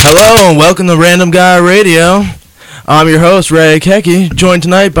Hello and welcome to Random Guy Radio. I'm your host, Ray Keki, joined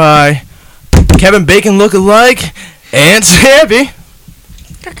tonight by Kevin Bacon lookalike and Stampy.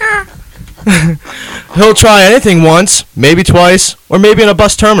 He'll try anything once, maybe twice, or maybe in a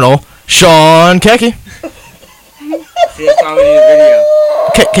bus terminal. Sean Keki. See, that's why we need a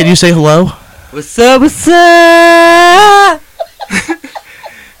video. Can you say hello? What's up, what's up?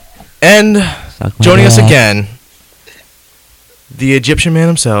 And joining us again, the Egyptian man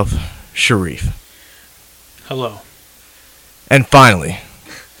himself, Sharif. Hello. And finally,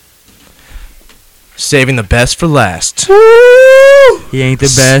 saving the best for last. He ain't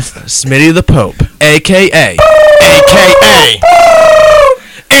the best. Smitty the Pope, a.k.a.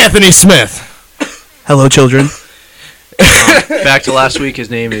 Anthony Smith. Hello, children. Back to last week,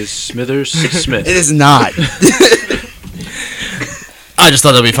 his name is Smithers Smith. It is not. I just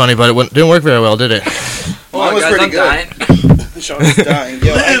thought that'd be funny, but it didn't work very well, did it? Mine was pretty good. Sean's dying.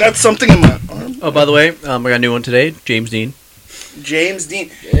 Yo, I got something in my arm. Oh, by the way, we got a new one today, James Dean. James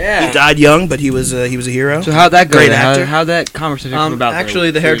Dean. Yeah. He died young, but he was a hero. So how'd that go? Great then? actor. How'd that conversation come about? Actually,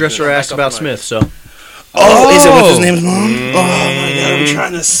 the hairdresser asked about Smith, so. Oh, is it with his name's mom? Oh my god, I'm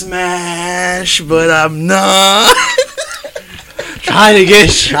trying to smash, but I'm not. Trying to get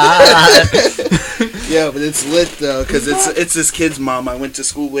shot. Yeah, but it's lit though, because it's this kid's mom I went to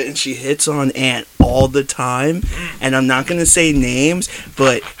school with, and she hits on Ant all the time. And I'm not gonna say names,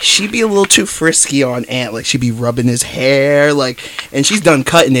 but she'd be a little too frisky on Ant. Like, she'd be rubbing his hair, and she's done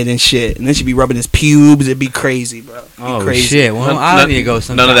cutting it and shit. And then she'd be rubbing his pubes. It'd be crazy, bro. Oh crazy. shit! Well, I need to go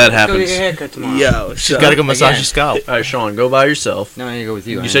sometime. None of that Let's go happens. get your haircut tomorrow. Yo, She's got to go massage Again. your scalp. All right, Sean, go by yourself. No, I need to go with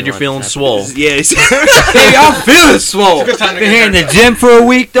you. You said you're feeling swole. Yeah, Hey, I'm feeling swole. Been here in the gym for a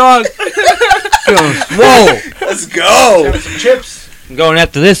week, dog. Feeling swole. let's go. Some chips. I'm going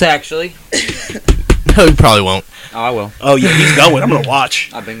after this, actually. No, you probably won't. Oh, I will. Oh yeah, he's going. I'm gonna watch.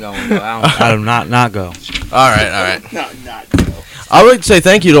 I've been going. Though. I do not go. All right. No, not go. I would like to say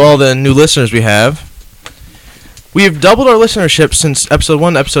thank you to all the new listeners we have. We've doubled our listenership since episode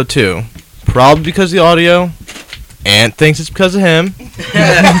 1 to episode 2. Probably because of the audio. Ant thinks it's because of him.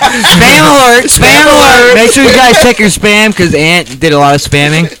 Spam alert! Spam alert! Make sure you guys check your spam, because Ant did a lot of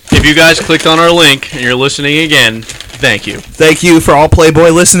spamming. If you guys clicked on our link and you're listening again, thank you. Thank you for all Playboy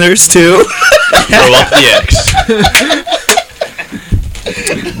listeners too. Throw up the X.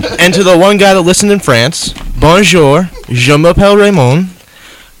 And to the one guy that listened in France, bonjour, je m'appelle Raymond,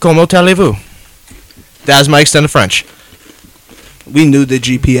 comment allez-vous? That's my extended French. We knew the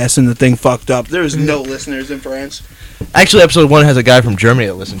GPS and the thing fucked up. There's no listeners in France. Actually, episode 1 has a guy from Germany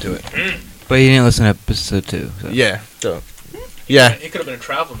that listened to it. But you didn't listen to episode 2. So. Yeah. So. Yeah. It could have been a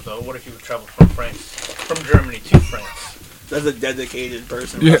traveler, though. What if you would travel from France, from Germany to France? That's a dedicated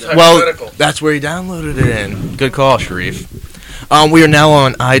person. Yeah. That's Well, hypothetical. that's where he downloaded it in. Good call, Sharif. We are now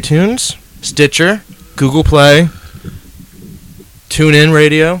on iTunes, Stitcher, Google Play, TuneIn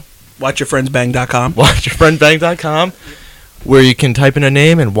Radio, WatchYourFriendsBang.com. WatchYourFriendBang.com, where you can type in a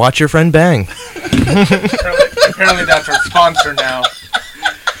name and watch your friend bang. Apparently that's our sponsor now.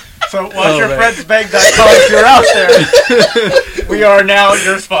 So man. watchyourfriendsbank.com if you're out there. We are now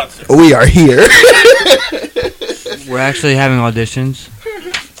your sponsor. We are here. We're actually having auditions.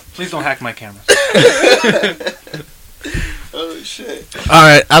 Please don't hack my camera. Oh shit.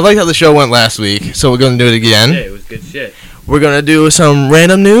 Alright, I like how the show went last week, so we're going to do it again. Yeah, it was good shit. We're going to do some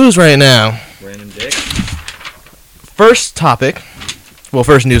random news right now. Random dick. First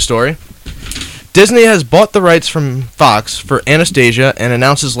news story. Disney has bought the rights from Fox for Anastasia and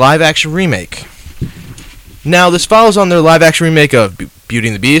announces live-action remake. Now, this follows on their live-action remake of Beauty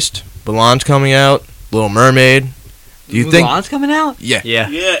and the Beast, Mulan's coming out, Little Mermaid. Do you think... Mulan's coming out? Yeah. Yeah.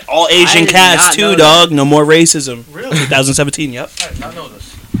 Yeah, all Asian I did cats not too, know dog. No more racism. Really? 2017. Yep. I did not know this.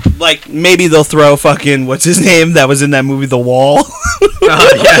 Like, maybe they'll throw fucking what's his name that was in that movie The Wall.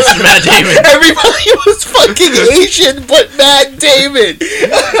 Yes, Matt Damon. Everybody was fucking Asian but Matt Damon.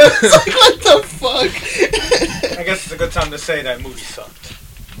 It's like, what the fuck? I guess it's a good time to say that movie sucked.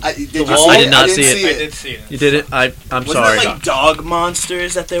 Did Wall? I did not see it. I did see it. You did it? I'm Wasn't sorry. it like dog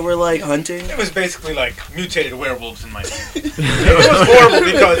monsters that they were like hunting? It was basically like mutated werewolves in my view. It was horrible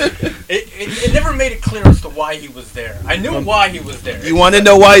because it never made it clear as to why he was there. I knew why he was there. You want to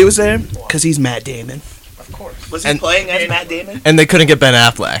know why he was there? Because he's Matt Damon. Of course. Was he And- playing as Matt Damon? And they couldn't get Ben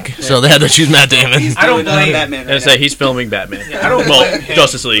Affleck, so they had to choose Matt Damon. He's I don't doing, blame- Batman I right say he's filming Batman. Yeah, I don't well, blame him.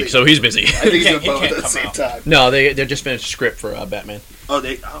 Justice League, so he's busy. now. I think He he's can't- doing both he at the can't same come time. No, they just finished a script for Batman. Oh,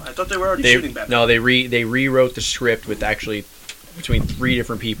 I thought they were already shooting Batman. No, they rewrote the script with actually between 3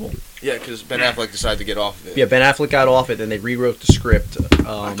 different people. Yeah, because Ben Affleck decided to get off of it. Yeah, Ben Affleck got off it, then they rewrote the script.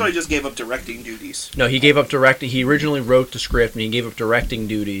 I thought he just gave up directing duties. No, he gave up directing. He originally wrote the script, and he gave up directing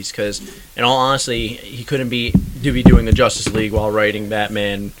duties because, in all honesty, he couldn't be doing the Justice League while writing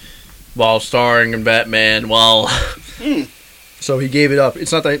Batman, while starring in Batman, while. So he gave it up.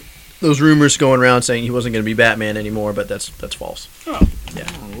 It's not that those rumors going around saying he wasn't going to be Batman anymore, but that's false. Oh. Yeah.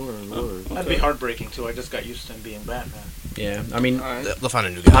 Lord. That'd be heartbreaking too. I just got used to him being Batman. Yeah, I mean, They'll find a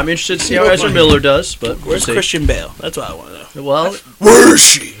new guy. I'm interested to see how Ezra Miller does, but we'll Where's see. Christian Bale? That's what I want to know. Well, Where is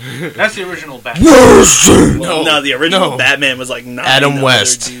she? That's the original Batman. No, the original no. Batman was like 9 Adam other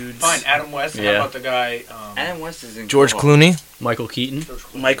West. dudes. Fine, Adam West. Yeah. How about the guy? Adam West is in George Clooney? Michael Keaton,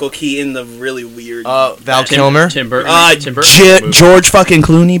 Michael Keaton, the really weird. Val Kilmer? Tim Burton, Tim Burton movie. George fucking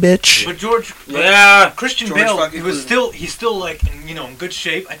Clooney, bitch. But George, Yeah. Christian George Bale, fucking he's still like in good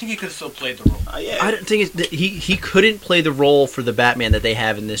shape. I think he could have still played the role. Yeah. I don't think he couldn't play the role for the Batman that they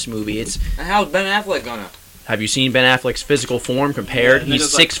have in this movie. It's And how's Ben Affleck gonna? have you seen Ben Affleck's physical form compared? Yeah, He's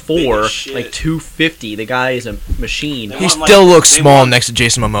nigga's, like, 6'4", big as shit. like 250. The guy is a machine. He want, still like, looks they small want- next to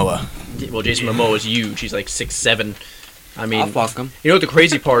Jason Momoa. Well, Jason Momoa is huge. He's like 6'7". I mean, I'll fuck him. you know what the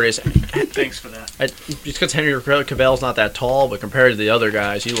crazy part is? Thanks for that. Just because Henry Cavill's not that tall, but compared to the other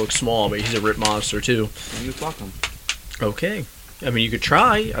guys, he looks small, but he's a rip monster too. Let me fuck him. Okay. I mean, you could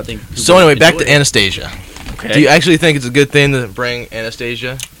try. I think. So anyway, back to Anastasia. Okay. Do you actually think it's a good thing to bring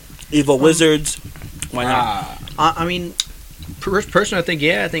Anastasia? Evil wizards. Why not? I mean, personally, I think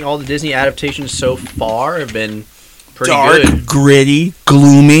I think all the Disney adaptations so far have been pretty Dark, good. gritty,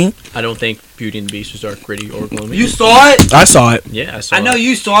 gloomy. I don't think Beauty and the Beast was dark, gritty, or gloomy. You saw it? I saw it. Yeah, I saw. I know it.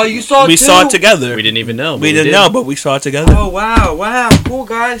 you saw it. You saw it We too? saw it together. We didn't even know. but We didn't did. know, but we saw it together. Oh, wow. Cool,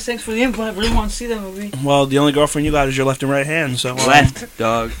 guys. Thanks for the input. I really want to see that movie. Well, the only girlfriend you got is your left and right hand, so Left,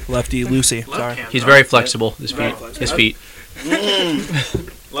 dog. lefty Lucy. Left Sorry. hand, He's dog. very flexible. His Very feet. flexible. His feet.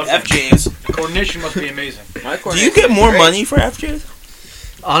 Left hand. FJs. The coordination must be amazing. Do you get more money for FJs?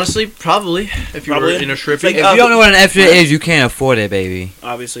 Honestly, probably. If you Probably. were in a stripping. Like, If you don't know what an FJ is, you can't afford it, baby.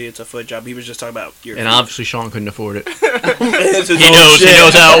 Obviously, it's a foot job. He was just talking about your. And obviously, Sean couldn't afford it. It's his He own knows. He shit.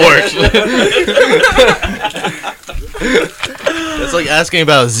 knows how it works. It's like asking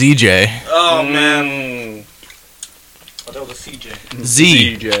about ZJ. Oh man. Oh, that was a CJ.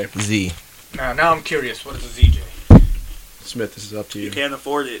 Z. DJ Z. Now I'm curious. What is a ZJ? Smith, this is up to you. You can't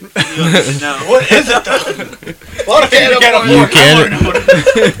afford it. You don't know. What is it though? Well, You can.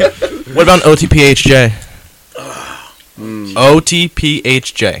 What about an OTPHJ?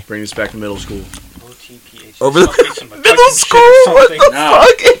 OTPHJ. Bring us back to middle school. Over the Middle middle school? What the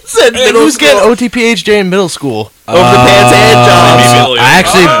fuck? It said who's getting OTPHJ in middle school? Over the pants and jobs. I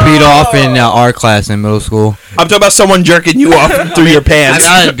actually beat off in art class in middle school. I'm talking about someone jerking you off through your I pants.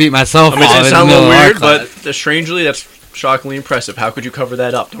 gotta beat myself I mean, off it in sounds the a middle little of art weird, class. but strangely, that's shockingly impressive. How could you cover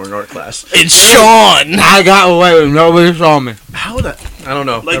that up during art class? It's Sean. I got away with nobody saw me. How that? I don't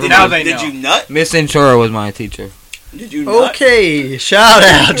know. Like, Never did, Now mind. they did know. you nut? Miss Ventura was my teacher. Did you nut? Okay, shout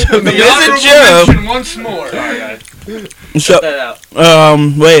out to The me. honorable mention once more. So, That out.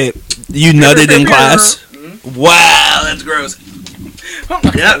 wait. You nutted in class? Wow, that's gross.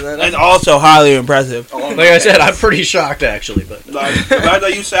 Yeah. That's also highly impressive. Like I said, I'm pretty shocked actually, but Like, the fact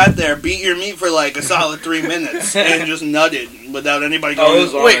that you sat there, beat your meat for like a solid 3 minutes, and just nutted without anybody going.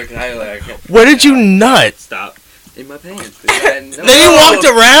 Wait. I like Where did you nut? stop. In my pants. Then you walked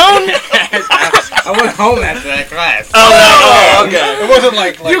around? I went home after that class. Oh, okay. It wasn't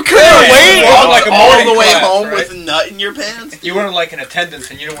like You couldn't wait it wasn't like a all morning the way class, home right? with a nut in your pants. You weren't like in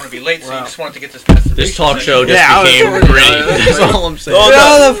attendance and you didn't want to be late, so you just wanted to get this masturbation. this talk show just Yeah, I was became already- gritty. That's all I'm saying.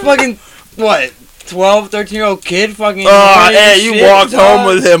 Oh, the fucking, what, 12, 13-year-old kid fucking... Oh, running hey, you shit, walked dog. home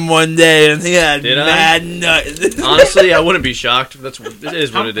with him one day, and he had Did I? mad nuts. Honestly, I wouldn't be shocked. It is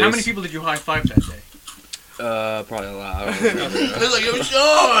what it is. How many people did you high five that day? Probably a lot. I don't remember. It was like, yo,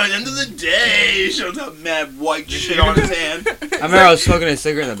 Sean, end of the day. Sean's got mad white shit on his hand. I remember I was smoking a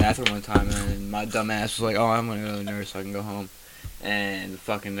cigarette in the bathroom one time, and my dumb ass was like, "Oh, I'm gonna go to the nurse so I can go home." And the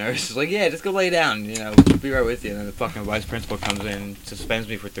fucking nurse was like, "Yeah, just go lay down. You know, we'll be right with you." And then the fucking vice principal comes in and suspends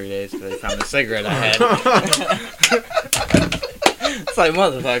me for 3 days because they found the cigarette I had. It's like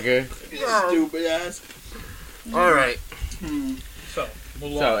motherfucker. Stupid ass. All right. So,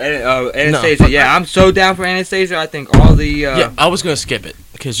 move So on. Anastasia, yeah, I'm so down for Anastasia. I think all the Yeah, I was gonna skip it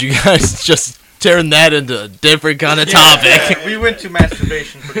because you guys just turned that into a different kind of topic. We went to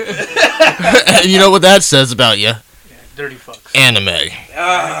masturbation pretty quick. And you know what that says about you? Dirty fucks. Anime.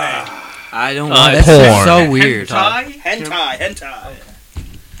 I don't Uh, know. That's porn. so weird. Hentai? Hentai.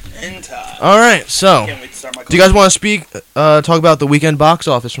 All right. So, Can't wait to start my do you guys want to talk about the weekend box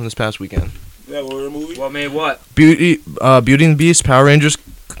office from this past weekend? That was a movie. What made what? Beauty and the Beast, Power Rangers,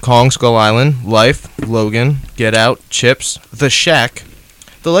 Kong Skull Island, Life, Logan, Get Out, Chips, The Shack,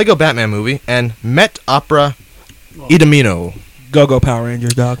 the Lego Batman movie, and Met Opera Idamino. Go Power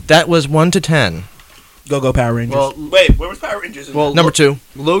Rangers, dog. That was 1 to 10. Go Power Rangers. Well, Wait, where was Power Rangers? In well, Number 2.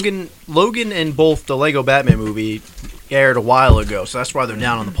 Logan and both the Lego Batman movie aired a while ago, so that's why they're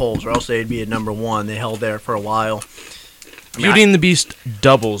down on the polls, or else they'd be at number 1. They held there for a while. I mean, Beauty and the Beast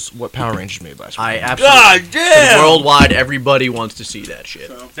doubles what Power Rangers made last I week. absolutely. God damn! Worldwide, everybody wants to see that shit.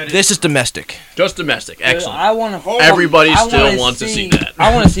 This is domestic. Just domestic, excellent. I want to. Everybody still wants to see that.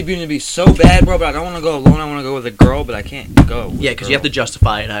 I want to see Beauty and the Beast so bad, bro. But I don't want to go alone. I want to go with a girl, but I can't go. With Yeah, because you have to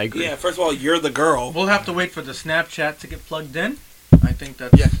justify it. I agree. Yeah, first of all, you're the girl. We'll have to wait for the Snapchat to get plugged in. I think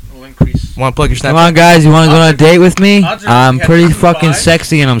that will increase. Want to plug your Come Snapchat? on, guys. You want to go on a date with me? Odds are I'm we had pretty 2 fucking vibes.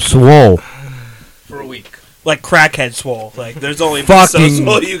 sexy and I'm swole. For a week. Like crackhead swole. Like there's only Fucking so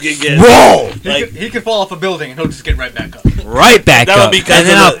swole you can get. Whoa! He, he could fall off a building and he'll just get right back up. Right back That'll up. be And 'cause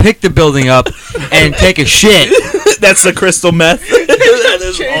then of I'll the- pick the building up and take a shit. That's the crystal meth. That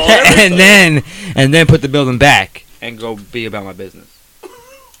is all. and then put the building back. and go be about my business.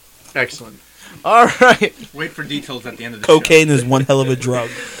 Excellent. All right. Wait for details at the end of the Cocaine is one hell of a drug.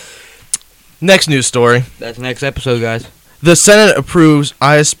 Next news story. That's next episode, guys. The Senate approves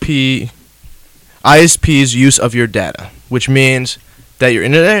ISP's use of your data, which means that your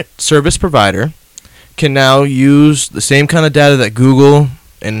internet service provider can now use the same kind of data that Google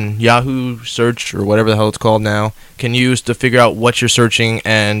and Yahoo search, or whatever the hell it's called now, can use to figure out what you're searching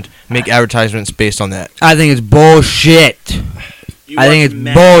and make advertisements based on that. I think it's bullshit. You I think watch it's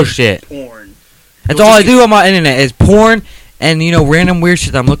mad bullshit. Porn. That's all I do on my internet is porn and, random weird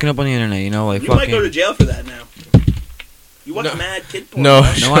shit I'm looking up on the internet, like You might go to fucking... jail for that now. You watch No. mad kid porn. No.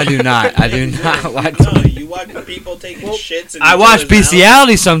 right? No, I do not. I do not like No, you watch people taking shits. In I each watch other's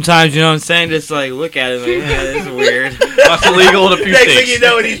bestiality sometimes, you know what I'm saying? Just like look at it, like, yeah, this is weird. That's illegal in a few mouth. Next thing states. you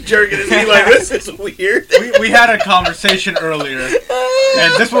know, and he's jerking his meat like, this is weird. We had a conversation earlier,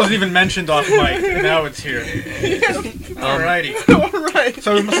 and this wasn't even mentioned off mic, and now it's here. Alrighty. Alright.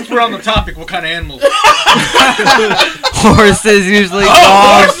 So since we're on the topic, what kind of animals? Horses usually,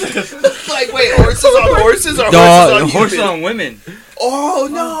 dogs. Like, wait, horses on horses or Dog- horses on Horses humans? on women. Oh,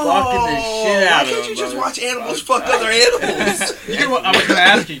 no. Fucking the shit out Why of can't them, you just brother? watch animals fuck other animals? You can, I was gonna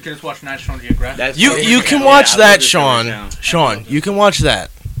ask you. You can just watch National Geographic. That's You fucking- you can yeah, watch I that, love this Sean. right now. Sean, you can watch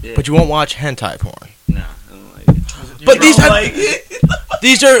that, Yeah. but you won't watch hentai porn. No, I don't like it. But these have, like it.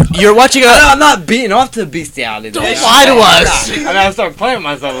 these are you're watching a. I'm not beating off to bestiality. Don't lie to us. I gotta start playing with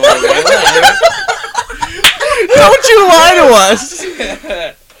myself a little bit. Don't you lie to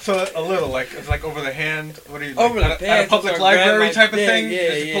us. So a little, like it's like over the hand. What are you? Over like, the at a pants, public start grabbing library my type of thing, thing. yeah,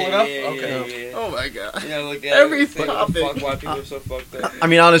 Just yeah, pull it up. yeah, Okay. yeah. Oh my god. Yeah, look at Every it. Think what the topic. fuck, why people are so fucked up. I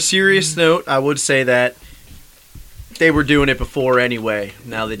mean, on a serious note, I would say that they were doing it before anyway.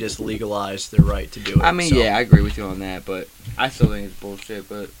 Now they just legalized their right to do it. I mean, so. yeah, I agree with you on that, but I still think it's bullshit.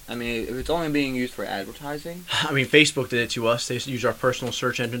 But I mean, if it's only being used for advertising, I mean, Facebook did it to us. They use our personal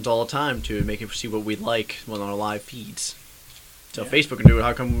search engines all the time to make it see what we like on our live feeds. So if Facebook can do it,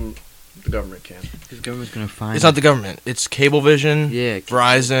 how come the government can't? the government's gonna find. It's not the government. It's Cablevision, Yeah.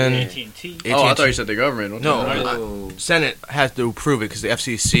 Verizon, AT&T. Oh, I AT&T. thought you said the government. What No, the hell? Oh. Senate has to approve it because the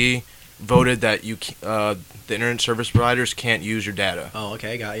FCC voted that the internet service providers can't use your data. Oh,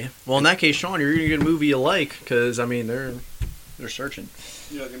 okay, I got you. Well, in that case, Sean, you're gonna get a movie you like, because I mean, they're searching.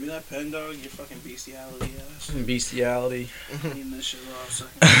 Yo, give me that pen, dog. You fucking bestiality ass. Bestiality. Clean this shit off so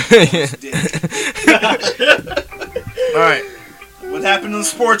I can dick. All right. What happened in the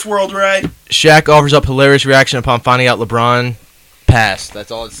sports world, Ray? Shaq offers up hilarious reaction upon finding out LeBron passed.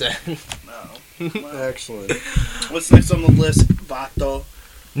 That's all it said. No. Excellent. What's next on the list? Vato.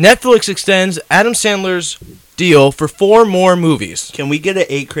 Netflix extends Adam Sandler's deal for 4 more movies. Can we get an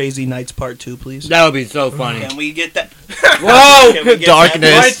 8 Crazy Nights Part 2, please? That would be so funny. Can we get that? Whoa! Can we get Darkness.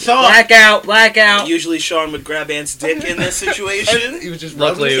 that? Lights off. Blackout, blackout. Usually Sean would grab Ant's dick in this situation. He was just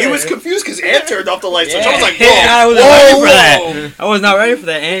Luckily, He was confused because Ant turned off the light switch. I was like, Yeah, I whoa, wasn't ready for whoa, that. I was not ready for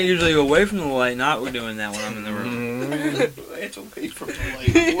that. And usually away from the light. Not we're doing that when I'm in the room. whoa. Ant's away from the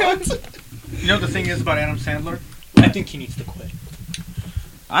light. What? You know what the thing is about Adam Sandler? I think he needs to quit.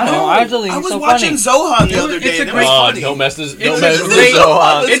 I don't know. I actually think I it's was so watching funny. Zohan the other It's day. a and it great- was funny. don't mess this. It's Don't a mess great- this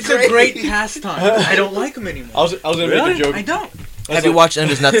on. It's a great pastime. I don't like him anymore. I was gonna make a joke. I don't. Have you watched any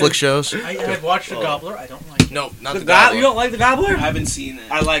of his Netflix shows? I've watched The Gobbler. I don't like it. No, not The the Gobbler? Gobbler. You don't like the Gobbler? I haven't seen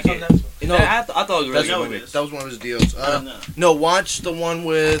it. I like It's on it. Netflix. No, I thought it was a really That's good what movie. it is. that was one of his deals. No. No, watch the one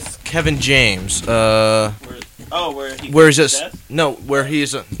with Kevin James. Oh, where he's just where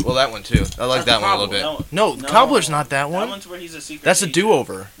he's well, that one too. I like that one a little bit. No, Cobbler's not that one. That one's where he's a secret. That's a agent.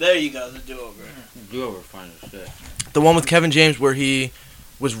 Do-Over. There you go, the Do-Over. Do-Over, fine as shit. The one with Kevin James where he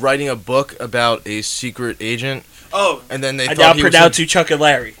was writing a book about a secret agent. Oh, and then they I thought now he was pronounce you Chuck and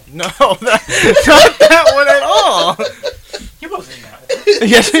Larry. No, that's not that one at all. He wasn't in that one.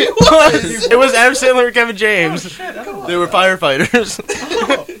 Yes, it was. It was Adam Sandler and Kevin James. They were firefighters.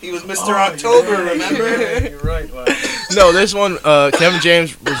 He was Mr. October, remember? You're right. Wow. No, this one, Kevin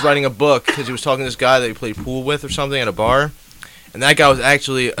James was writing a book because he was talking to this guy that he played pool with or something at a bar. And that guy was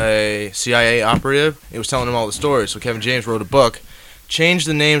actually a CIA operative. He was telling him all the stories. So Kevin James wrote a book, changed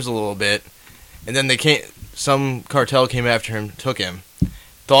the names a little bit, and then some cartel came after him, took him,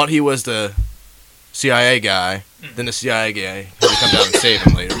 thought he was the CIA guy, then the CIA guy had to come down and save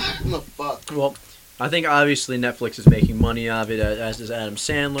him later. What the fuck? Well, I think obviously Netflix is making money out of it, as is Adam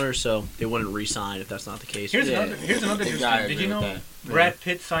Sandler, so they wouldn't re-sign if that's not the case. Here's another I interesting. Did agree you know with Brad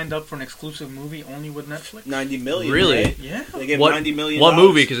Pitt signed up for an exclusive movie only with Netflix? 90 million. Really? Right? Yeah. They gave What- 90 million. What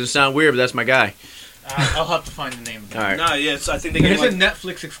movie? Because it sounds weird, but that's my guy. I'll have to find the name of it. All right. No, yes, I think they gave It's like a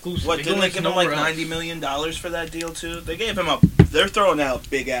Netflix exclusive. what It didn't goes they give him like nowhere else. $90 million for that deal too? They gave him they're throwing out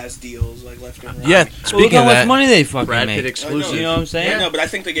big ass deals like left and right. Yeah, Well, look speaking how of much that, money they fucking Brad make. Pitt exclusive. You know what I'm saying? Yeah, no, but I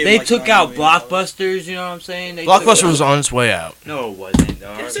think they gave. They him, like, took $90 out million. Blockbusters, you know what I'm saying? They Blockbuster took- was on its way out. No, it wasn't,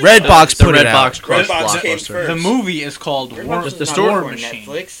 dog. Yes, it Redbox The put it Redbox out. crushed Redbox came Blockbuster. first. The movie is called War, The story- War for Machine.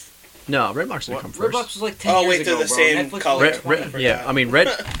 Netflix. No, Redbox didn't come first. Redbox was like 10 Oh years wait, ago, they're the bro. same Netflix color. was 20 Yeah, I mean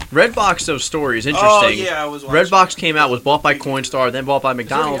Redbox. Those story is Oh interesting. yeah, I was watching. Redbox came out, was bought by Coinstar, then bought by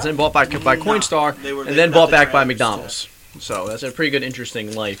McDonald's, then bought by Coinstar, They were- and they then got bought the back by trailers, McDonald's. So that's a pretty good,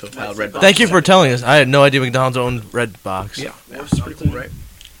 interesting life of how Redbox. Thank you for telling us. I had no idea McDonald's owned Redbox. Yeah, it's pretty cool, right?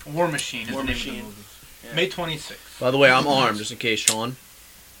 War Machine is War the name of Machine. the movie. Yeah. May 26th. By the way, I'm armed just in case, Sean.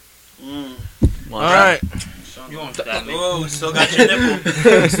 Mm. All right. You won't stab me. Whoa, still got your nipple.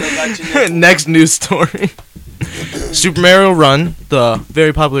 Still got your nipple. Next news story. Super Mario Run, the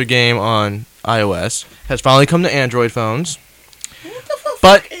very popular game on iOS, has finally come to Android phones. What the fuck?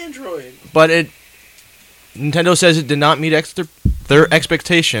 But- Android. But Nintendo says it did not meet their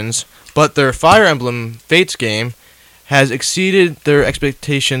expectations, but their Fire Emblem Fates game has exceeded their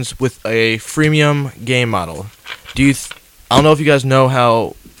expectations with a freemium game model. I don't know if you guys know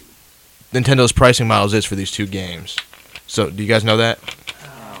how Nintendo's pricing models is for these two games. So, do you guys know that?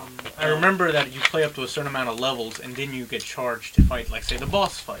 I remember that you play up to a certain amount of levels, and then you get charged to fight, like, say, the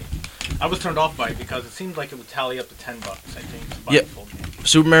boss fight. I was turned off by it because it seemed like it would tally up to $10, I think, to buy Yeah. the full game.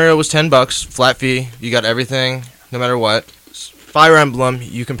 Super Mario was $10, flat fee. You got everything, no matter what. Fire Emblem,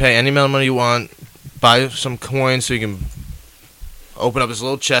 you can pay any amount of money you want, buy some coins so you can open up this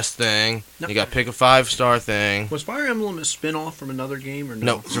little chest thing. No. You got to pick a 5-star thing. Was Fire Emblem a spin-off from another game or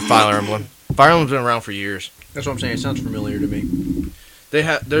No, it's a Fire Emblem. Fire Emblem's been around for years. That's what I'm saying. It sounds familiar to me.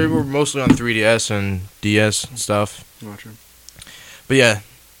 They were mostly on 3DS and DS and stuff. Not sure. But yeah,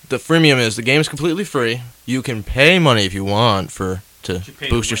 the freemium is the game is completely free. You can pay money if you want to You pay to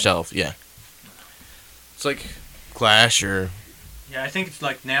boost win. yourself. Yeah, it's like Clash or Yeah, I think it's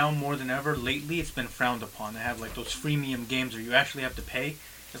like now more than ever. Lately, it's been frowned upon. They have like those freemium games where you actually have to pay.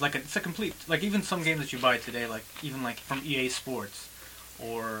 It's a complete like even some games that you buy today, like even like from EA Sports,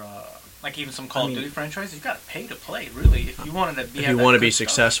 or like even some Call of Duty franchises, you gotta pay to play. Really, if you wanted to be. If have you that want to good be stuff.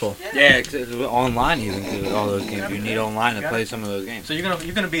 successful. Yeah, 'cause it's online even to all those games. You need online to play some of those games. So you're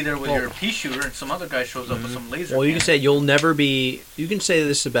gonna be there with your pea shooter, and some other guy shows up with some laser. Well, you can cannon. say you'll never be. You can say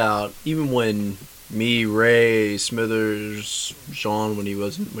this about even when me, Ray, Smithers, Sean, when he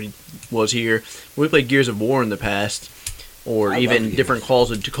was here, when we played Gears of War in the past, or I even love different Calls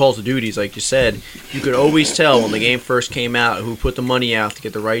of Duties, like you said, you could always tell when the game first came out who put the money out to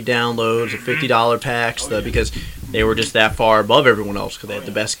get the right downloads, the $50 packs, because they were just that far above everyone else because they had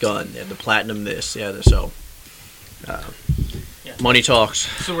the best gun, they had the platinum this, so. Money talks.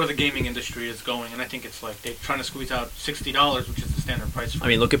 So where the gaming industry is going, and I think it's like they're trying to squeeze out $60, which is the standard price. For I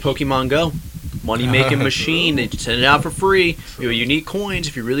mean, look at Pokemon Go. Money-making machine. They send it out for free. You have unique coins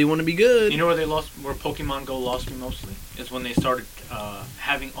if you really want to be good. You know where Pokemon Go lost me mostly is when they started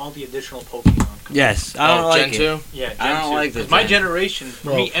having all the additional Pokemon. Yes, I don't like Gen it. 2? Yeah, I don't 2, like 'cause the my Gen. generation for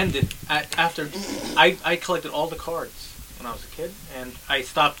Well- me ended after I collected all the cards when I was a kid, and I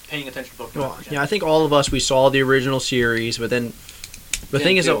stopped paying attention to Pokemon. Well, for Gen yeah, I think all of us, we saw the original series, but then the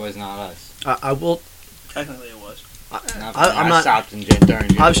thing is, it was not us. I will. Technically, it was. I'm not. stopped in during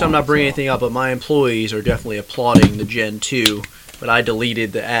Gen Obviously, I'm 1, not bringing so- anything up, but my employees are definitely applauding the Gen 2. But I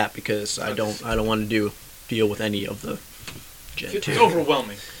deleted the app because I don't want to deal with any of the Gen It's 2.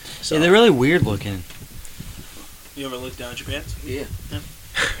 overwhelming. So Yeah, they're really weird looking. You ever look down at your pants? Yeah.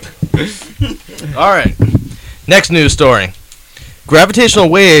 All right. Next news story. Gravitational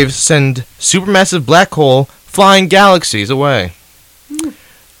waves send supermassive black hole flying galaxies away.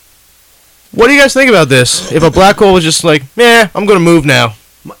 What do you guys think about this? If a black hole was just like, I'm going to move now.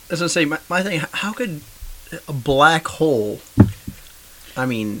 As I say, my thing, how could a black hole,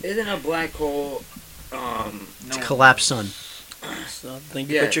 Isn't a black hole, it's a collapsed sun? So think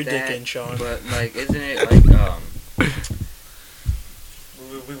you put your dick in, Sean. But, like, isn't it, like,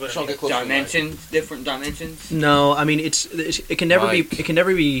 different dimensions? No, it can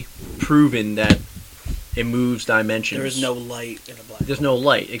never be proven that it moves dimensions. There is no light in a black hole. There's no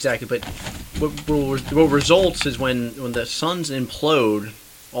light, exactly. But what results is when the suns implode,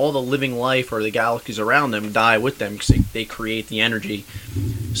 all the living life or the galaxies around them die with them because they create the energy.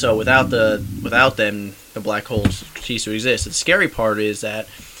 So without them, the black holes cease to exist. The scary part is that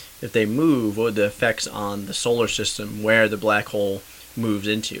if they move, what are the effects on the solar system where the black hole moves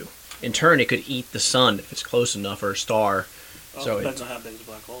into? In turn, it could eat the sun if it's close enough, or a star. So depends on how big the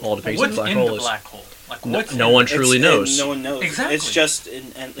black hole is. All depends What's on the in black the hole is. black hole? Like, No, what's no in one it? truly knows. No one knows. Exactly. It's just It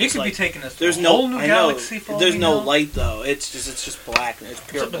it's could like, be taking us to there's a no whole new I know. galaxy for all There's we no know. light though. It's just black. It's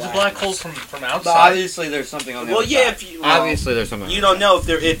pure There's black. a black hole from But outside. obviously there's something on the Well, other yeah, side. if you Obviously there's something on you the don't other know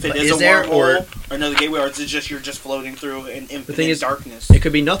if it But is is a there, wormhole or- or another gateway, or is it just you're just floating through an infinite The thing is, darkness. it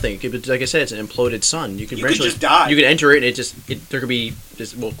could be nothing. It could be, like I said, it's an imploded sun. You could You could eventually just die. You could enter it, and there could be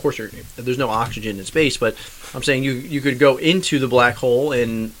this. Well, of course, there's no oxygen in space, but I'm saying you could go into the black hole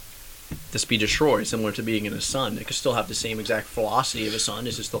and just be destroyed, similar to being in a sun. It could still have the same exact velocity of a sun.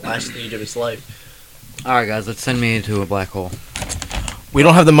 It's just the last stage of its life. All right, guys, let's send me into a black hole. We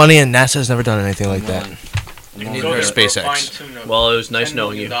don't have the money, and NASA's never done anything like that. We need Go there for a SpaceX. fine-tune of Well, it was nice $10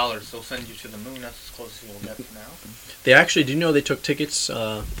 knowing you. million. They'll send you to the moon. That's as close as you'll get for now. They actually, do you know they took tickets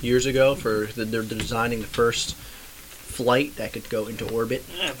years ago they're designing the first flight that could go into orbit.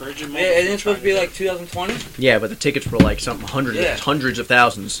 Yeah, Virgin Yeah, Mobile. isn't it supposed to be like 2020? Yeah, but the tickets were like something hundreds of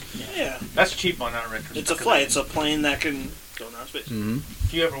thousands. Yeah, That's cheap on that record. it's a flight. It's a plane that can go into space. Mm-hmm.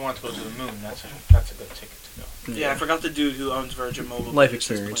 If you ever want to go to the moon, that's a good ticket to go. Yeah, I forgot the dude who owns Virgin Mobile. Life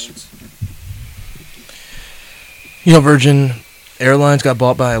produces experience. planes. You know, Virgin Airlines got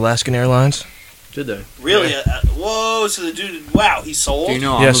bought by Alaskan Airlines. Did they? Really? Whoa! So the dude, wow, he sold. Do you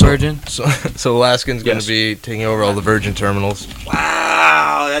know Yeah, I'm a so- virgin? So Alaskan's going Yes. to be taking over all the Virgin terminals.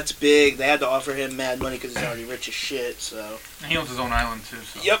 Wow, that's big. They had to offer him mad money because he's already rich as shit. So. And he owns his own island too.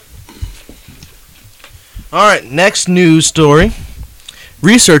 So. Yep. All right, next news story.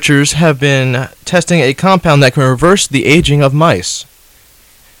 Researchers have been testing a compound that can reverse the aging of mice.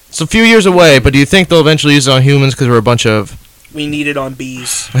 It's a few years away, but do you think they'll eventually use it on humans because we're a bunch of... We need it on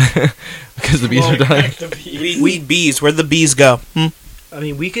bees. because the bees are dying? We bees. Where'd the bees go? I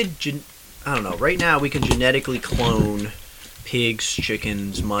mean, we could. I don't know. Right now, we can genetically clone pigs,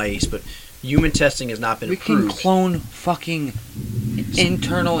 chickens, mice, but human testing has not been We can approved. clone fucking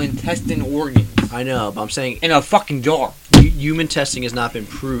internal intestine organs I know, but I'm saying in a fucking jar. human testing has not been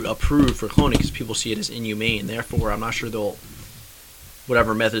approved for cloning because people see it as inhumane. Therefore, I'm not sure they'll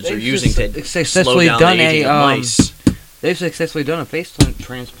whatever methods they're They've using to slow successfully down done the aging a of mice. They've successfully done a face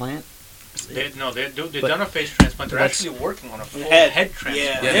transplant. They've But- done a face transplant. They're that's- actually working on a full Head. head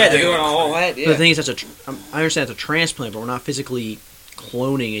transplant. Yeah. Yeah, they're doing a whole head. But Yeah. the thing is, I understand it's a transplant, but we're not physically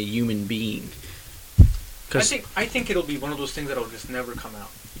cloning a human being. I think it'll be one of those things that'll just never come out.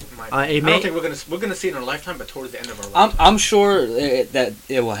 in my It opinion. I may- don't think we're gonna see it in our lifetime, but towards the end of our life. I'm sure that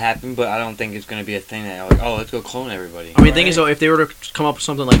it will happen, but I don't think it's going to be a thing that like, oh, let's go clone everybody. I mean, the thing is, though, if they were to come up with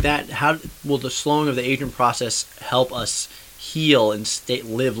something like that, how will the slowing of the aging process help us heal and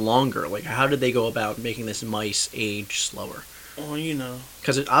live longer? Like, how did they go about making this mice age slower? Oh, you know.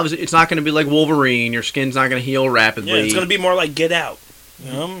 Because it's not going to be like Wolverine. Your skin's not going to heal rapidly. Yeah, it's gonna be more like Get Out.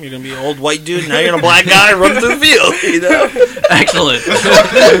 You know, you're gonna be an old white dude. Now you're a black guy running through the field. You know. Excellent.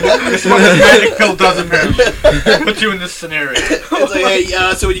 This one magic pill doesn't put you in this scenario. It's like, hey,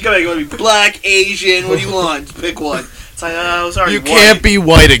 so when you come back, you want to be black, Asian. What do you want? Pick one. It's like, I was already You white. can't be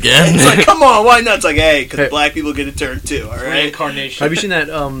white again. It's like, come on, why not? It's like, hey, because Hey. black people get a turn too. All right. Reincarnation. Have you seen that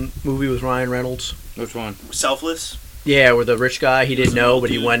movie with Ryan Reynolds? Which one? Selfless. Yeah, where the rich guy, he didn't know,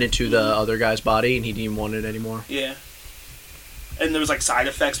 but he went into the other guy's body and he didn't want it anymore. Yeah. And there was like side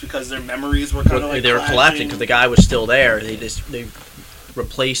effects because their memories were kind of like they were collapsing because the guy was still there. They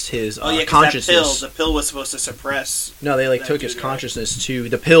replaced his Oh yeah, 'cause consciousness. the pill was supposed to suppress. No, they like that took his dude, consciousness to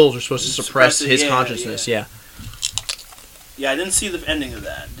the pills were supposed to suppress Suppress it, his yeah, consciousness. Yeah. Yeah, I didn't see the ending of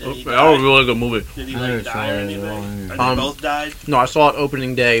that. Did he That was a die? really good movie. Did he I like never die saw or it at anything? all. Or they Um, both died? No, I saw it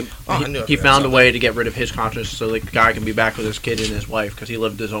opening day. Oh, I knew I he forgot found a something. way to get rid of his consciousness so the guy can be back with his kid and his wife because he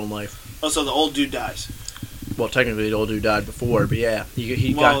lived his own life. Oh, so the old dude dies. well, technically the old dude died before, but yeah,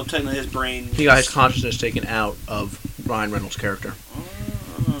 he Well, got technically his brain. he got his consciousness taken out of Ryan Reynolds' character.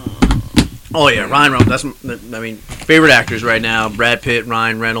 Oh yeah, Ryan Reynolds. Favorite actors right now: Brad Pitt,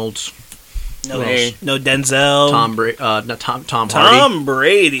 Ryan Reynolds, No, Hey. no Denzel. Tom Hardy. Tom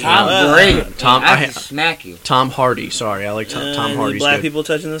Brady. Tom Brady. Tom- I I- can smack you. Tom Hardy. Sorry, I like Tom Any Hardy. black people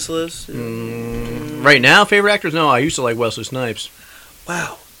touching this list? Right now, favorite actors? No, I used to like Wesley Snipes.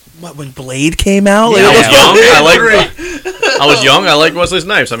 Wow. What, when Blade came out? Yeah, Like, I was young. I liked Wesley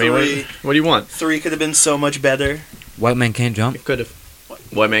Snipes. I mean, Three. what do you want? 3 could have been so much better. White man can't jump. It could have.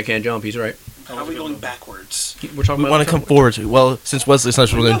 White Man Can't Jump. He's right. How are we going backwards? We're talking We about. want to come forward to. Well, since Wesley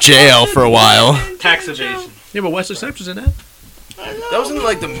Snipes was in jail for a while. Tax evasion. Yeah, but Wesley Snipes was in that. That was in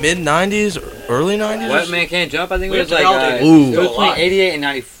like the mid '90s, early '90s. White Man Can't Jump. I think We it was have to like validate Ooh. it was between 88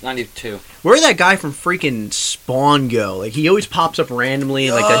 and 92. Where did that guy from freaking Spawn go? Like he always pops up randomly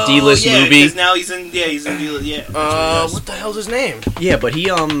in like that D-list movie. Because now he's in D-list. Yeah. What the hell's his name? Yeah, but he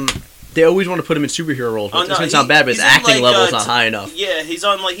they always want to put him in superhero roles. But Oh, no, this doesn't sound bad, but his he's in, acting like, level's not high enough. Yeah, he's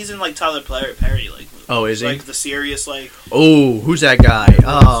in like Tyler Perry like. Oh, is he? Like the serious like. Oh, who's that guy? I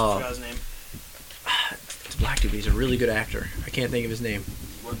Oh, forgot his name. it's a black dude. He's a really good actor. I can't think of his name.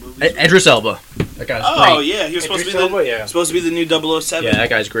 What movie? Idris Elba. That guy's Oh great. yeah, he was supposed to be Idris Elba, the yeah. supposed to be the new 007. Yeah, that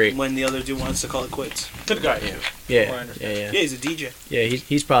guy's great. When the other dude wants to call it quits. Good guy. Yeah, Yeah, yeah. he's a DJ. Yeah,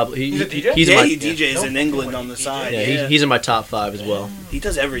 he's probably He's a DJ? He's in Yeah, my, he DJs Nope. in England on the side. yeah, Yeah, he's in my top 5 as well. he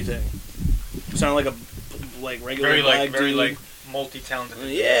does everything. Sound like a regular black dude. multi-talented.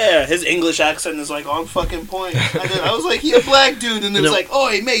 Yeah, his English accent is like on fucking point. I was like, he a black dude, and it was No. like,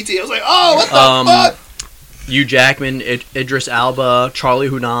 oi, matey. I was like, oh, what the fuck? Hugh Jackman, Idris Elba, Charlie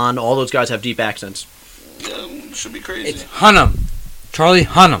Hunnam, all those guys have deep accents. Should be crazy. It's Hunnam. Charlie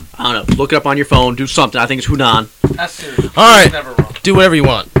Hunnam. I don't know. Look it up on your phone. Do something. I think it's Hunan. That's serious. All right. He's never wrong. Do whatever you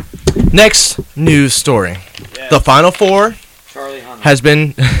want. Next news story: Yeah. the Final Four Charlie Hunnam.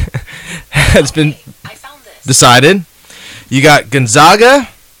 has been decided. You got Gonzaga,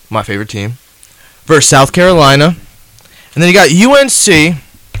 my favorite team, versus South Carolina, and then you got UNC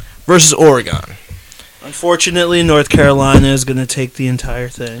versus Oregon. Unfortunately, North Carolina is going to take the entire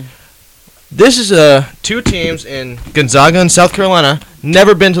thing. This is two teams in Gonzaga and South Carolina,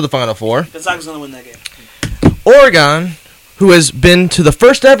 never been to the Final Four. Gonzaga's going to win that game. Oregon, who has been to the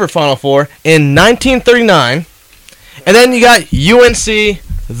first ever Final Four in 1939, and then you got UNC,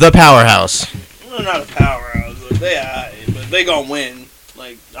 the powerhouse. They're not a powerhouse, but they gonna win.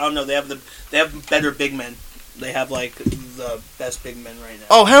 Like, I don't know, they have better big men. They have like the best big men right now.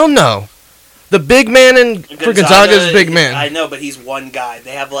 Oh hell no! The big man for Gonzaga is big man. I know, but he's one guy.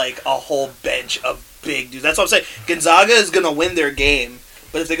 They have like a whole bench of big dudes. That's what I'm saying. Gonzaga is gonna win their game,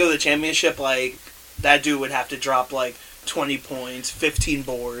 but if they go to the championship, like that dude would have to drop like 20 points, 15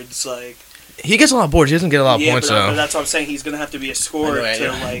 boards, like. He gets a lot of boards. He doesn't get a lot of Yeah, points but though. that's what I'm saying. He's gonna have to be a scorer I to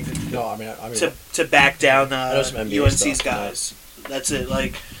know. like No, I mean to back down know some NBA UNC's stuff, guys. That's it.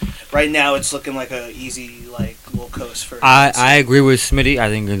 Like right now, it's looking like a easy like little coast for. I agree with Smitty. I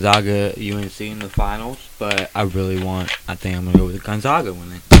think Gonzaga, UNC in the finals, but I think I'm gonna go with Gonzaga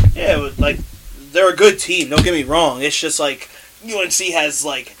winning. Yeah, but, like they're a good team. Don't get me wrong. It's just like UNC has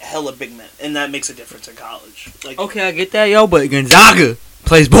like hella big men, and that makes a difference in college. Like Okay, I get that, yo, but Gonzaga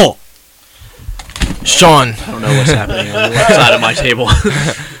plays ball. Sean, I don't know what's happening on the left side of my table.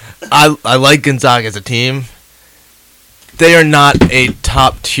 I like Gonzaga as a team. They are not a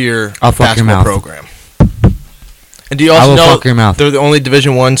top tier I'll fuck your basketball mouth. program. And do you I also will know fuck your mouth. they're the only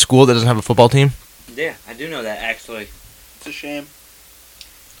Division I school that doesn't have a football team? Yeah, I do know that actually. it's a shame.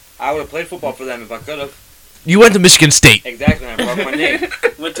 I would have played football for them if I could have. You went to Michigan State. Exactly, I broke my knee.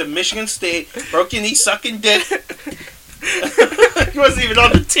 Went to Michigan State, broke your knee, sucking dick. He wasn't even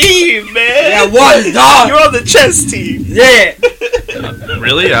on the team, man. Yeah, what, dog? You're on the chess team. Yeah.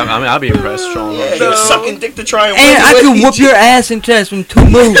 Really? I mean, I'd be impressed, Sean. Yeah, he was sucking dick to try and And win. I can whoop your ass in chess in 2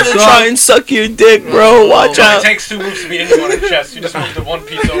 moves, To try dog. and suck your dick, bro. Watch It only out. takes 2 moves to be anyone in chess. You just move the one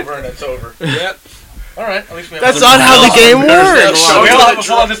piece over and it's over. Yep. All right. At least we have. That's not how the game works. We all have a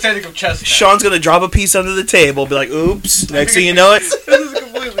full understanding of chess. Now. Sean's gonna drop a piece under the table, be like, "Oops!" Next thing you know, it. This is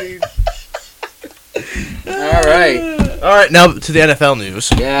completely. All right. All right, now to the NFL news.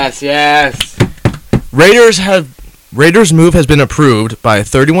 Yes, yes. Raiders' move has been approved by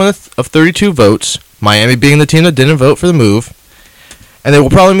 31 of 32 votes, Miami being the team that didn't vote for the move, and they will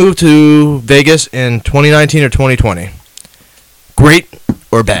probably move to Vegas in 2019 or 2020. Great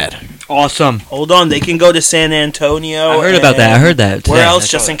or bad? Awesome. Hold on, they can go to San Antonio. I heard about that. I heard that. Where today. else? I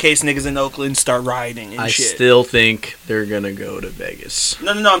Just saw in case niggas in Oakland start rioting and I shit. still think they're gonna go to Vegas.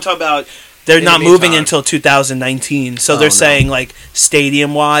 No. I'm talking about They're In the not moving meantime. until 2019, so Oh, they're no. saying like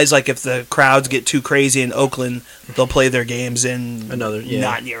stadium wise, like if the crowds get too crazy in Oakland, they'll play their games in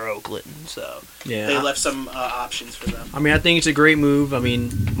not near Oakland. So Yeah. they left some options for them. I mean, I think it's a great move. I mean,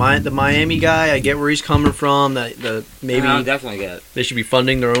 the Miami guy, I get where he's coming from. That maybe No, definitely get it. they should be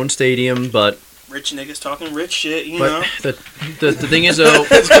funding their own stadium, but Rich niggas talking rich shit, you know. but the thing is though,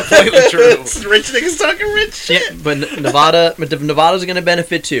 It's completely true. Rich niggas talking rich shit. yeah, but Nevada's going to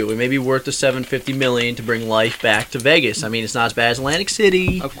benefit too. It may be worth the $750 million to bring life back to Vegas. I mean, it's not as bad as Atlantic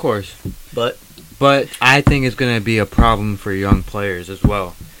City, Of course. but But I think it's gonna be a problem for young players as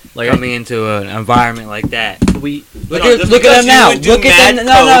well. like Coming into an environment like that. we Look No, at just look because at them you now. would do Look at mad them.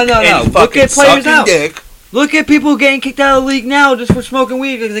 No, coke no. and Look fucking at players sucking now. dick. Look at people getting kicked out of the league now just for smoking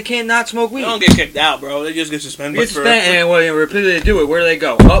weed because they can't not smoke They weed. don't get kicked out, bro. They just get suspended Get for. suspended, and when they repeatedly do it, where do they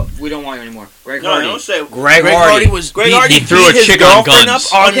go? Oh, we don't want you anymore. Greg No, Hardy. don't say. Greg Hardy. was Greg He- Hardy he threw a beat his chick on girlfriend guns.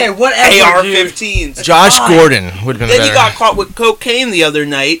 up on Okay, whatever, AR-15s. Josh fine. Gordon would have been Then better. he got caught with cocaine the other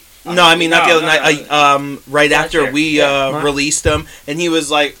night. No, I mean not the other night. Right Last after year. we Yeah. released him, and he was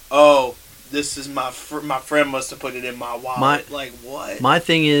like, "Oh, this is my friend must have put it in my wallet." Like what? my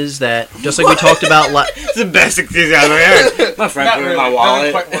thing is that just like we talked about It's the best excuse I've ever heard. My friend put it in my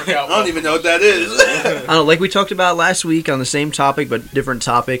wallet. I don't even know what that is. I don't know, like we talked about last week on the same topic but different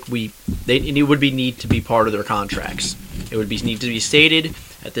topic. It would be need to be part of their contracts. It would be need to be stated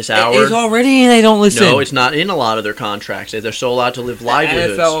at this hour. It's already and they don't listen. No, it's not in a lot of their contracts. They're still allowed to live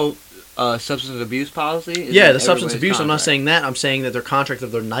livelihoods. NFL substance abuse policy? Isn't Yeah, the substance everybody's abuse. I'm not contract? saying that. I'm saying that their contract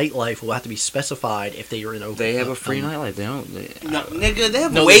of their nightlife will have to be specified if they are in Oakland. They have a free nightlife. They don't. No, nigga, they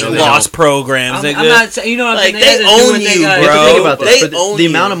have No, weight they loss don't. programs. I'm nigga. not saying, you know what I'm Like, saying? they have to do own what they you, gotta You have to bro. think about They this. But own the you.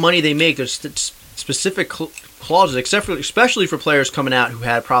 amount of money they make, there's specific clauses, especially for players coming out who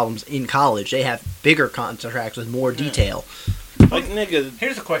had problems in college. They have bigger contracts with more detail. Like nigga,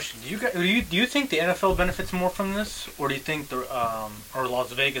 Here's a question: do you think the NFL benefits more from this, or do you think the or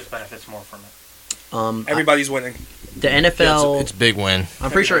Las Vegas benefits more from it? everybody's winning. The NFL, It's a big win.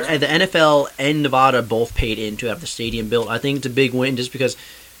 I'm pretty sure the NFL and Nevada both paid in to have the stadium built. I think it's a big win just because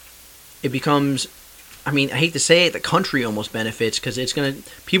it becomes. I mean, I hate to say it, the country almost benefits because it's gonna.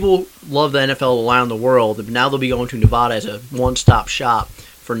 People love the NFL around the world, but now they'll be going to Nevada as a one-stop shop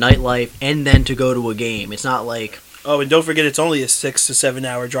for nightlife and then to go to a game. It's not like Oh, and don't forget, it's only a 6 to 7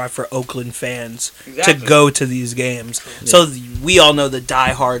 hour drive for Oakland fans Exactly. to go to these games. So we all know the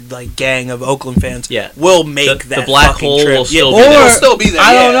diehard like gang of Oakland fans Yeah. will make The that black fucking hole trip. will still yeah, be there. they'll Or- still be there.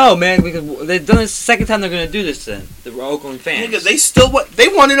 I yeah. don't know, man, because they've done this the second time they're going to do this then. The Oakland fans. Nigga, they still they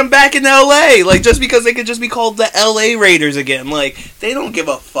wanted them back in LA, like just because they could just be called the LA Raiders again. Like they don't give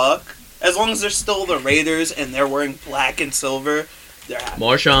a fuck as long as they're still the Raiders and they're wearing black and silver. They're happy.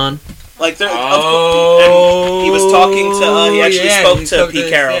 Marshawn. Like they're. Oh, and he was talking to. He actually yeah, spoke he to spoke Pete to-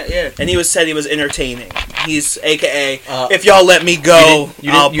 Carroll, yeah. and he said he was entertaining. He's AKA Uh, if y'all let me go,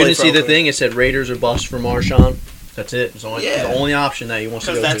 You I'll didn't, you play didn't for see the Oakland. thing? It said Raiders or bust for Marshawn. That's it. It's Yeah. the only option that he wants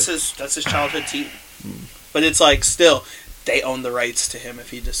to Because go that's his childhood team. But it's like still they own the rights to him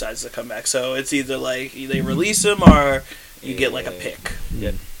if he decides to come back. So it's either like they release him or you get like a pick.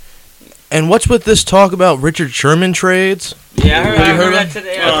 And what's with this talk about Richard Sherman trades? Yeah, I heard, Have you I heard heard of that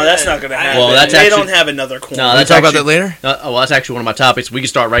today. No, that's not gonna happen. Well, that's they actually- don't have another corner. No, We'll that's talk about actually- that later. well, that's actually one of my topics. We can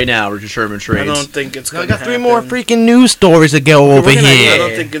start right now. Richard Sherman I trades. don't think it's I gonna got happen. three more freaking news stories to go over I here.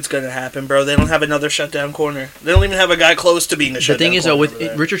 don't think it's gonna happen, bro. They don't have another shutdown corner. They don't even have a guy close to being a The shutdown thing is, though, corner with over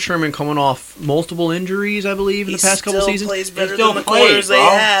there. Richard Sherman coming off multiple injuries, I believe, in He the past couple still seasons. plays better still than the plays, corners they bro.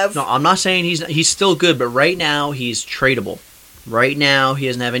 have. No, I'm not saying he's still good, but right now he's tradable. Right now, he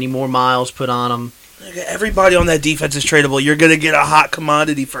doesn't have any more miles put on him. Nigga, everybody on that defense is tradable. You're gonna get a hot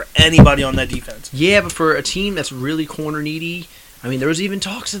commodity for anybody on that defense. Yeah, but for a team that's really corner needy, I mean, there was even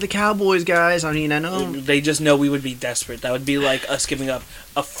talks to the Cowboys guys. I mean, I know. They just know we would be desperate. That would be like us giving up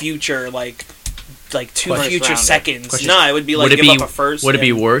a future, like two First future rounder. seconds. Question. No, it would be like Would it give be up a first. Would it be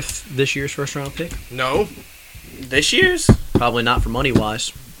and- worth this year's first round pick? No. this year's? Probably not for money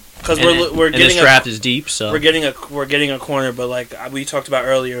wise. Because And we're this getting draft is deep, so we're getting a corner, but like we talked about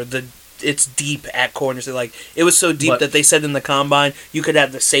earlier, it's deep at corners. So like it was so deep But- that they said in the combine you could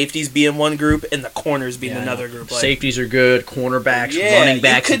have the safeties be in one group and the corners be in Yeah, I another know. group. Like, Safeties are good, cornerbacks, yeah, running you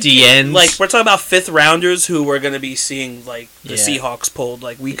backs, could DNs. Like we're talking about fifth rounders who we're gonna be seeing like the Yeah. Seahawks pulled.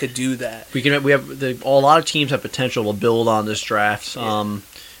 Like we could do that. we have a lot of teams have potential to build on this draft.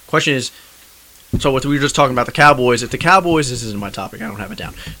 Question is, so what we were just talking about the Cowboys. If the Cowboys, this isn't my topic, I don't have it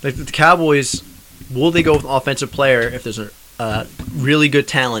down. Like the Cowboys, will they go with an offensive player if there's a really good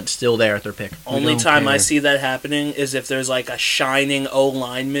talent still there at their pick? Only don't time I care. see that happening is if there's like a shining O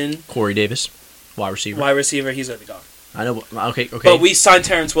lineman, Corey Davis, wide receiver. wide receiver, he's gonna be gone. I know. Okay. But we signed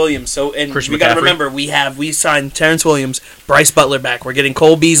Terrence Williams, so and Christian we got to McCaffrey. remember we signed Terrence Williams, Bryce Butler back. We're getting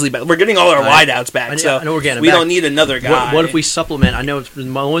Cole Beasley back. We're getting all our wideouts back. I know we're getting him we back. don't need another guy. What if we supplement? I know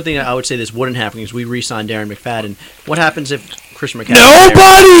my only thing I would say this wouldn't happen is we re-sign Darren McFadden. What happens if Christian McCaffrey?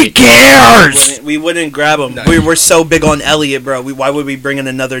 Nobody cares. We wouldn't grab him. We're so big on Elliott, bro. Why would we bring in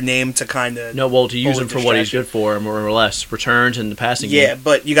another name to kind of? No, well, to use Holy him for what he's distraction. good for, more or less, returns and the passing Yeah, game.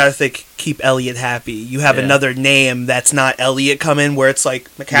 but you got to think, keep Elliott happy. You have Yeah. another name that's not Elliott come in, where it's like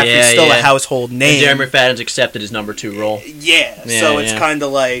McCaffrey's Yeah, still yeah. a household And name. Darren McFadden's accepted his number 2 role. Yeah, Yeah, so it's yeah. kind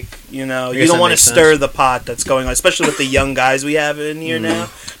of like, you know, you guess don't that want to makes stir sense. the pot that's going on, especially with the young guys we have in here Mm. now.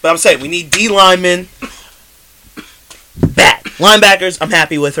 But I'm saying we need D linemen. Bad linebackers. I'm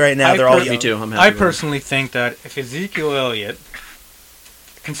happy with right now. They're all Me young. too. I'm happy. I with it. personally think that if Ezekiel Elliott,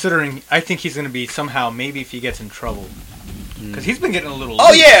 considering, I think he's going to be somehow, maybe if he gets in trouble, because he's been getting a little. Oh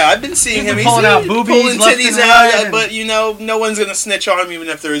loose. yeah, I've been seeing He's him. been pulling out boobies pulling left titties and out, right and- but you know, no one's gonna snitch on him even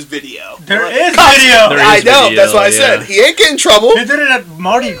if there is video. There Like, is video. There I is know. video, That's why I yeah. said he ain't getting in trouble. He did it at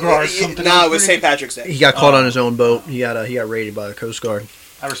Mardi Gras or something. No, it was pretty- St. Patrick's Day. He got caught on his own boat. He got raided by the Coast Guard.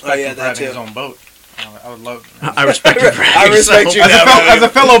 I respect Oh, yeah, him for that having too. his own boat. I would love. I respect him for I having his respect own- you. As a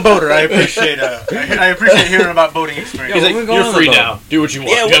fellow boater, I appreciate hearing about boating experience. He's Yeah, like, we're going you're on the free boat. now. Do what you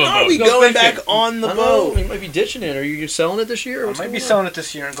want. Yeah, You when have a are boat. we Go going fishing. back on the I don't know. boat? You might be ditching it. Are you selling it this year? I might be selling it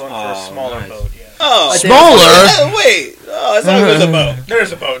this year and going for a Oh, smaller nice. boat. Yeah. Oh, Smaller? Wait. Oh, as long as there's a boat.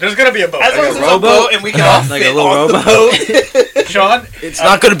 There's a boat. There's gonna be a boat. As long as there's a rowboat? boat and we can all Like a fit little on the rowboat? boat. Sean, It's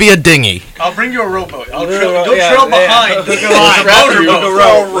not going to be a dinghy. I'll bring you a rowboat. I'll Yeah, trail, yeah, you'll yeah, trail yeah. behind. We'll Come on, strap motor you, boat. we'll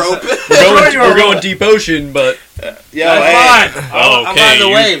Throw a rope. We're going deep ocean, but Yo, That's hey. fine. I'm on the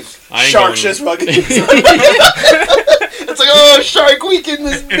waves. Sharks just fucking. It's like, oh, Shark Week in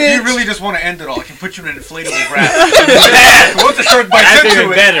this If bitch. you really just want to end it all, I can put you in an inflatable raft. Once the shark bites That's into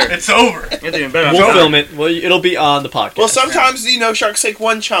even it, better. it's over. It's even better. we'll film it. Well, it'll be on the podcast. Well, sometimes, you know, sharks take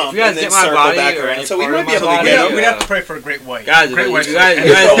one chomp If you guys and then get my circle body back or around. any So we part might of be my able to body, get yeah. him. We'd have to pray for a great white. Guys, great you white. guys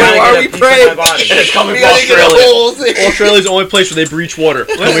Oh, gotta why get are a we piece of praying? my body. We gotta get a Australia. whole thing. Australia's the only place where they breach water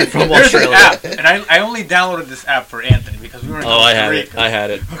coming from There's an Australia. app, and I only downloaded this app for Anthony because we were in Oh, I Costa had it. Rica. I had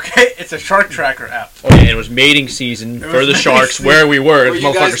it. Okay, it's a shark tracker app. Oh, yeah, and it was mating season It for was the mating sharks season. where we were. Were The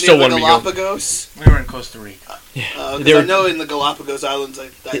you guys motherfucker still near the wanted me to go. Galapagos? We were in Costa Rica. They Because were- I know in the Galapagos Islands,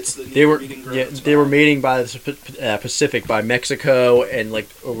 like, that's the They were breeding yeah, grounds. they were mating by the Pacific, by Mexico, and like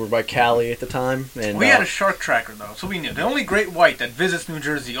over by Cali at the time. And We had a shark tracker though, so we knew the only great white that visits New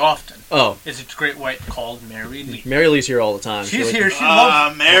Jersey often oh, is a great white called Mary Lee. Mary Lee's here all the time. She's She here. She Ah,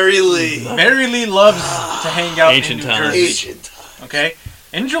 loves. Mary Lee. Mary Lee loves to hang out Ancient in New times. Jersey. Agent. Okay,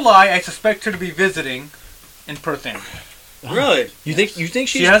 in July, I suspect her to be visiting in Perth Amboy. Really? You think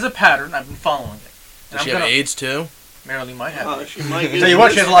She she's? has a pattern. I've been following it. And Does she I'm have gonna- AIDS too? Mary Lee might have. Oh, it. she might Tell you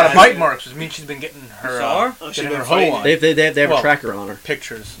what, she has a lot of bite marks, which means she's been getting her, saw her? Oh, she's getting been her hoe fighting. on. They have Well, a tracker on her.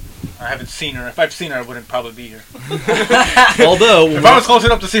 Pictures. I haven't seen her. If I've seen her, I wouldn't probably be here. Although If I was close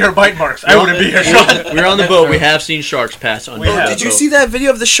enough to see her bite marks, I wouldn't be here, Sean. we're on the boat, we have seen sharks pass on. We the have. Did you boat. see that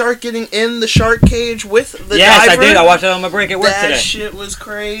video of the shark getting in the shark cage with the Yes, diver? I did. I watched it on my break at work That today. shit was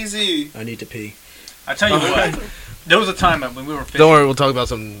crazy. I need to pee. I tell you what, there was a time when we were fishing. Don't worry, we'll talk about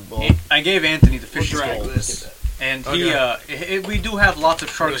something. I gave Anthony the We'll fishing drag pole, this. and Okay. we do have lots of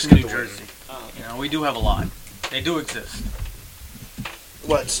sharks in skip New the word. Jersey. You know, we do have a lot. They do exist.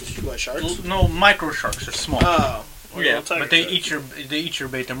 What sharks? No, micro sharks are small. Oh. Well, Yeah, tiger but they sharks. eat your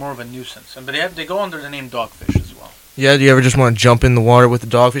bait. They're more of a nuisance, but they go under the name dogfish as well. Yeah, do you ever just want to jump in the water with the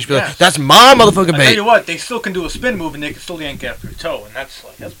dogfish? Be like, Yes. that's my motherfucking I tell bait. you what, they still can do a spin move and they can still yank after your toe, and that's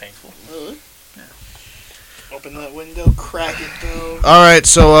painful. Really? Open that window, crack it though. All right,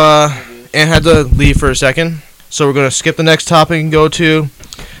 so Ant had to leave for a second, so we're gonna skip the next topic and go to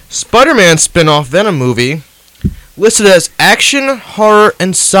Spider-Man spin-off Venom movie, listed as action, horror, and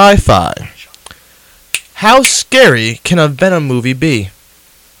sci-fi. How scary can a Venom movie be?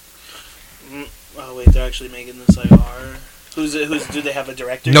 Oh wait, they're actually making this like horror. Who's do they have a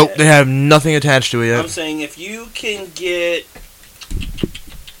director? Nope, yet? they have nothing attached to it I'm yet. saying if you can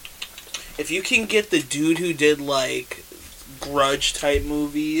get the dude who did like Grudge type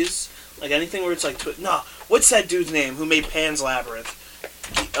movies, like anything where it's like what's that dude's name who made Pan's Labyrinth?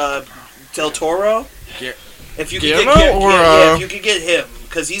 Del Toro. Gu- If you Guillermo could get or, if you could get him,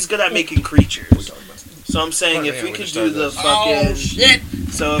 because he's good at making creatures. So I'm saying if Yeah, we we could just do started the this.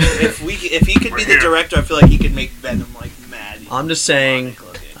 fucking So if he could be the director, I feel like he could make Venom like mad. I'm just saying, demonic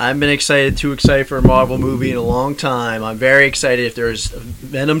looking. I've been too excited for a Marvel movie in a long time. I'm very excited if there's a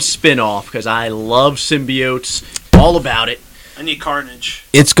Venom spin-off because I love symbiotes, all about it. I need Carnage.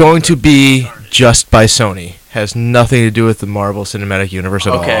 It's going to be just by Sony. Has nothing to do with the Marvel Cinematic Universe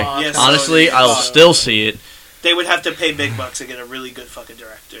at Okay. all. Yes, Honestly, Sony. I'll still see it. They would have to pay big bucks to get a really good fucking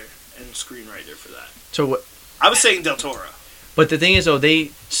director and screenwriter for that. So what? I was saying Del Toro. But the thing is, though,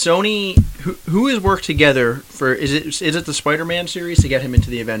 Sony, who has worked together for? Is it the Spider-Man series to get him into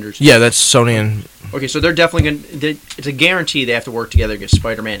the Avengers? Yeah, that's Sony and Okay, so they're definitely going. It's a guarantee they have to work together to get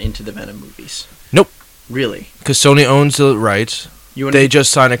Spider-Man into the Venom movies. Nope. Really? because Sony owns the rights. They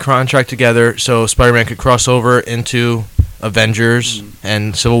just signed a contract together so Spider-Man could cross over into Avengers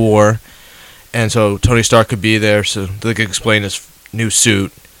and Civil War, and so Tony Stark could be there so they could explain his new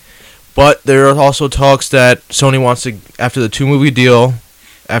suit. But there are also talks that Sony wants to, after the 2-movie deal,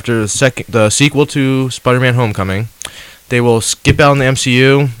 after the sequel to Spider-Man: Homecoming, they will skip out in the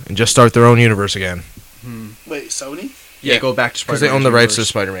MCU and just start their own universe again. Wait, Sony? Yeah, go back to Spider-Man. Because they own the rights to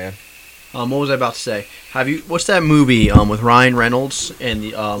Spider-Man. What was I about to say? What's that movie with Ryan Reynolds and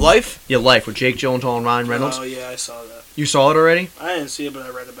the Life? Yeah, Life with Jake Gyllenhaal and Ryan Reynolds. Oh yeah, I saw that. You saw it already? I didn't see it, but I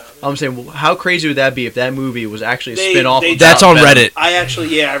read about it. I'm saying, well, how crazy would that be if that movie was actually a spin-off? They- of That's on Venom? Reddit.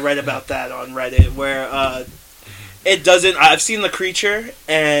 I read about that on Reddit where it doesn't. I've seen the creature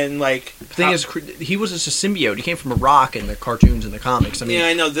and like. The thing is, he was just a symbiote. He came from a rock in the cartoons and the comics. I mean, Yeah,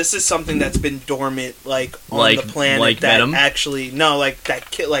 I know. This is something that's been dormant, like on Like- the planet. like that Venom? actually, no, like that.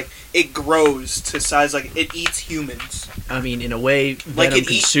 Like it grows to size, like it eats humans. I mean, in a way, Like Venom it eat-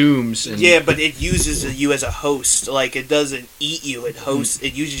 consumes. And Yeah, but it uses you as a host. Like it doesn't eat you. It hosts.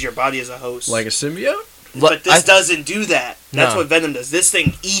 It uses your body as a host. like a symbiote. but this doesn't do that. That's No. what Venom does. This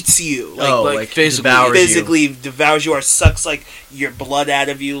thing eats you. Like physically devours you. physically devours you or sucks like your blood out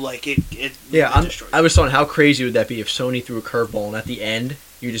of you. Like it Yeah, really destroys I was thought, how crazy would that be if Sony threw a curveball and at the end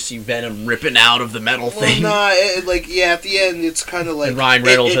you just see Venom ripping out of the metal you. thing, Well, nah, at the end it's kind of like and Ryan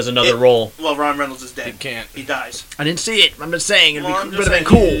Reynolds has another role. Well, Ryan Reynolds is dead. He can't. He dies. I didn't see it. I'm just saying it Well, I'm would just have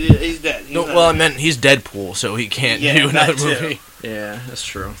been saying, cool. He's dead. He's No, not well, I dead. meant he's Deadpool, so he can't Yeah, do another that too. movie. Yeah, that's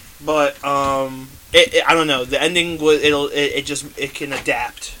true. But I don't know. The ending was it can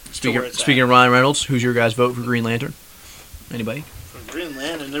adapt. Speaking of Ryan Reynolds, who's your guys' vote for Green Lantern? Anybody? For Green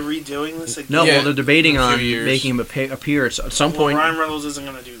Lantern, they're redoing this again. No, Yeah, well, they're debating in a few on years. making him appear at some Well, point. Ryan Reynolds isn't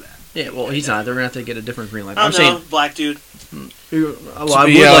gonna do that. Yeah, well, he's not. They're gonna have to get a different Green Lantern. I I'm don't know, saying, black dude. well,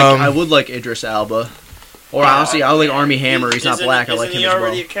 I would like Idris Elba, or honestly, I would like Army Hammer. He's not black. I like him Isn't he as well.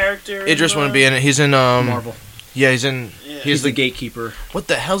 already a character? Idris in, wouldn't be in it. He's in Marvel. Yeah, he's in. Yeah. He's the gatekeeper. What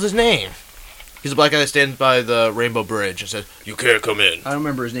the hell's his name? He's the black guy that stands by the Rainbow Bridge and says, "You can't come in." I don't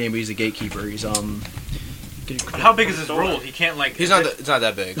remember his name, but he's the gatekeeper. He's How big is his role? He can't like. He's not. It's not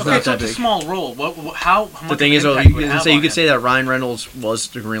that big. It's Okay, not so that it's a big. small role. How much The thing of is, an though, impact you would it could have say on him? that Ryan Reynolds was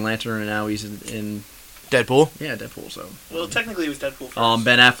the Green Lantern, and now he's in Deadpool. Deadpool. So Well, technically, he was Deadpool first.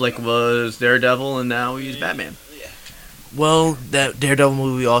 Ben Affleck was Daredevil, and now he's Batman. Well, that Daredevil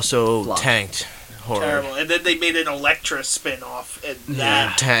movie also Flop. tanked. Horror. Terrible. And then they made an Elektra spin-off, and Yeah,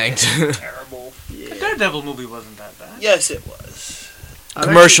 that tanked. terrible. The Daredevil movie wasn't that bad. Yes, it was.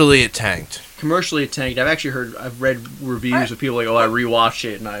 Commercially, it tanked. Commercially, it tanked. I've read reviews of people like, oh, I rewatched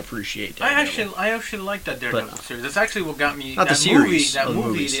it and I appreciate it. I actually like that Daredevil series. That's actually what got me. Not the that series, That of the movie,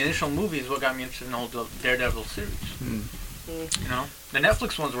 movies. the initial movie, is what got me interested in the whole Daredevil series. Hmm. You know, the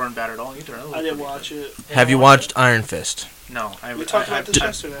Netflix ones weren't bad at all either. Those were I didn't pretty watch it. Have you watched Iron Fist? good. No, We talked about this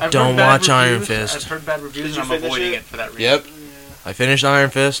yesterday. I've Don't heard bad watch Iron reviews. Fist. I've heard bad reviews, Did you and I'm finish avoiding it? it for that reason. Yep. I finished Iron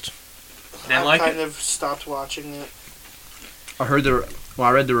Fist. Didn't I like kind it? of stopped watching it. I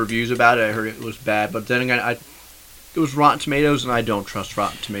read the reviews about it. I heard it was bad, but then again, it was Rotten Tomatoes, and I don't trust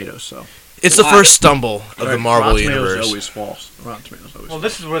Rotten Tomatoes. So It's the first stumble of the Marvel Rotten Tomatoes universe. is always false. Rotten Tomatoes always. Well, false.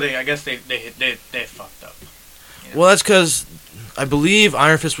 this is where I guess they fucked up. Well, that's because I believe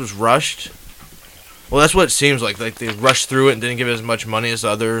Iron Fist was rushed. Well, that's what it seems like. Like they rushed through it and didn't give it as much money as the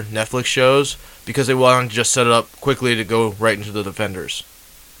other Netflix shows because they wanted to just set it up quickly to go right into the Defenders.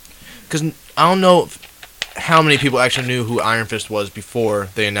 Because I don't know how many people actually knew who Iron Fist was before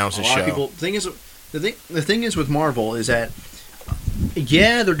they announced a the lot show. of people. The thing is with Marvel is that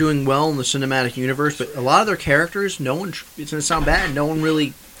yeah, they're doing well in the cinematic universe, but a lot of their characters, no one. It's gonna sound bad. No one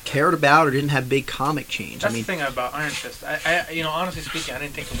really cared about or didn't have big comic change. That's I mean, the thing about Iron Fist. I honestly speaking, I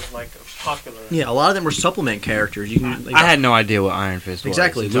didn't think it was like popular. yeah, a lot of them were supplement characters. You can. Like, I had no idea what Iron Fist was.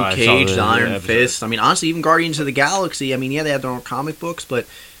 Exactly, until Luke I saw Cage, the Iron episode. Fist. I mean, honestly, even Guardians of the Galaxy. I mean, yeah, they had their own comic books, but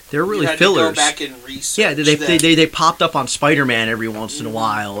they're really You had fillers. To go back and research. Yeah, they that. popped up on Spider-Man every once in a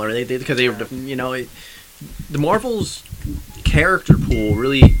while, or they because they were the Marvel's character pool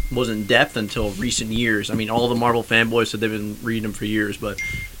really wasn't in depth until recent years. I mean, all the Marvel fanboys said they've been reading them for years, but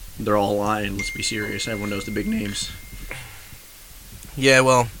they're all lying. Let's be serious. Everyone knows the big names. Yeah,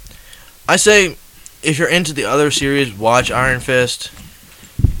 well, I say if you're into the other series, watch Iron Fist.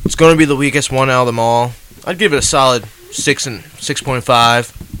 It's going to be the weakest one out of them all. I'd give it a solid 6.5, 6,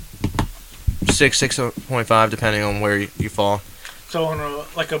 6, 6.5, depending on where you fall. So on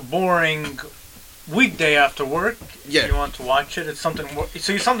a boring weekday after work, Yeah. you want to watch it. It's something.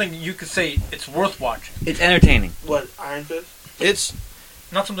 So it's something you could say it's worth watching. It's entertaining. What, Iron Fist? It's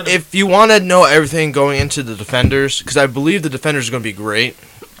Not something. if you want to know everything going into the Defenders, because I believe the Defenders are going to be great,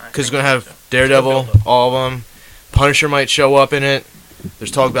 because it's going to have Daredevil, all of them. Punisher might show up in it.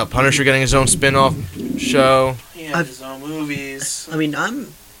 There's talk about Punisher getting his own spin-off show. He has his own movies. I mean,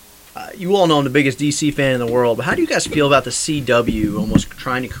 you all know I'm the biggest DC fan in the world, but how do you guys feel about the CW almost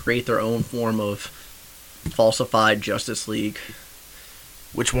trying to create their own form of falsified Justice League?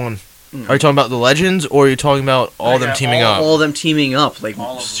 Which one? Are you talking about the Legends, or are you talking about all them teaming up? All of them teaming up, like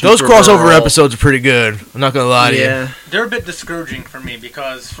All of them. Those crossover Supergirl. episodes are pretty good. I'm not going to lie to you. Yeah, They're a bit discouraging for me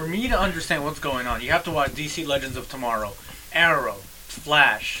because for me to understand what's going on, you have to watch DC Legends of Tomorrow, Arrow,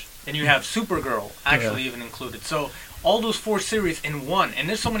 Flash, and you have Supergirl actually even included. So all those 4 series in one, and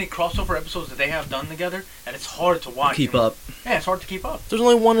there's so many crossover episodes that they have done together that it's hard to watch. keep up. Yeah, it's hard to keep up. There's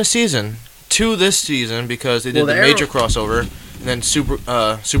only 1 a season. 2 this season because they did Well, the the major Arrow- crossover, and then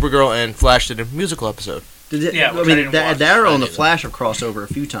Supergirl and Flash did a musical episode. Yeah, I which I mean, didn't watch. the Arrow and the I Flash have crossed over a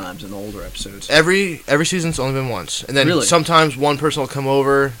few times in the older episodes. Every season's only been once, and then Really? sometimes one person will come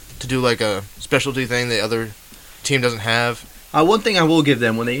over to do like a specialty thing the other team doesn't have. One thing I will give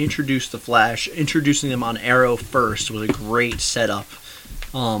them, when they introduced the Flash, introducing them on Arrow first was a great setup.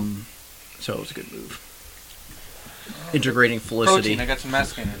 So it was a good move. Integrating Felicity. Protein. I got some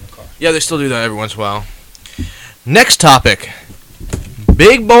masking in the car. Yeah, they still do that every once in a while. Next topic.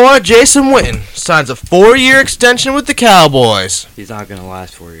 Big boy Jason Witten signs a 4-year extension with the Cowboys. He's not gonna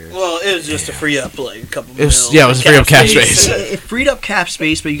last 4 years. Well, it was just to free up like a couple. It was- mil yeah, it was to free up cap space. It freed up cap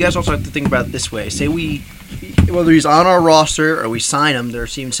space, but you guys also have to think about it this way. Say whether he's on our roster or we sign him, they're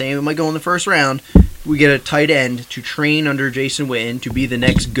even saying we might go in the first round. We get a tight end to train under Jason Witten to be the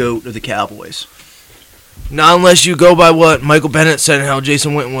next GOAT of the Cowboys. Not unless you go by what Michael Bennett said, how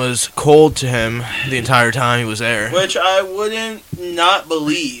Jason Witten was cold to him the entire time he was there. Which I wouldn't not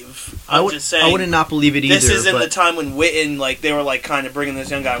believe. I'm just saying. I wouldn't not believe it either. This isn't but the time when Witten, like, they were, like, kind of bringing this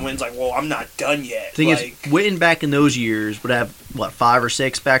young guy. And Witten's like, well, I'm not done yet. thing is, Witten back in those years would have, 5 or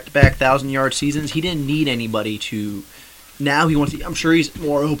 6 back-to-back 1,000-yard seasons. He didn't need anybody to. Now he wants. I'm sure he's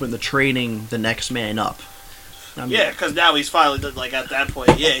more open to trading the next man up. I mean, yeah, because now he's finally, like, at that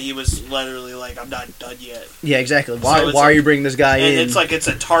point, yeah, he was literally like, I'm not done yet. Yeah, exactly. So Why it's are like- you bringing this guy And in? it's like, it's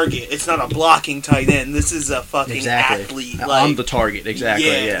a target. It's not a blocking tight end. This is a fucking exactly. athlete. I'm Like, the target. Exactly.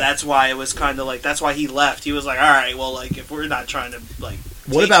 Yeah. that's why it was kind of like, that's why he left. He was like, all right, well, like, if we're not trying to, like,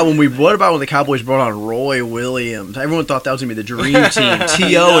 What take about when anything. What about when the Cowboys brought on Roy Williams? Everyone thought that was gonna be the dream team. T.O.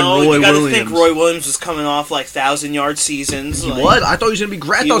 No, and Roy you gotta Williams. think Roy Williams was coming off like 1,000-yard seasons. He like, was. I thought he was gonna be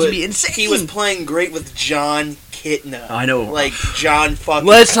great. I he thought it was was- gonna be insane. He was playing great with John Kitna. I know. Like, John fucking...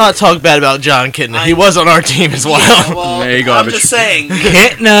 Let's not talk bad about John Kitna. He was on our team as well. Yeah, well, There you go, I'm bitch. just saying. He was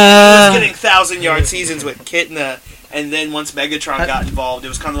Kitna! getting 1,000-yard seasons with Kitna, and then once Megatron got involved, it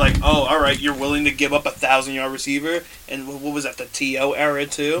was kind of like, oh, all right, you're willing to give up a 1,000-yard receiver? And what was that, the T.O. era,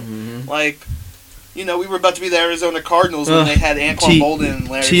 too? Mm-hmm. Like... You know, we were about to be the Arizona Cardinals when they had Anquan Bolden and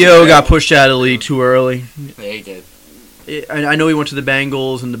Larry. T.O. got Fitzgerald. pushed out of the league too early. Yeah, he did. I know he went to the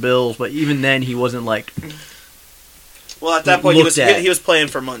Bengals and the Bills, but even then he wasn't like. Well, at that point, he looked was at. he was playing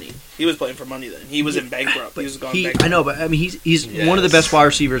for money. He was playing for money then. He was in bankrupt. He was going bankrupt. I know, but I mean, he's one of the best wide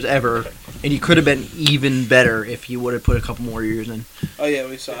receivers ever, and he could have been even better if he would have put a couple more years in. Oh yeah,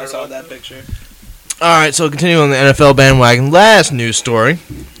 I saw that picture. All right, so continuing on the NFL bandwagon. Last news story.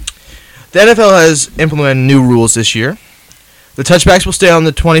 The NFL has implemented new rules this year. The touchbacks will stay on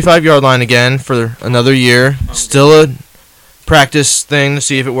the 25-yard line again for another year. Still a practice thing to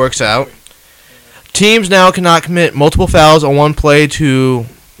see if it works out. Teams now cannot commit multiple fouls on one play to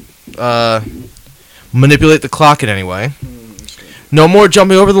manipulate the clock in any way. No more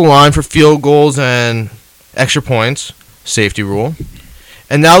jumping over the line for field goals and extra points. Safety rule.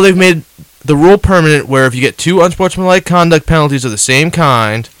 And now they've made the rule permanent where if you get 2 unsportsmanlike conduct penalties of the same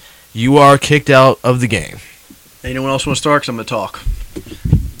kind, you are kicked out of the game. Anyone else want to start? 'Cause I'm going to talk.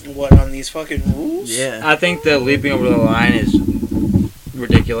 What, on these fucking rules? Yeah. I think the leaping over the line is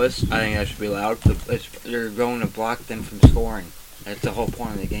ridiculous. I think that should be allowed. You're going to block them from scoring. That's the whole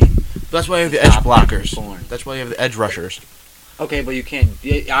point of the game. That's why you have the edge Stop them from blockers. scoring. That's why you have the edge rushers. Okay, but you can't.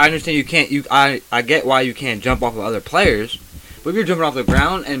 I understand you can't. I get why you can't jump off of other players, but if you're jumping off the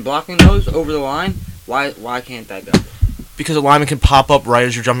ground and blocking those over the line, why can't that go? Because a lineman can pop up right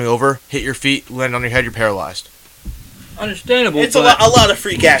as you're jumping over, hit your feet, land on your head, you're paralyzed. Understandable. It's but a lot of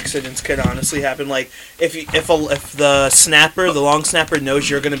freak accidents could honestly happen. Like if the snapper, the long snapper, knows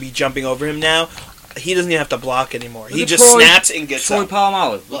you're going to be jumping over him now, he doesn't even have to block anymore. He at just Troy- snaps and gets Troy up.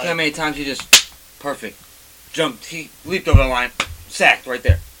 Polamalu. Look Like- how many times he just Perfect. Jumped. He leaped over the line. Sacked right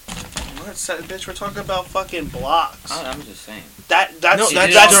there. What, bitch? We're talking about fucking blocks. I'm just saying. That's No,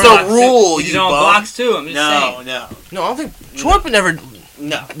 that's did the rule. You You know bum. blocks too. I'm just saying. No. No, I don't think Trump never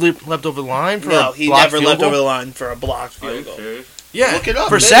No. leapt over the line for No, a he blocked never field leapt goal? over the line for a blocked Are you field goal. serious? Yeah, Look it up,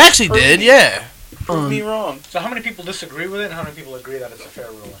 for bitch. sacks he Prove did. me. Yeah. Prove me wrong. So how many people disagree with it, and how many people agree that it's a fair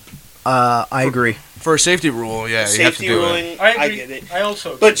ruling? I agree. For a safety rule, yeah, you have to Safety do it. ruling, I I agree. get it. I also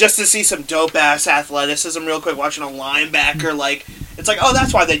agree. But just to see some dope ass athleticism real quick, watching a linebacker, like, it's like, oh,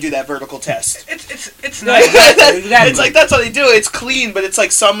 that's why they do that vertical test. it's No, nice. exactly. It's like, that's how they do it. It's clean, but it's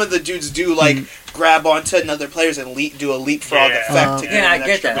like some of the dudes do, like, grab onto another players and do a leapfrog Yeah. effect to get Yeah, I an get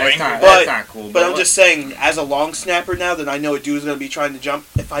extra that. point. That's But- not cool. But I'm just saying, as a long snapper now that I know a dude's going to be trying to jump,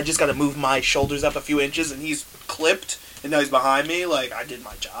 if I just got to move my shoulders up a few inches and he's clipped and now he's behind me, like, I did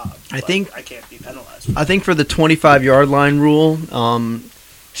my job. I Like, think- I can't be penalized. I think for the 25-yard line rule,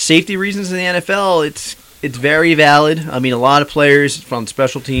 safety reasons in the NFL, it's very valid. I mean, a lot of players from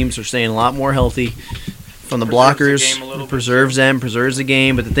special teams are staying a lot more healthy from the Preserves the game a blockers. little bit, Preserves them, preserves the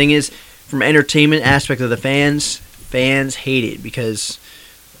game. But the thing is, from entertainment aspect of the fans hate it because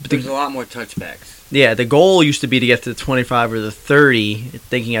There's a lot more touchbacks. yeah, the goal used to be to get to the 25 or the 30,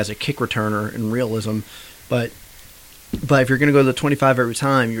 thinking as a kick returner in realism. But if you're going to go to the 25 every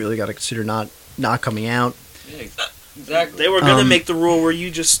time, you really got to consider not coming out. Yeah, exactly. They were going to Um, make the rule where you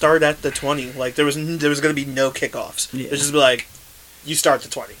just start at the 20. Like, there was going to be no kickoffs. Yeah. It's just be like, you start the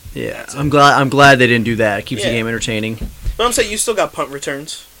 20. Yeah, That's it. I'm glad they didn't do that. It keeps the Yeah. game entertaining. But I'm saying you still got punt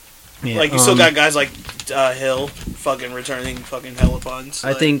returns. Yeah, Like, you still got guys like Hill fucking returning fucking hella punts. I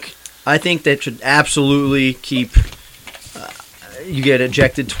Like, think that should absolutely keep. You get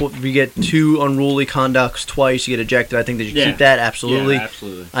ejected. You get 2 unruly conducts twice. You get ejected. I think they should Yeah. keep that absolutely. Yeah,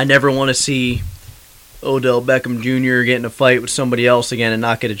 absolutely. I never want to see Odell Beckham Jr. get in a fight with somebody else again and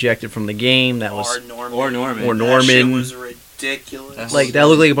not get ejected from the game. That was Or Norman. Or Norman. Or That shit Norman. was ridiculous. That's like that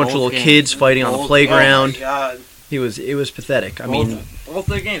looked like a bunch of Both little games. kids fighting on the Both- playground. Oh my God. It was pathetic. I mean, both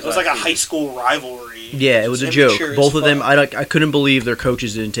their games. It was like a high school rivalry. yeah, it was a immature joke. as Both of them, fuck. I couldn't believe their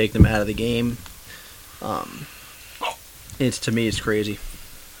coaches didn't take them out of the game. To me, it's crazy.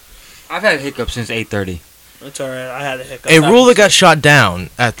 I've had hiccups since 8:30. It's alright. I had a hiccup. A rule that got shot down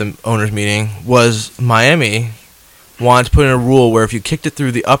at the owners' meeting was Miami wanted to put in a rule where if you kicked it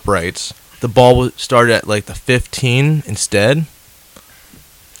through the uprights, the ball would start at like the 15 instead.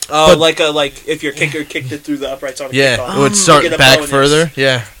 Oh, but- like if your kicker kicked it through the uprights on a Yeah, kickoff. it would You start get a back bonus. further.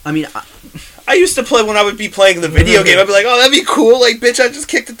 Yeah. I mean, I used to play when I would be playing the video game. I'd be like, oh, that'd be cool. Like, bitch, I just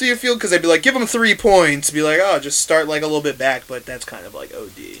kicked it through your field because they'd be like, give them 3 points. Be like, oh, just start like a little bit back. But that's kind of like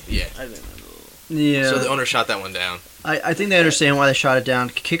OD. Yeah. I think yeah. So the owner shot that one down. I think they understand why they shot it down.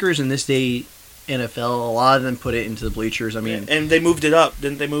 Kickers in this day NFL, a lot of them put it into the bleachers. I mean, and they moved it up,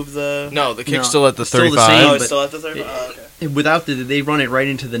 didn't they? Move the. No, the kick's No, still at the it's still the 35. same. Oh, it's but- still at the third. Oh, okay. without they run it right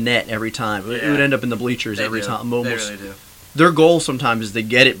into the net every time. It would end up in the bleachers every time. Almost. They really do. Their goal sometimes is to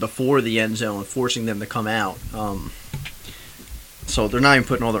get it before the end zone, forcing them to come out. So they're not even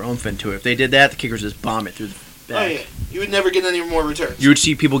putting all their oomph into it. If they did that, the kickers just bomb it through the Oh back. yeah, you would never get any more returns. You would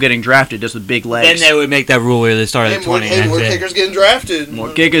see people getting drafted just with big Then legs. they would make that rule where they start Hey, at 20. more, hey, more and that's it. kickers getting drafted.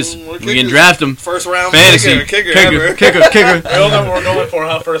 More kickers. More We can draft them. First round Fantasy. kicker ever. kicker. We all know what we're going for,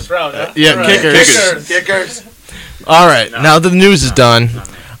 huh? First round, huh? Yeah, All right. kickers. Kickers. All right, now the news is done.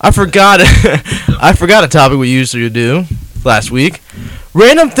 I forgot. I forgot a topic we used to do last week.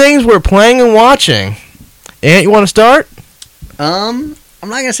 Random things we're playing and watching. Ant, you want to start? I'm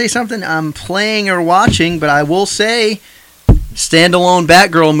not gonna say something I'm playing or watching, but I will say standalone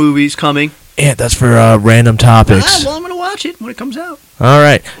Batgirl movies coming. Ant, that's for random topics. Well, I'm gonna watch it when it comes out. All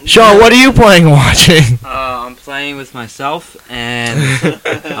right, Sean, what are you playing and watching? I'm playing with myself, and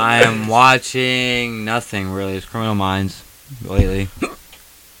I am watching nothing really. It's Criminal Minds lately.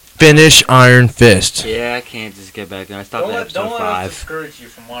 Finish Iron Fist. Yeah, I can't just get back there. I stopped at episode Don't let us 5. discourage you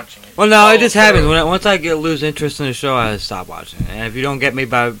from watching it. Well, no, Follow it just happens. through. Once I lose interest in the show, I stop watching it. And if you don't get me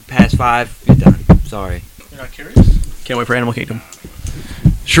by past 5, you're done. Sorry. You're not curious? Can't wait for Animal Kingdom.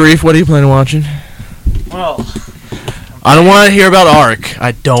 Sharif, what are you planning on watching? Well, I don't want to hear about Ark.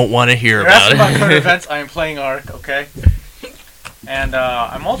 I don't want to hear you're about asking about current it. events. I am playing Ark, okay? And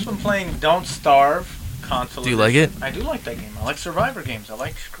I'm also been playing Don't Starve console. Do you like it? edition. I do like that game. I like Survivor games. I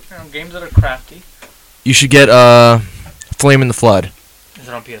like games that are crafty. You should get Flame in the Flood. Is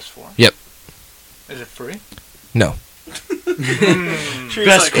it on PS4? Yep. Is it free? No.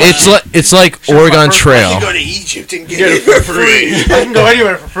 Best It's like Oregon You Trail. go to Egypt and get it for free. I can go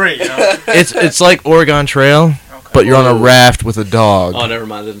anywhere for free, you know? It's like Oregon Trail, but you're on a Oh. raft with a dog. Oh, never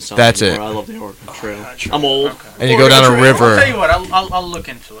mind. That doesn't sound That's anymore. it. I love the Oregon Trail. I'm old. Okay. And you go down a I'll tell river. you what, I'll look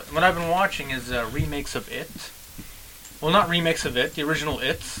into it. What I've been watching is remakes of It. Well, not remakes of It, the original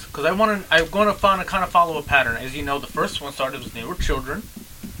It's, because I'm going to kind of follow a pattern. As you know, the first one started with they were children,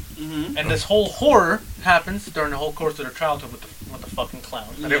 and this whole horror happens during the whole course of their childhood with the fucking clown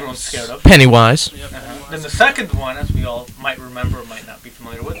that everyone's scared of. Pennywise. Then the second one, as we all might remember or might not be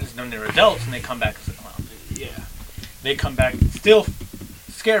familiar with, is when they're adults and they come back as a clown. Yeah. They come back still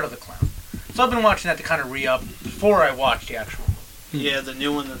scared of the clown. So I've been watching that to kind of re-up before I watch the actual movie. Yeah, the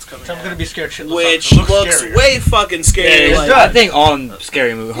new one that's coming So I'm out. going to be scared shitless. Which It looks looks scarier. way fucking scary. Yeah, like- I think all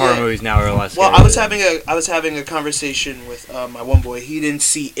scary horror Yeah. movies now are less. Well, scary. I was having a conversation with my one boy. He didn't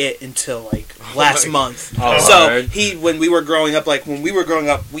see it until like last month. Oh, So word. when we were growing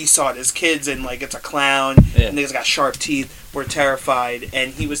up, we saw it as kids, and like it's a clown, Yeah. and he's got sharp teeth. We're terrified,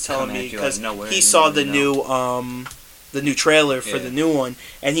 and he was telling Coming me at you out because of nowhere, he you saw don't the even new trailer for Yeah. the new one,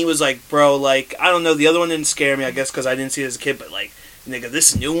 and he was like, "Bro, like I don't know, the other one didn't scare me. I guess because I didn't see it as a kid, but like, nigga,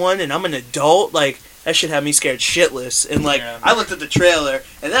 this new one, and I'm an adult, like." That shit had me scared shitless, and like Yeah. I looked at the trailer,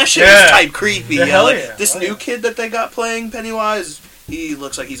 and that shit Yeah. was type creepy. Yeah, yo. hell Like, yeah. this Hell new yeah. kid that they got playing Pennywise, he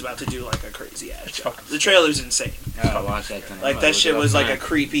looks like he's about to do like a crazy ass job. fucking The trailer's insane. Oh, watch that tonight. Like Might that look shit it up was like a tonight.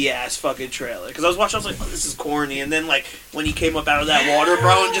 creepy ass fucking trailer. Because I was watching, I was like, oh, this is corny, and then like when he came up out of that water,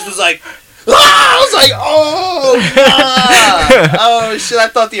 bro, and just was like. Ah! I was like, oh, God. Oh shit! I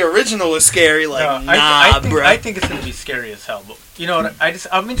thought the original was scary. Like, No, I think it's gonna be scary as hell. But you know what?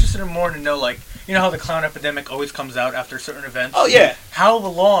 I'm interested in more to know, like, you know how the clown epidemic always comes out after certain events. Oh yeah. How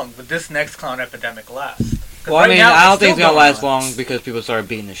long would this next clown epidemic last? 'Cause Well, I right mean, now, I don't think it's still gonna last going on. long because people started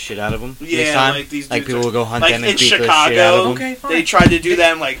beating the shit out of them. this Yeah, time. like these Like dudes people are- will go hunt like them in and beat the shit Chicago, out of them. Okay, fine. They tried to do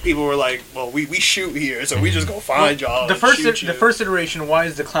that, and like people were like, "Well, we shoot here, so we just go find y'all." The and first shoot you." the first iteration, why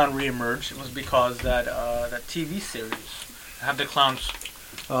is the clown reemerged? It was because that TV series had the clowns.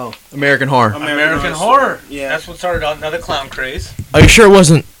 Oh, American Horror. American Horror. Yeah, That's what started out another clown craze. Are you sure it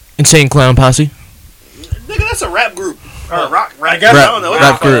wasn't Insane Clown Posse? nigga, that's a rap group or Oh, a rock. I guess- I don't know.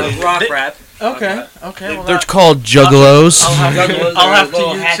 Rap group. Rock They- rap. Okay. Okay. Well, They're that- called Juggalos. I'll have to, Juggalos I'll are have to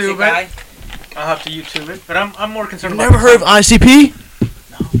little hatchet YouTube guy. it. I'll have to YouTube it. But I'm more concerned about. Never heard of ICP?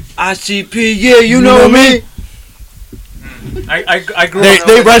 ICP, yeah, you know me. I grew They up.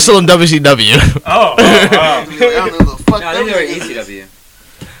 they wrestle in WCW. Oh. I don't know the fuck. No, I think they were ECW.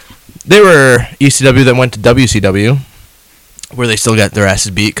 They were ECW that went to WCW, where they still got their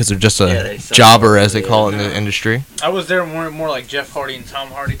asses beat because they're just a Yeah, they suck. jobber, as they call it in the industry. I was there more like Jeff Hardy and Tom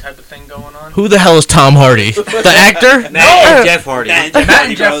Hardy type of thing going on. Who the hell is Tom Hardy? The actor? Matt and Jeff Hardy. Matt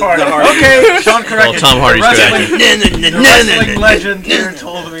and Jeff Hardy. The Hardy. Okay, Sean corrected. Tom me. Hardy's the good. wrestling, the wrestling legend here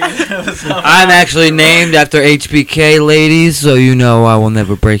told me. It was I'm actually named after HBK, ladies, so you know I will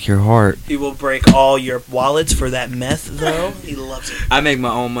never break your heart. He will break all your wallets for that meth, though. He loves it. I make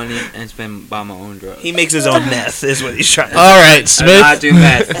my own money and spend by my own drugs. He makes his own meth, is what he's trying to All right, I not Smith. do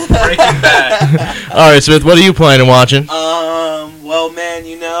meth. Breaking Bad. All right, Smith. What are you planning on watching? Well, man,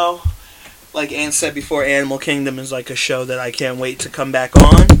 you know, like Ann said before, Animal Kingdom is like a show that I can't wait to come back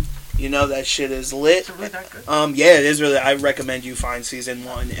on. You know, that shit is lit. Is it really that good? Yeah, it is really. I recommend you find season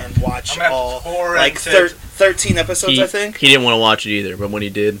 1 and watch I'm gonna have to all, torrent like, it. 13 episodes, He, I think. he didn't want to watch it either, but when he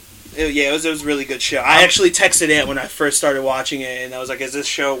did, Yeah, it was a really good show. I actually texted Ant when I first started watching it, and I was like, "Is this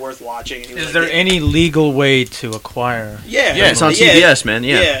show worth watching?" And he was Is like, there yeah. any legal way to acquire? Yeah, Yeah, it's on yeah, CBS, man.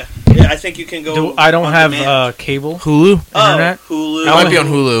 Yeah. Yeah, I think you can go. I don't on have demand. cable. Hulu? internet? Hulu. It might be on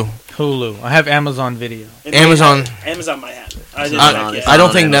Hulu. Hulu. I have Amazon Video. It might Amazon. have- Amazon might have it. I didn't Amazon. check yet. I don't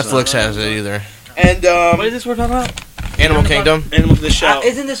on think Amazon. Netflix has it either. And What is this we're talking about? Animal Kingdom. Animal the show.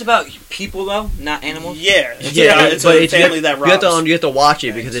 Isn't this about people though, not animals? Yeah, it's Yeah, about, it's but a it's, family you, that have, you, have robs. to, you have to watch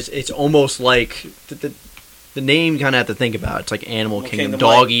it because it's almost like the name you kind of have to think about. It's like Animal Kingdom,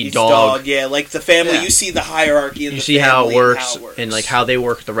 dog like, eat eats dog. Yeah, like the family. Yeah. You see the hierarchy in You the see how it, family works, and and like how they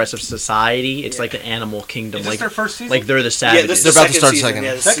work with the rest of society. It's Yeah. like the Animal Kingdom, Is this like their first season? like they're the Yeah, savages. this is They're the about to second start season. second.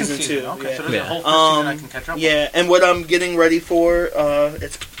 Yeah, this Second season season. 2. Okay, yeah. so there's Yeah. a whole first season I can catch up with. Yeah, and what I'm getting ready for,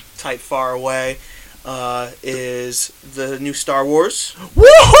 it's type far away, is the new Star Wars.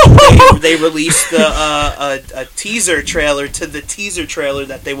 They released a teaser trailer to the teaser trailer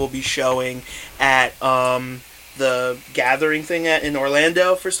that they will be showing at the Gathering thing in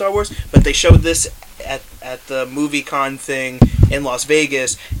Orlando for Star Wars. But they showed this at the MovieCon thing in Las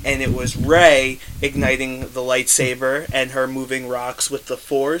Vegas, and it was Rey igniting the lightsaber and her moving rocks with the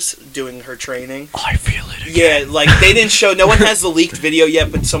Force, doing her training. I feel it. Yeah, like they didn't show. No one has the leaked video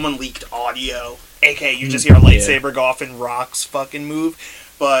yet, but someone leaked audio. AKA, you just hear a lightsaber go off and rocks fucking move.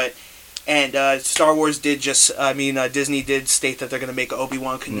 But And Star Wars Disney did state that they're going to make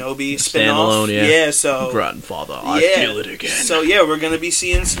Obi-Wan Kenobi spin-off. Standalone, yeah. So Grandfather, I Yeah. feel it again. So yeah, we're gonna be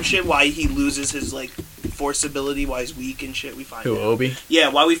seeing some shit. Why he loses his like force ability, why he's weak and shit. We find Who, out. Obi? Yeah,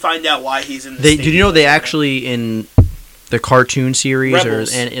 why we find out why he's in. The Did state you know they he's in. actually in the cartoon series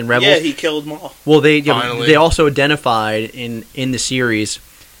Rebels. or in Rebels? Yeah, he killed Maul. Well, they Finally. they also identified in the series,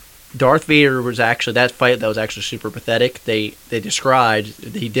 Darth Vader was actually that fight that was actually super pathetic. They described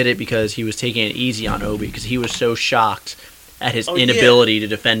he did it because he was taking it easy on Obi because he was so shocked at his Oh, yeah. inability to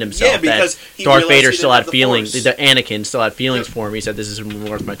defend himself. Yeah, because that he Darth realized Vader he still didn't had have the feelings. Force. The Anakin still had feelings Yeah. for him. He said, "This isn't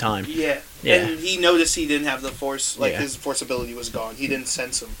worth my time." Yeah. Yeah. And he noticed he didn't have the force. Like Yeah. his force ability was gone. He didn't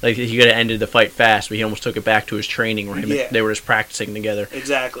sense him. Like he could have ended the fight fast, but he almost took it back to his training where Yeah. they were just practicing together.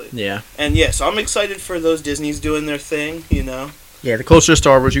 Exactly. Yeah. And yeah, so I'm excited for those Disney's doing their thing. You know. Yeah, the closer to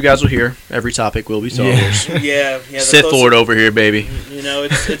Star Wars you guys will hear, every topic will be Star Yeah. Wars. Yeah. The Sith closer- Lord over here, baby. You know,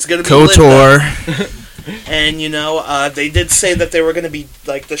 it's gonna be lit up. KOTOR. And you know, they did say that they were gonna be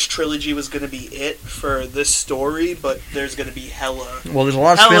like this trilogy was gonna be it for this story, but there's gonna be hella Well, there's a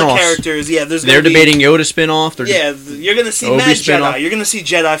lot of spin-offs. characters. Yeah, there's. They're gonna be, debating Yoda spin-off. They're Yeah, you're gonna see Obi Mad spin-off. Jedi. You're gonna see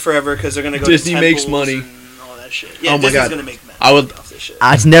Jedi forever because they're gonna go. Disney to makes temples money. and all that shit. Yeah, Oh my Disney's God. gonna make Mad I would- off this shit.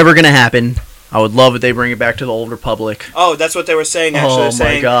 It's never gonna happen. I would love if they bring it back to the Old Republic. Oh, that's what they were saying. Actually, Oh They're my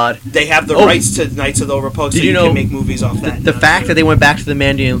saying god! they have the Oh. rights to Knights of the Old Republic, so Did you you know can make movies off that. The fact that they went back to the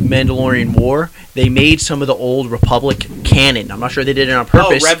Mandalorian War, they made some of the Old Republic canon. I'm not sure they did it on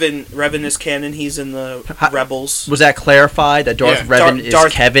purpose. Revan is canon. He's in the Rebels. Was that clarified that Darth Yeah. Revan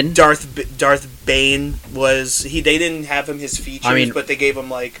is Kevin? Darth Bane was he? They didn't have him his features, but they gave him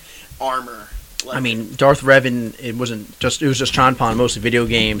like armor. Like, I mean, Darth Revan. It was just Sean Pon, mostly video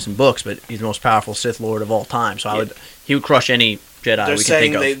games and books, but he's the most powerful Sith Lord of all time. So he would crush any Jedi they're we can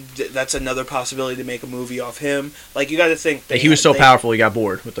saying think of. that's another possibility to make a movie off him. Like you got to think He was so powerful, he got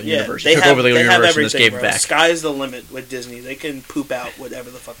bored with the universe. He took over the they have universe and just everything, gave it bro. back. Sky's the limit with Disney. They can poop out whatever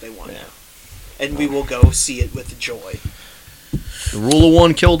the fuck they want now, and we will go see it with joy. The rule of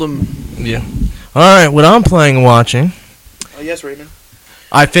one killed him. Yeah. All right. What I'm playing and watching. Oh yes, Raymond.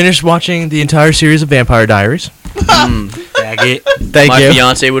 I finished watching the entire series of Vampire Diaries. Faggot. Thank My you.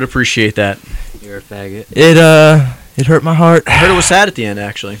 fiance would appreciate that. You're a faggot. It hurt my heart. I heard it was sad at the end,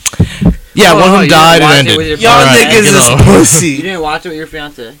 actually. Yeah, one of them you died didn't watch and it with ended. your Y'all fiance? niggas you is know. You pussy didn't watch it with your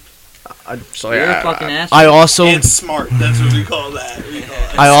fiance. So You're a yeah, fucking asshole. I also and smart. That's what we call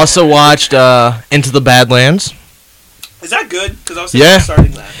that. I also watched Into the Badlands. Is that good? Because I was thinking Yeah. of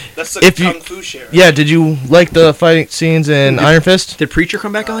starting that. That's the If you- kung fu share. Yeah, did you like the fighting scenes in Iron Fist? did Preacher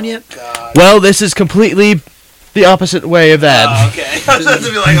come back on yet? God. Well, this is completely the opposite way of that. Oh, okay. I was about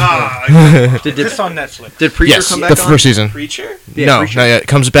to be like, ah, Did It's on Netflix. did Preacher Yes, come the back on? first season. Preacher. Yeah, No, Preacher. not yet. It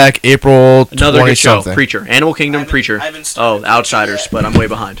comes back April Another 20 good show, something. Preacher, Animal Kingdom, I haven't- Preacher. I haven't started Preacher Outsiders, yet. but I'm way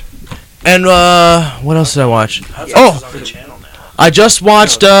behind. And what else did I watch? It's Oh, on the channel now. I just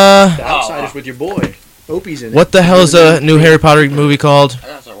watched Outsiders with your boy. Opie's in it. what the hell is the new Harry Potter movie called?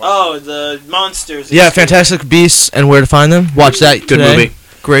 Oh, the monsters. Yeah, Fantastic Beasts and Where to Find Them. Watch that Good today. movie.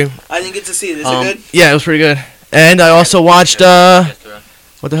 Great. I didn't get to see it. Is Um, it good? Yeah, it was pretty good. And I also watched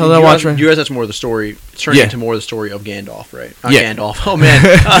what the hell did I watch? You guys, that's more of the story. It's turning Yeah. into more of the story of Gandalf, right? Not Yeah. Gandalf. Oh man,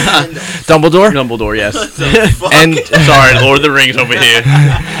 Dumbledore. Dumbledore. Yes. Fuck. And Sorry, Lord of the Rings over here.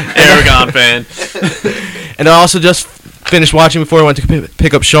 Aragon fan. and I also just finished watching before I went to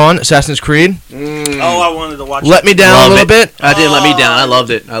pick up Sean, Assassin's Creed. Oh, I wanted to watch. Let me down Love a little it. bit. I didn't let me down. I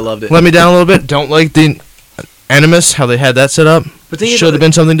loved it. Let me down a little bit. Don't like the Animus, how they had that set up. But the thing is, Should have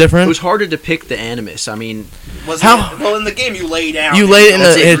been something It different. was hard to depict the Animus. I mean, Was How- Well, in the game, you lay down. You and lay it in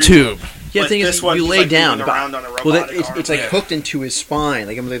don't a breathe. tube. yeah, But the thing this is, one, you he's, lay like, down. moving around on a Well, robotic it's arm. like Yeah. hooked into his spine.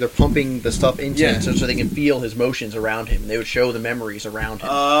 Like, I mean, they're pumping the stuff into Yeah. him so they can feel his motions around him. They would show the memories around him.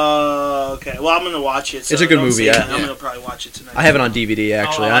 Oh, okay. Well, I'm gonna watch it. So It's a good don't movie, say yeah. that. I'm gonna probably watch it tonight. I have it on DVD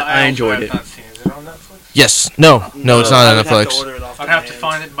actually. Oh, I enjoyed also it. have not seen it. Is it on Netflix? Yes. No, it's not I on would have to Netflix. order it off I'd have to demand.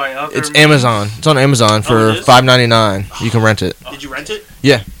 find it by other. It's means. Amazon. It's on Amazon Oh, for it is? $5.99. You can rent it. Did you rent it?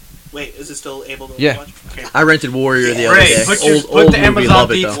 Yeah. Wait, is it still able to Yeah. watch? Okay. I rented Warrior the other Ray, day. put Old the movie, Amazon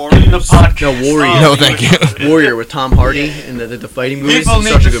love it deets though. in the podcast. No, Warrior. No, thank you. Warrior with Tom Hardy and the fighting movies. People It's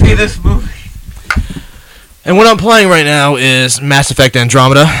need such to a good see movie. this movie. And what I'm playing right now is Mass Effect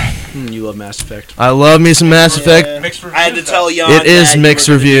Andromeda. You love Mass Effect. I love me some Mass Effect. Yeah. Mixed I had to reviews, tell though. Jan It is that you mixed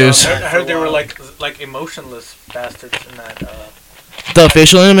were gonna be on reviews. that I for heard they a were while. like emotionless bastards in that. The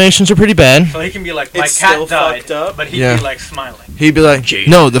facial animations are pretty bad. So he can be like, my It's still cat died, fucked up. but he'd Yeah. be like smiling. He'd be like, Jade.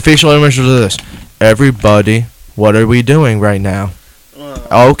 no, the facial animations are this. Everybody, what are we doing right now?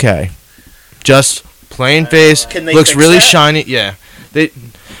 Okay. Just plain face. Can they Looks fix really that? shiny. Yeah.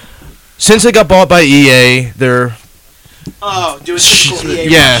 Since they got bought by EA, they're Oh, doing typical EA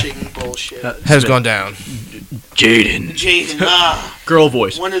Yeah. rushing bullshit. bullshit. has gone down. Jaden. Jaden, Girl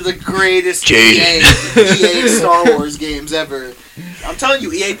voice. one of the greatest Jaden. EA Star Wars games ever. I'm telling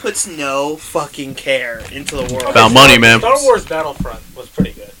you, EA puts no fucking care into the world. About money, man. Star Wars Battlefront was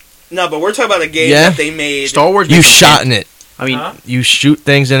pretty good. No, but we're talking about a game Yeah. that they made. Star Wars. You makes shot in it. I mean, Huh? You shoot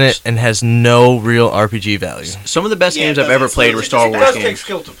things in it and has no real RPG value. some of the best Yeah, games it I've ever doesn't- played were Star It Wars does take games.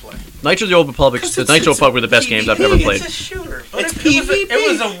 skill to play. Knights of the Old Republic. Because The it's- Knights of the it's Republic were the best games I've ever PvP. played. It's a shooter. But It's it was PvP.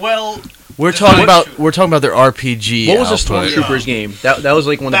 it was a well. We're Just talking one about shooter. we're talking about their RPG. What was the output. Stormtroopers game? That was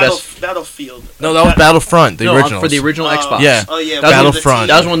like one of the best. Battlefield. No, that was Battlefront, the No, original. for the original Xbox. Yeah. Oh yeah. That was Battlefront.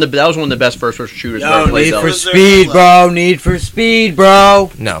 That was one of the best first-person shooters I've Yo, ever played. Need Though. for Was there Speed, like- bro. Need for Speed,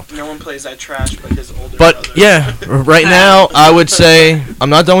 bro. No. No one plays that trash but his older But brother. yeah, right now I would say I'm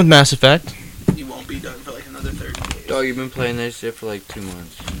not done with Mass Effect. You won't be done for like another 30 days. Dog, you've been playing that shit for like 2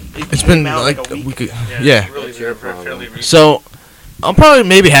 months. It's came been out like a a week. week. Yeah. Really What's your fairly problem? recent. So I'm probably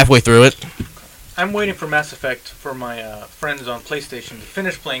maybe halfway through it. I'm waiting for Mass Effect for my friends on PlayStation to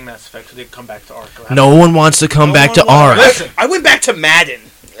finish playing Mass Effect so they can come back to Ark. No one wants to come No back one to wanna- Ark. Listen, I went back to Madden.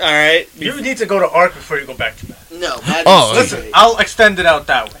 All right. you need to go to Ark before you go back to Mass. No. Madden. Oh, Listen, I'll extend it out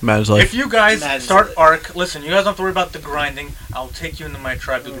that way. Matt's like, If you guys Madden's start lit. Ark, listen, you guys don't have to worry about the grinding. I'll take you into my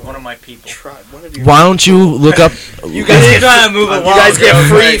tribe. You'll be one of my people. Try one of your. Why don't you look up? You guys get trying to move you along, guys get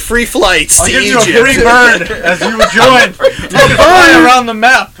bro. free flights I'll to give you a Egypt. free bird as you join. You can fly around the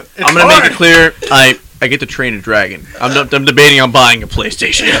map. It's I'm gonna make hard. it clear. I get to train a dragon. I'm debating on buying a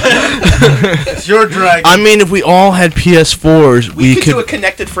PlayStation. It's your dragon. I mean, if we all had PS4s, We we could do a could.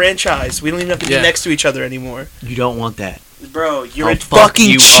 connected franchise. We don't even have to Yeah. be next to each other anymore. You don't want that. Bro, you're I'll a fuck fucking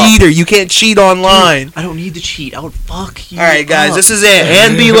you up. cheater. You can't cheat online. I don't need to cheat. I would fuck you. All right, guys, up. this is it.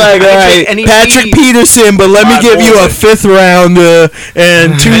 And be like, all I right, take any Patrick cheat. Peterson, but let me My give you boy. a 5th round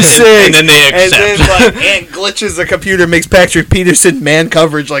and 2-6. and then they And then accept. like Ant glitches the computer, makes Patrick Peterson man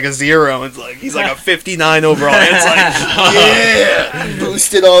coverage like a 0. It's like he's like a 59 overall. And it's like, yeah,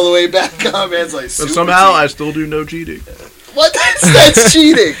 boosted all the way back up. Man, it's like But super somehow cheat. I still do no cheating. What? That's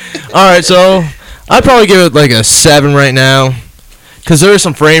cheating. All right, so I'd probably give it like a 7 right now, because there are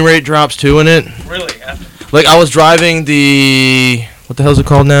some frame rate drops too in it. Really? Like I was driving the what the hell's it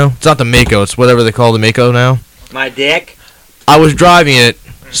called now? It's not the Mako. It's whatever they call the Mako now. My dick. I was driving it,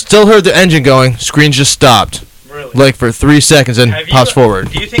 still heard the engine going. Screen just stopped, Really? like for 3 seconds, and Have you- pops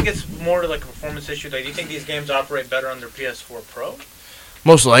forward. Do you think it's more like a performance issue? Like, do you think these games operate better on their PS4 Pro?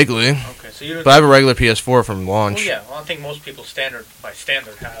 Most likely, Okay, so you don't. but I have a regular PS4 from launch. Well, yeah. Well, I think most people by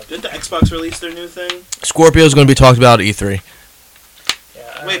standard have. Did the Xbox release their new thing? Scorpio's going to be talked about at E3. Yeah.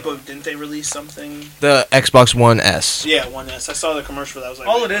 I Wait, don't know. but didn't they release something? The Xbox One S. Yeah, One S. I saw the commercial for that. I was like,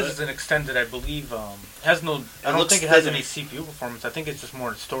 All wait, it is what? is an extended, I believe. Has no. I don't looks think it has thinner. any CPU performance. I think it's just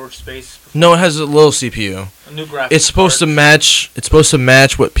more storage space. No, it has a little CPU. A new graphics. It's supposed to card. match. It's supposed to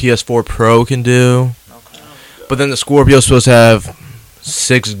match what PS4 Pro can do. Okay. But then the Scorpio's supposed to have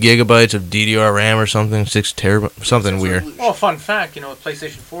 6 gigabytes of DDR RAM or something, 6 terabytes, something weird. Well, fun fact, with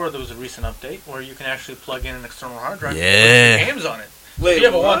PlayStation 4, there was a recent update where you can actually plug in an external hard drive Yeah. and put your games on it. Wait, If you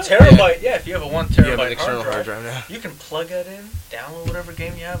have a what? 1 terabyte, if you have a 1 terabyte hard drive, now. you can plug that in, download whatever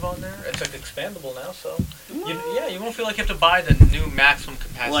game you have on there. It's like expandable now, so you won't feel like you have to buy the new maximum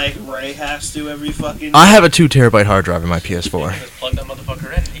capacity. Like Ray has to every fucking. I have a 2 terabyte hard drive in my You can PS4. just plug that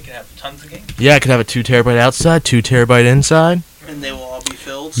motherfucker in. He can have tons of games. Yeah, I could have a 2 terabyte outside, 2 terabyte inside. And they will all be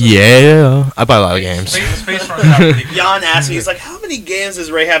filled. So Yeah, I buy a lot of games. Space runs out really quick. Jan asked me, he's like, how many games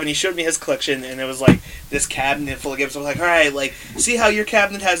does Ray have? And he showed me his collection, and it was like this cabinet full of games. I was like, all right, like, see how your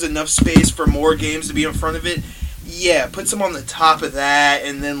cabinet has enough space for more games to be in front of it? Yeah, put some on the top of that,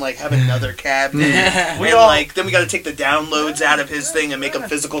 and then, like, have another cabinet. and, then we gotta take the downloads out of his thing and make them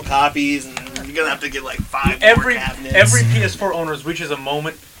physical copies, and you're gonna have to get, like, 5 more cabinets. Every PS4 owner reaches a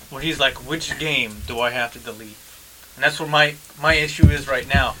moment where he's like, which game do I have to delete? And that's where my issue is right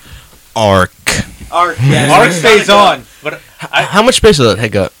now. Arc. Arc, Arc stays on, but How much space does that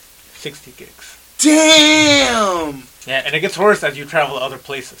head got? 60 gigs. Damn! Yeah, and it gets worse as you travel to other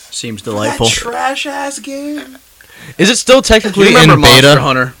places. Seems That delightful. trash ass game. Is it still Do you technically remember in Monster beta?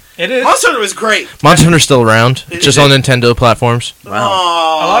 Hunter? It is. Monster Hunter was great. Monster Hunter's still around, Is just it? on Nintendo platforms. Wow.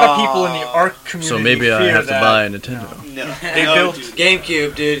 A lot of people in the Arc community So maybe I fear have to that buy a Nintendo. No, They no, built- dude.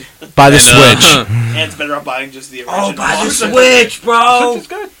 GameCube, dude. By the And, Switch. And it's better off buying just the original. Oh, buy the Monster Switch, Switch bro. is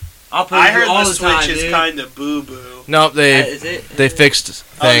good. I'll play I it heard all the the Switch time, is dude. kind of boo boo. No, they Is it? fixed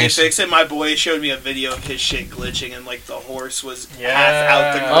Oh, they things. fixed it. My boy showed me a video of his shit glitching, and like the horse was Yeah. half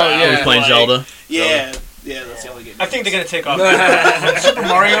out the ground. Oh, yeah. He was playing like, Zelda. Yeah, yeah, that's the only game. I think they're gonna take off. When Super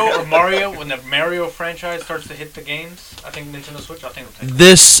Mario or Mario, when the Mario franchise starts to hit the games, I think Nintendo Switch. I think it'll take off.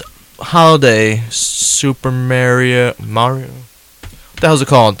 This holiday, Mario the hell's it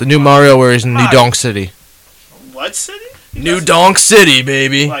called? The new Mario where he's in New Right. Donk City. What city? New Donk City,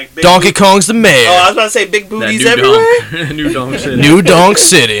 baby. Like big Donkey boot- Kong's the mayor. Oh, I was about to say big That booties new everywhere. donk. New donk city. New Donk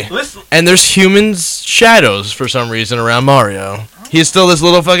City. Listen, And there's humans shadows for some reason around Mario. He's still this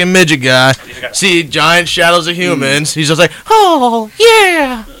little fucking midget guy. See giant shadows of humans. He's just like, oh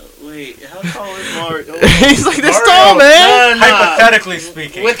yeah. Wait, how tall is Mario? He's like this Mario- tall, man. hypothetically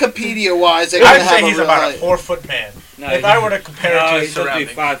speaking, Wikipedia wise, they gotta I'd have say a he's real about a height. 4-foot man. No, If I were to compare it to his he's supposed to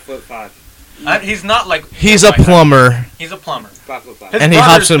be surroundings, 5'5". He's not like He's a like that. plumber. He's a plumber. 5'5". His And he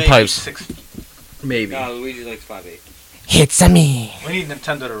brother's hops in maybe pipes. 6 feet. Maybe. No, Luigi likes 5'8". It's a me. We need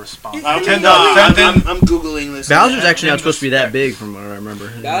Nintendo to respond. I'm googling this. Bowser's actually not supposed to be that big, from what I remember.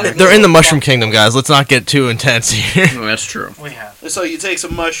 They're in the Mushroom Kingdom, guys. Let's not get too intense here. Oh, that's true. We have. So you take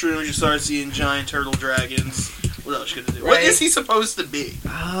some mushrooms, you start seeing giant turtle dragons. What else you gonna do? What Right. is he supposed to be?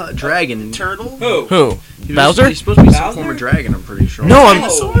 Dragon. Turtle? Who? Who? He was- Bowser? He's supposed to be some Bowser? form of dragon, I'm pretty sure. No,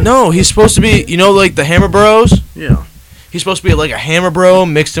 Dinosaur? no. He's supposed to be. You know, like the Hammer Bros. Yeah. He's supposed to be like a Hammer Bro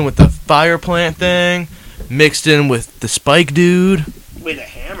mixed in with the fire plant thing, mixed in with the Spike dude. Wait, a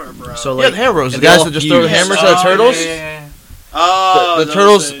hammer, bro. So, Yeah, like, the Hammer Bros. The and they guys all that just throw the fuse. hammers at the turtles. Yeah. oh, The those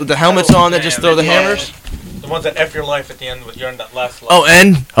turtles things. with the helmets on that just throw the Yeah. hammers. The ones that F your life at the end when you're in that last life. Oh,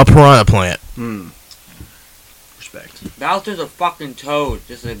 and a piranha plant. Respect. Bowser's a fucking toad.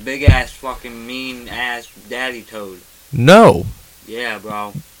 Just a big ass fucking mean ass daddy toad. No. Yeah,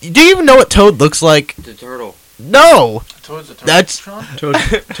 bro. Do you even know what Toad looks like? The turtle. No. Toad's a turtle. That's- Tron? Toad's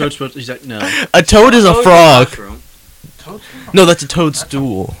supposed to... He's like, no. A toad is a Toad's frog. mushroom. Toad's No, that's a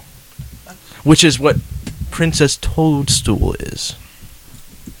toadstool. Which is what Princess Toadstool is.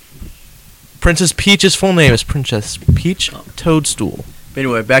 Princess Peach's full name is Princess Peach Toadstool. But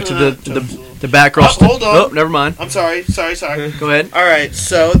anyway, back to the Batgirl. Oh, hold on. Oh, never mind. I'm sorry. Go ahead. Alright,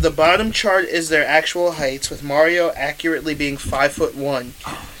 so the bottom chart is their actual heights, with Mario accurately being 5'1".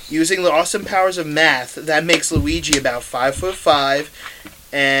 Using the awesome powers of math, that makes Luigi about 5'5",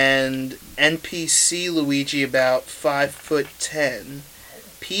 and NPC Luigi about 5'10".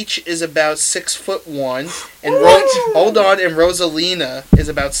 Peach is about 6'1", and hold on, and Rosalina is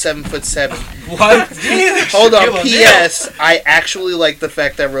about 7'7". What? Hold on. Shaquille P.S. I actually like the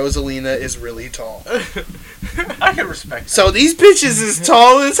fact that Rosalina is really tall. I can respect that. So these bitches is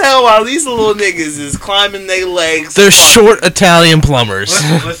tall as hell, while these little niggas is climbing their legs. They're short Italian plumbers.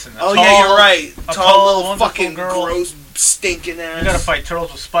 Listen. Oh yeah, you're right. a Tall, tall, little wonderful fucking girl. gross, stinking You gotta ass. fight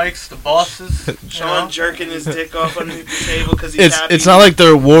turtles with spikes, the bosses. you Sean know? jerking his dick off underneath the table because he's happy. It's not like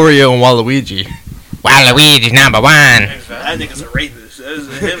they're Wario and Waluigi. Waluigi's number one. Exactly. that nigga's a rapist.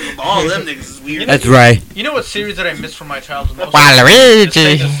 Him, all them niggas is weird. That's right. You know what series that I missed from my childhood most? Waluigi. The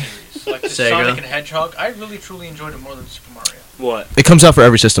Sega series. Like the Sega. Sonic and Hedgehog. I really truly enjoyed it more than Super Mario. What? It comes out for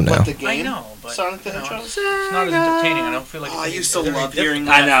every system now. What, the game? I know, but Sonic the you know, Hedgehog? it's not as entertaining. I don't feel like Oh, I it's used to very love different. hearing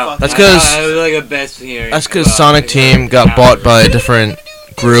I that. know. fucking- That's 'cause- It was like a best hearing. That's because Sonic Team got bought by a different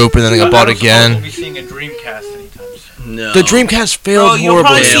group and then they got bought I don't suppose again. we'll be seeing a Dreamcast anytime soon. No. The Dreamcast Oh, failed you'll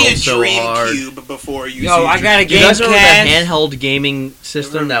probably horribly. see a Failed so hard. GameCube before you Yo, see I got a Do you guys remember that Gamecast. handheld gaming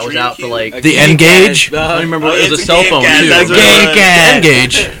system that was out for like... The N-Gage? I don't remember. Oh, It was it's a cell phone Gamecast, too. that's The right. Gamecast.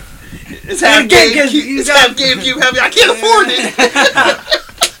 N-Gage. It's half GameCube. It's half GameCube. I can't afford it.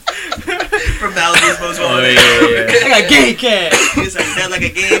 From Malibu's Most Oh Wanted. yeah. I got Gamecast. He's like, sound like a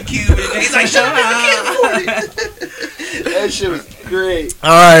GameCube. And he's like, shut up, I can't afford it. That shit was great.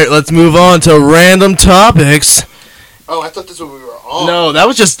 Alright, let's move on to random topics. Oh, I thought this was what we were on. No, that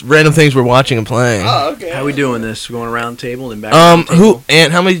was just random things we're watching and playing. Oh, okay. How we doing this? Going around the table and back. around the Who, table?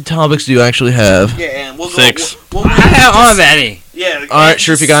 Ant, how many topics do you actually have? Yeah, and we'll go. 6. We'll I don't have any. Yeah. Alright,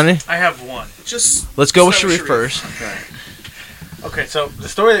 Sharif, you got any? I have one. Just Let's go with start Sharif first. Okay, so the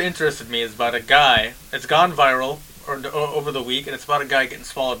story that interested me is about a guy that's gone viral over the week, and it's about a guy getting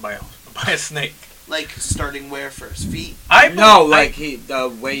swallowed by a snake. Like starting where first? Feet. No, like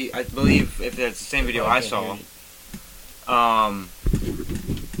the way I believe if it's the same video I saw.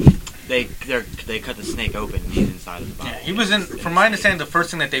 They cut the snake open and he's inside of the bottle. Yeah, he was in. From my understanding, the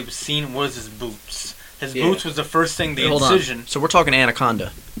first thing that they've seen was his boots. His boots was the first thing. The Hold on. incision. So we're talking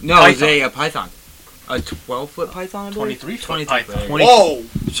anaconda. No, it's Python. a python. A 12-foot python, I believe? 23-foot 23 python. foot. 20 Whoa!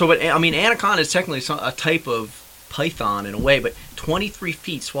 So, but I mean, anaconda is technically a type of python in a way, but 23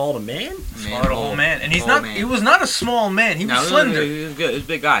 feet swallowed a man? Swallowed a whole man, and he's whole not. man. He was not a small man. He was No, slender. He was good. He was a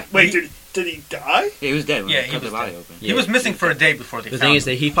big guy. Wait, did he die? Yeah, he was dead when Yeah, they he cut the was body dead. open. He was missing for a day before they The found thing is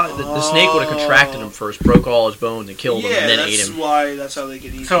him. that he probably, the snake would have contracted him first, broke all his bones, and killed him, Yeah, and then that's ate him. why. That's how they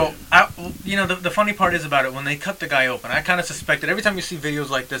could eat. So, him. the funny part is about it, when they cut the guy open, I kind of suspected, every time you see videos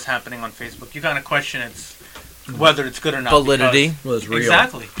like this happening on Facebook, you kind of question whether it's good or not. Validity. Well, it's real.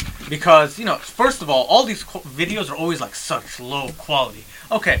 Exactly. because first of all these videos are always like such low quality.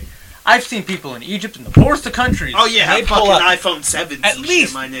 Okay, I've seen people in Egypt in the poorest of countries. Oh yeah, they fucking pull up iPhone 7s. at and least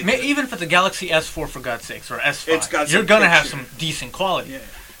shit, my nigga. even for the Galaxy S4 for God's sakes or S5, It's got you're some gonna have picture. some decent quality. Yeah.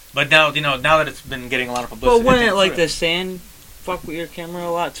 But now now that it's been getting a lot of publicity. But wouldn't I it think like it's the sand fuck with your camera a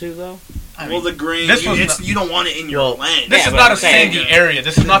lot too, though? I Well, mean, the grain, this was you don't want it in your Well, lens. this Yeah, is but not I'm a saying- sandy area.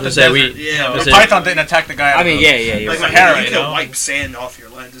 This is not the Let's say desert. we- yeah, The let's say- python didn't attack the guy. I mean, yeah, you're like, right. Sahara, you you can know? wipe sand off your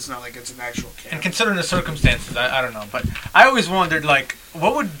lens. It's not like it's an actual camera. And considering the circumstances, I don't know. But I always wondered, like,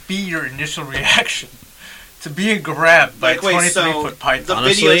 what would be your initial reaction to being grabbed by a 23-foot python? the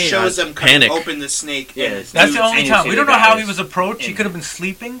Honestly, video shows them cutting panic. open the snake. Yeah, and it's- That's dude's the only and you time. see We the don't know how guy he was is approached. He in- could have been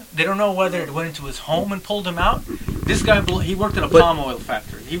sleeping. They don't know whether it went into his home and pulled him out. This guy, he worked at a But- palm oil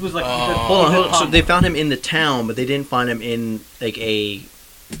factory. He was like, Hold on. So they found him in the town, but they didn't find him in like a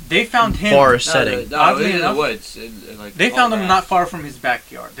They found him. forest No, setting. no, Oddly in the enough, woods. Like, They all found him that. not far from his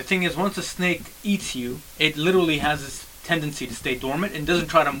backyard. The thing is, once a snake eats you, it literally has this tendency to stay dormant and doesn't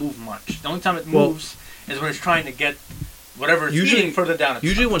try to move much. The only time it Well- moves is when it's trying to get whatever it's Usually- eating further down its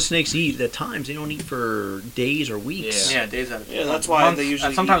Usually, stomach. when snakes eat, at times they don't eat for days or weeks. Yeah, days at a time. Yeah, that's why Months, they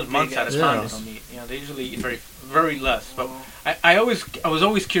usually sometimes eat months big at a ass time. things. They don't eat. They usually eat very less. But I was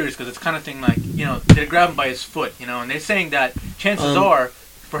always curious because it's kind of thing like they grab him by his foot, and they're saying that chances are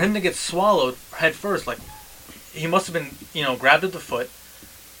for him to get swallowed head first, like he must have been grabbed at the foot,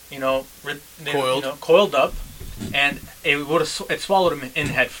 coiled up, and it would have it swallowed him in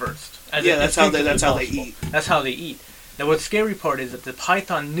head first. As Yeah, it that's how they instinctively eat. That's how they eat. Now, what's scary part is that the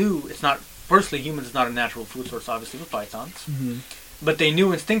python knew it's not. Firstly, humans is not a natural food source, obviously, with pythons. Mm-hmm. But they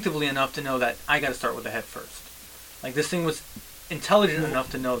knew instinctively enough to know that I got to start with the head first. Like this thing was intelligent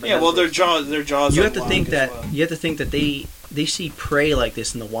enough to know that. Yeah, well, their jaws. You are have to think locked as that well. you have to think that they see prey like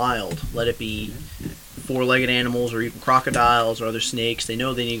this in the wild. Let it be four-legged animals or even crocodiles or other snakes. They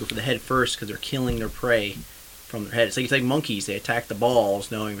know they need to go for the head first because they're killing their prey from their head. It's like monkeys. They attack the balls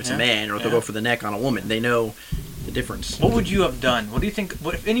knowing if it's a man, or they'll go for the neck on a woman. They know the difference. What would you have done? What do you think?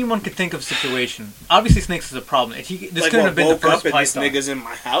 If anyone could think of a situation, obviously snakes is a problem. This Like, couldn't have been the woke up first and this python. nigga's in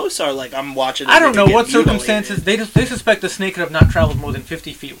my house, or like I'm watching. I don't this know nigga get what mutilated. circumstances. They suspect the snake could have not traveled more than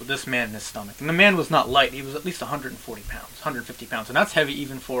 50 feet with this man in his stomach. And the man was not light. He was at least 140 pounds, 150 pounds. And that's heavy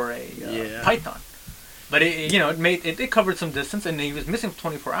even for a python. But it covered some distance, and he was missing for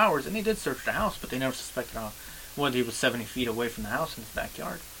 24 hours, and they did search the house, but they never suspected whether he was 70 feet away from the house in his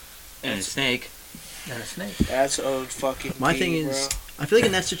backyard. And a snake. And a snake. That's a fucking. My thing is, I feel like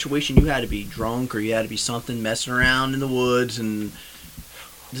in that situation you had to be drunk or you had to be something messing around in the woods and.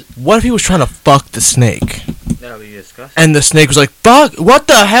 What if he was trying to fuck the snake? That would be disgusting. And the snake was like, fuck, what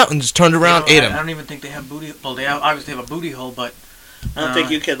the hell? And just turned around, ate I him. don't even think they have booty. Well, they obviously have a booty hole, but I don't think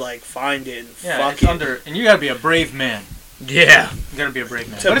you could like find it and yeah, fuck it's it. under. And you gotta be a brave man. Yeah. You gotta be a brave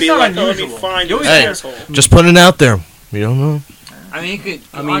man. To But be it's not like, oh, let me unusual. find You this always Hey. hear- asshole. Just putting it out there. You don't know. I mean,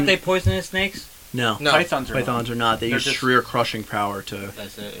 I mean- aren't they poisonous snakes? No. Pythons are. Pythons are not. They They're use just- sheer crushing power to.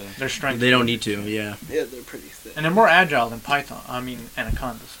 That's it. Yeah. Their strength. They don't need to, yeah. Yeah, they're pretty thick. And they're more agile than python. I mean,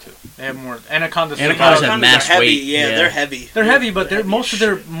 anacondas too. They have more anacondas. Anacondas have Anacondas mass are heavy. weight, Yeah, yeah. they're heavy. They're heavy, but heavy most as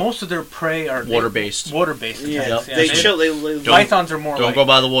of shit. their prey are Water-based. Water-based. Yeah, attacks. they chill. They live. Pythons are more Don't like go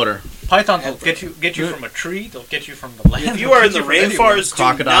by the water. pythons will get you from a tree. They'll get you from the land. If you they'll are get in the from anywhere. rainforest, do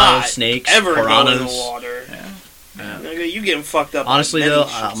Crocodiles, not snakes, ever go in the piranhas. water. Yeah. Nigga, you getting fucked up. Honestly, on though,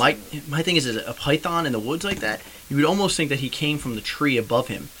 many shits. my thing is a python in the woods like that, you would almost think that he came from the tree above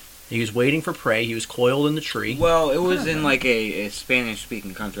him. He was waiting for prey. He was coiled in the tree. Well, it was in like a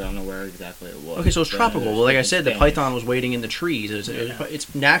Spanish-speaking country. I don't know where exactly it was. Okay, so it's but tropical. it was Well, like I speaking said, the Spanish. python was waiting in the trees.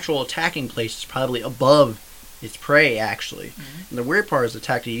 Its natural attacking place is probably above its prey, actually. And the weird part is the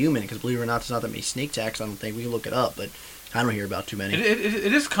attack to human, because believe it or not, there's not that many snake attacks. I don't think we can look it up, but I don't hear about too many.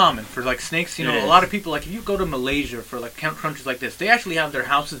 It is common for like snakes. You know, It a is. lot of people like if you go to Malaysia for like countries like this, they actually have their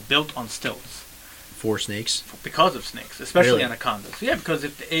houses built on stilts For snakes. because of snakes, especially Really? anacondas. Yeah, because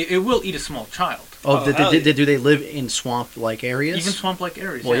if it will eat a small child. Oh, Oh, hell do they live in swamp-like areas? Even swamp-like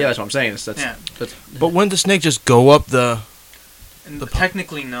areas. Well, yeah, that's what I'm saying. That's Yeah. But wouldn't the snake just go up the... And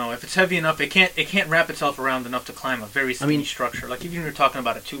technically, no. If it's heavy enough, it can't wrap itself around enough to climb a very skinny structure. Like even if you're talking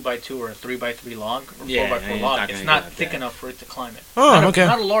about a 2x2 or a 3x3 log or Yeah, 4x4 it's log, not it's gonna not go like thick that. enough for it to climb it. Oh, not okay.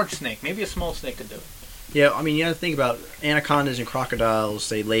 Not a large snake. Maybe a small snake could do it. Yeah, I mean, you have to think about anacondas and crocodiles.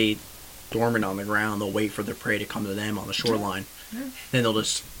 They lay dormant on the ground. They'll wait for their prey to come to them on the shoreline. Yeah. Then they'll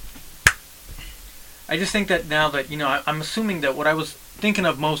just... I just think that now that I'm assuming that what I was thinking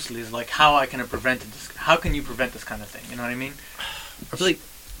of mostly is like how I can have prevented this. How can you prevent this kind of thing? You know what I mean? I feel like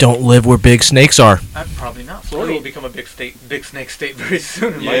Don't live where big snakes are. Probably not. Florida will become a big snake state very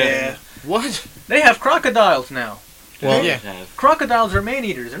soon. in my Yeah. opinion. What? They have crocodiles now. Well, yeah. Crocodiles are man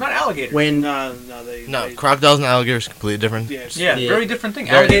eaters. They're not alligators. When No, No, crocodiles and alligators completely different. Yeah, it's- Yeah, Yeah. very different thing.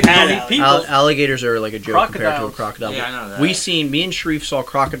 Very- Alligators don't Alligators. eat people. alligators are like a joke compared to a Crocodiles. crocodile. Yeah, I know that. Me and Sharif saw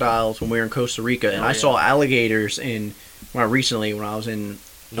crocodiles when we were in Costa Rica, and Oh, I yeah. saw alligators when I was in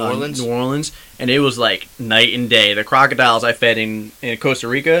New Orleans? New Orleans, and it was like night and day. The crocodiles I fed in Costa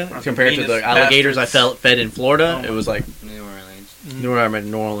Rica compared to the meanest alligators bastards. fed in Florida, Oh it was like New Orleans.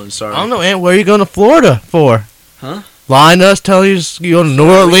 New Orleans. Sorry. I don't know, Aunt. Where are you going to Florida for? Huh? Lying to us, tell you you go to New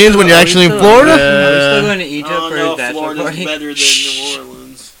Orleans when you're actually in Florida? Are we still going to Egypt Oh for no, his bachelor Florida's party? better than New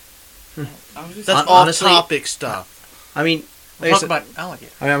Orleans. That's Hon- all honestly- topic stuff. I mean, We'll like I talk said, about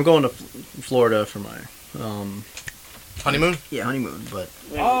alligators. I'm going to Florida for my Honeymoon? honeymoon, but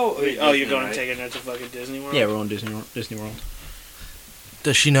Oh, Disney, you're going right? to take it to fucking Disney World? yeah, we're going to Disney World.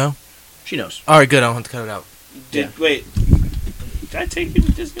 Does she know? She knows. All right, good. I don't have to cut it out. Wait, did I take you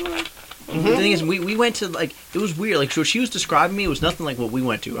to Disney World? The thing is, we went to like it was weird. Like so, she was describing me. It was nothing like what we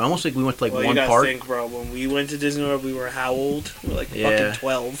went to. Almost like we went to like Well, one you gotta park. think, bro. When we went to Disney World, we were how old? We were like Yeah. fucking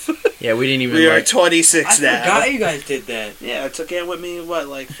 12. Yeah, we didn't even. we are like, 26 I now. forgot you guys did that. Yeah, I took Ann with me in what,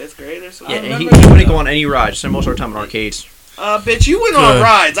 like 5th grade or something? yeah, and he remember wouldn't that. go on any rides. Spent most of our time in arcades. Bitch, you went on Good.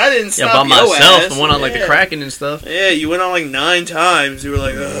 rides. I didn't Yeah, stop by your myself. ass. The one on like the Yeah. Kraken and stuff. Yeah, you went on like 9 times. You were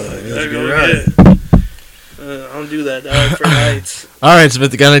like, ugh, I gotta a go good again. I don't do that, dog, for nights. All right,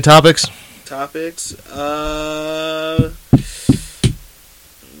 Smith, you got any topics? Topics? All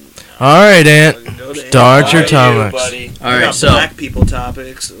right, Aunt. Go to Start Ann. your How are you, topics. buddy? All We right, got so black people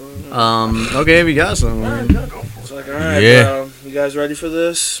topics. okay, we got some. It's like, all right, Yeah. bro. You guys ready for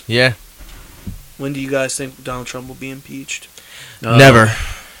this? Yeah. When do you guys think Donald Trump will be impeached? Never.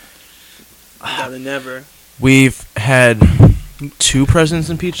 Gotta never. We've had 2 presidents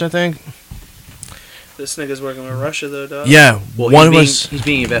impeached, I think. This nigga's working with Russia, though, dog. Yeah, Well, one was. he's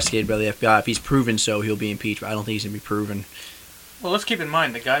being investigated by the FBI. If he's proven so, he'll be impeached. But I don't think he's gonna be proven. Well, let's keep in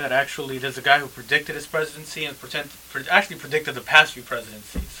mind there's a guy who predicted his presidency and actually predicted the past few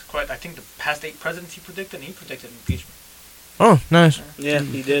presidencies. I think the past 8 presidents he predicted, and he predicted impeachment. Oh, nice. Yeah,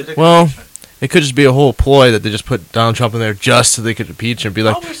 he did. Predicted Well, impeachment. It could just be a whole ploy that they just put Donald Trump in there just so they could impeach him and be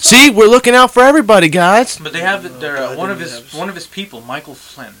like, Probably so. see, we're looking out for everybody, guys. But they have God, one of didn't his have- one of his people, Michael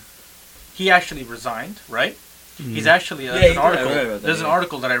Flynn. He actually resigned, right? He's actually Yeah, there's he an did. I article. read about that, There's an yeah.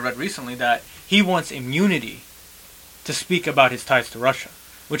 article that I read recently that he wants immunity to speak about his ties to Russia,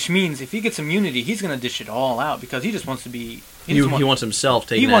 which means if he gets immunity, he's gonna dish it all out because he just wants to be. He wants himself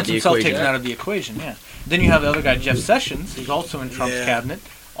taken out of the himself equation. taken out of the equation. Yeah. Then you have the other guy, Jeff Sessions, who's also in Trump's Yeah. cabinet,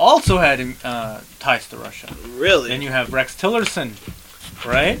 also had ties to Russia. Really? Then you have Rex Tillerson,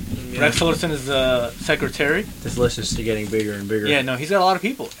 right? Yeah. Rex Tillerson is the secretary. This list is getting bigger and bigger. Yeah, no, he's got a lot of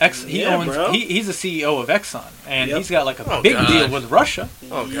people. Yeah, bro. He's the CEO of Exxon, and Yep. he's got like a Oh, big God. deal with Russia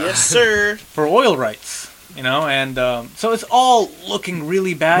Yes, sir. for oil rights. You know, and so it's all looking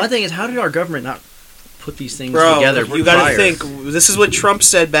really bad. My thing is, how did our government not put these things Bro, together? you gotta prior? think. This is what Trump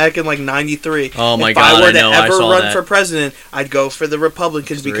said back in like '93. Oh my if God, I were I know, to I ever saw run that. for president, I'd go for the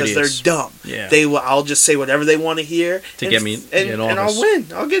Republicans They're because idiots. they're dumb. Yeah. I'll just say whatever they want to hear To and, get me- and, get in and I'll office. win.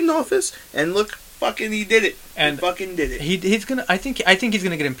 I'll get in office. And look, fucking, he did it. And he fucking did it. he's gonna. I think he's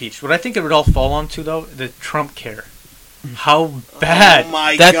gonna get impeached. What I think it would all fall onto though, the Trump care. How bad Oh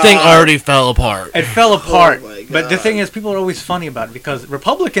my That God. thing already fell apart. it fell apart. my But the God. thing is, people are always funny about it because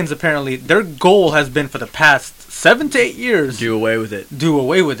Republicans apparently their goal has been for the past 7 to 8 years do away with it. do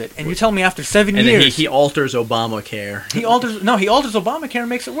away with it. And you tell me after 7 And years then he alters Obamacare. He alters Obamacare and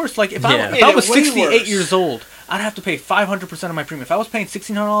makes it worse. Like if Yeah. I Made was it way 68 worse. years old, I'd have to pay 500% of my premium. If I was paying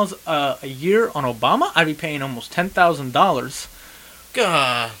 $1,600 a year on Obama, I'd be paying almost $10,000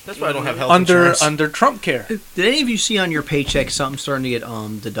 God, that's why I don't have health under insurance. under Trump care. Did any of you see on your paycheck something starting to get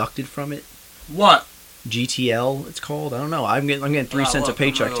deducted from it? What? GTL, it's called. I don't know. I'm getting 3 cents a look,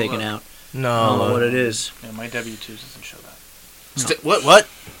 paycheck I'm gonna taken look. out. I don't know what No. it is. Yeah, my W-2 doesn't show that. What?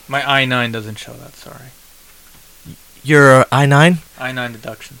 My I-9 doesn't show that. Sorry, Your I-9? I-9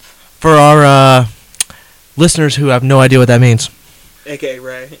 deductions. For our listeners who have no idea what that means, AKA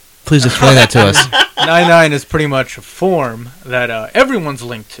Ray. please explain that to us. An I-9 is pretty much a form that everyone's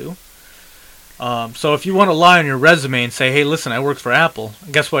linked to. So if you want to lie on your resume and say, "Hey, listen, I work for Apple,"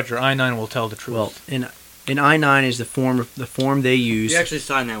 guess what? Your I-9 will tell the truth. Well, in I-9 is the form they use. You actually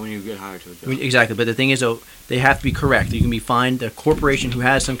sign that when you get hired to a job. Exactly, but the thing is, though, they have to be correct. You can be fined. The corporation who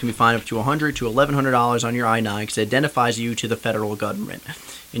has them can be fined up to $100 to $1,100 on your I-9 because it identifies you to the federal government.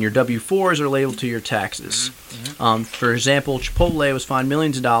 And your W-4s are labeled to your taxes. For example, Chipotle was fined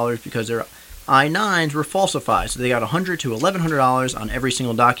millions of dollars because their I-9s were falsified. So they got $100 to $1,100 on every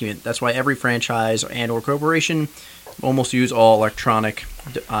single document. That's why every franchise and/or corporation almost use all electronic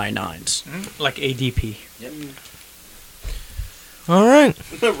I-9s. like ADP. All right.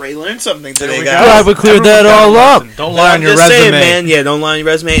 Ray learned something There today, we guys. go. Glad we cleared that Everyone's all got a up. lesson. Don't But lie I'm on your just saying, resume. man. Yeah, don't lie on your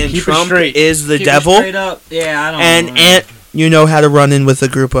resume. And Keep it Trump straight. is the Keep it devil. straight up. Yeah, I don't And know. Ant, you know how to run in with a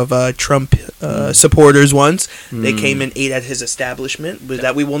group of Trump supporters once. They came and ate at his establishment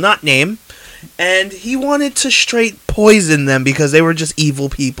that we will not name. And he wanted to straight poison them because they were just evil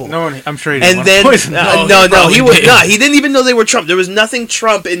people. No one, I'm sure he didn't And want then to poison them. he was not. He didn't even know they were Trump. There was nothing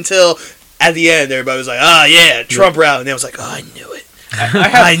Trump until at the end. Everybody was like, "Oh yeah, Trump rally," and they was like, "Oh, I knew it.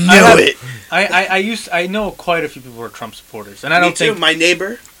 I knew it." I know quite a few people who are Trump supporters, and I Me don't too. think. My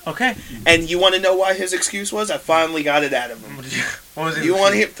neighbor. Okay. And you want to know why his excuse was? I finally got it out of him. What was it? You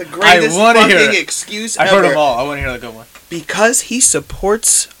want to hear the greatest wanna hear fucking it. excuse I've ever? heard them all. I want to hear the good one. Because he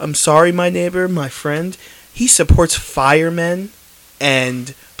supports, I'm sorry, my neighbor, my friend, he supports firemen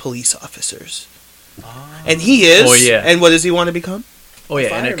and police officers. And he is. Oh, yeah. And what does he want to become? Oh yeah,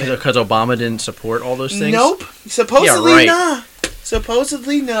 and Fireman. because Obama didn't support all those things. Nope. Supposedly Yeah, right. not.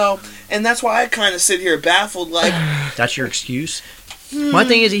 Supposedly no. And that's why I kind of sit here baffled, like, That's your excuse. My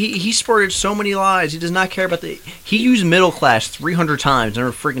thing is, he spurted so many lies. He does not care about the. He used middle class 300 times in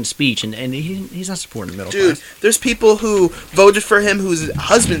a freaking speech, and he's not supporting the middle dude, class. there's people who voted for him whose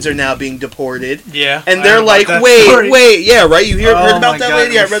husbands are now being deported. Yeah. And I they're heard about like, that wait, story. yeah, right? You heard Oh about my that God,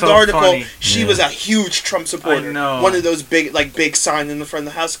 lady? it I was read so the article. funny. She Yeah. was a huge Trump supporter. I know. One of those big sign in the front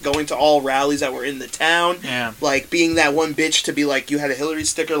of the house, going to all rallies that were in the town. Yeah. Like, being that one bitch to be like, you had a Hillary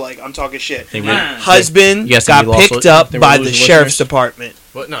sticker, like, I'm talking shit. They Nah. Husband You guys think got we lost picked li- up they were by the losing sheriff's listeners? department.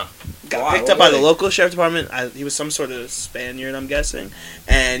 What? No. Got Why? picked What up by were the they? local sheriff's department. He was some sort of Spaniard, I'm guessing.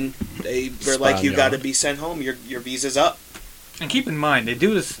 And they were like, you Spaniard. got to be sent home. Your visa's up. And keep in mind, they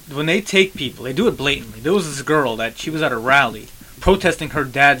do this when they take people. They do it blatantly. There was this girl that she was at a rally protesting her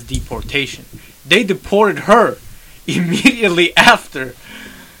dad's deportation. They deported her immediately after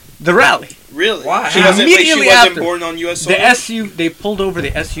the rally. Really? Why? She wasn't, like, Immediately she wasn't after. born on U.S. soil? They pulled over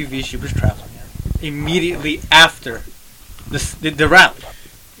the SUV she was traveling in immediately after the rally.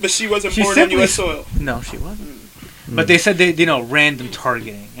 But she wasn't She born on simply- U.S. soil. No, she wasn't. But they said they, random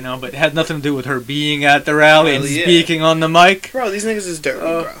targeting, but it had nothing to do with her being at the rally and Well, yeah. speaking on the mic. Bro, these niggas is dirty,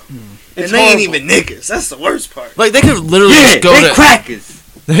 bro. And It's they ain't horrible. even niggas. That's the worst part. Like they could literally Yeah, just go they to. crackers.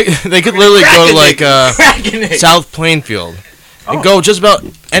 They could literally go to like Cracking it. South Plainfield and Oh. go just about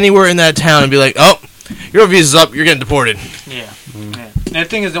anywhere in that town and be like, "Oh, your visa's up. You're getting deported." Yeah. Yeah. And the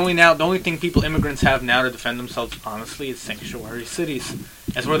thing is, the only thing immigrants have now to defend themselves, honestly, is sanctuary cities.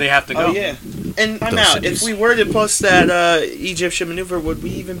 That's where they have to go. Oh, yeah. And I'm Those out. cities. If we were to post that Egyptian maneuver, would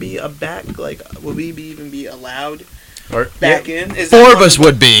we even be would we even be allowed back in? Is that Four of one us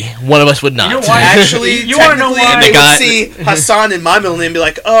would be. One of us would not. You know why? Actually, You wanna know technically, why? they They got- would see Hassan and my middle name and be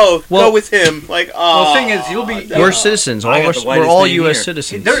like, oh, Well- go with him. Like, oh. Well, the thing is, you'll be- We're citizens. All I of got us, the we're whitest all thing U.S. here.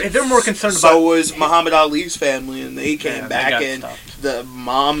 citizens. They're more concerned So about. was Muhammad Ali's family, and they came Yeah, they back, got and stopped. the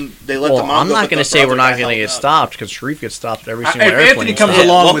mom, they let the Well, mom I'm go, not but going the to say we're brother not got going to get held up. stopped because Sharif gets stopped at every If single airplane. Anthony comes Yeah,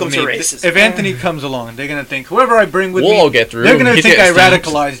 along welcome with to me, racism. if Anthony comes along, they're gonna think whoever I bring with We'll me, all get through. they're gonna He's think I getting stopped.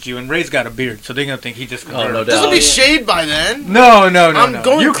 radicalized you. And Ray's got a beard, so they're gonna think he just. Oh, no converted. doubt. This will be yeah. shade by then. No. I'm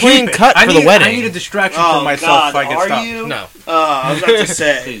going You clean keep it. cut I for the need- wedding. I need a distraction Oh, for myself God, if I get are stopped. you? No. I was about to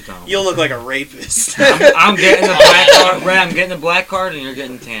say, Please don't. you'll look like a rapist. I'm getting the black card. Ray, I'm getting the black card, and you're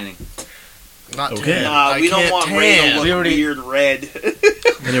getting tanning. Not Okay. tan. Nah, I we don't can't want Ray to tan. look We already- weird red.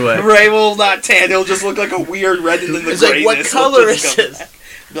 Anyway, Ray will not tan. He'll just look like a weird red, and then the It's like, what grayness will color just is come it? back.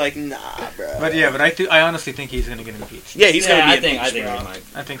 Be like, nah, bro. But yeah, but I honestly think he's gonna get impeached. Yeah, he's gonna be I think bro. he might.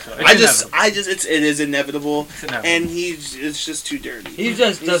 I think so. It is inevitable, It's inevitable. and it's just too dirty. He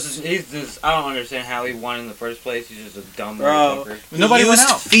just doesn't. He's just. I don't understand how he won in the first place. He's just a dumb Bro, motherfucker. he Nobody went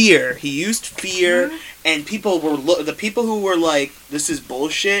used out. fear. He used fear, and people were the people who were like, "This is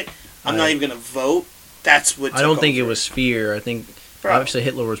bullshit. I'm not Right. even gonna vote." That's what. I don't took think it over. was fear. I think Bro. obviously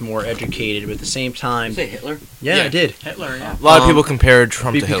Hitler was more educated, but at the same time, You say Hitler? yeah, Yeah. I did. Hitler, yeah. A lot of Um, people compared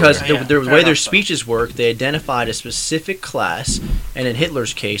Trump to Because Hillary. the Yeah, way fair their enough, speeches work, they identified a specific class, and in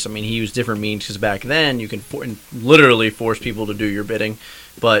Hitler's case, I mean, he used different means because back then you can literally force people to do your bidding.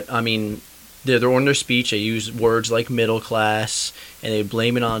 But I mean, they're on their speech. They use words like middle class, and they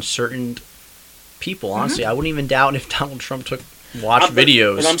blame it on certain people. Honestly, I wouldn't even doubt if Donald Trump watched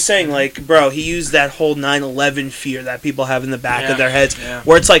videos. But I'm saying, like, bro, he used that whole 9/11 fear that people have in the back Yeah, of their heads, yeah.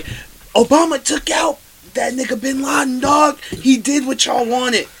 where it's like, Obama took out that nigga Bin Laden, dog. He did what y'all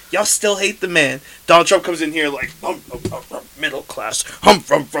wanted. Y'all still hate the man. Donald Trump comes in here like, middle class, from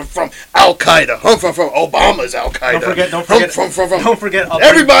Al Qaeda, from Obama's Al Qaeda. Don't forget. Don't forget. I'll bring-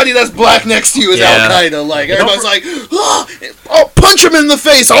 Everybody that's black next to you is Yeah. Al Qaeda. Like everybody's like, oh, punch him in the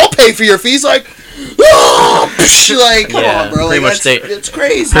face. I'll pay for your fees. Like, like, come Yeah, on, bro. pretty Like, much state- it's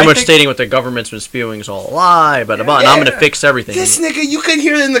crazy. Pretty much stating what the government's been spewing is all a lie, but and I'm going to fix everything. This nigga, you could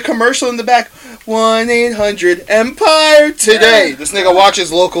hear it in the commercial in the back. 1-800-EMPIRE today. This nigga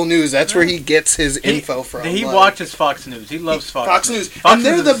watches local news. That's where he gets his info from. He like, watches Fox News. He loves Fox News. Fox And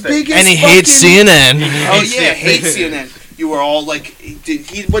they're News the is sick. biggest. And he hates CNN. Oh yeah, hates CNN. You were all like,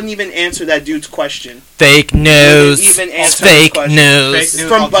 he wouldn't even answer that dude's question. Fake news. Even answer Fake his question. news. Fake news.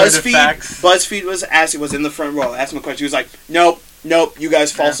 From Alternative BuzzFeed. facts. BuzzFeed was in the front row. Asked him a question. He was like, nope, you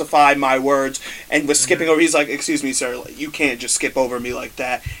guys falsify my words, and was skipping over. He's like, excuse me, sir, like, you can't just skip over me like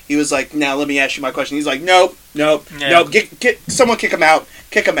that. He was like, now let me ask you my question. He's like, nope. Get someone kick him out.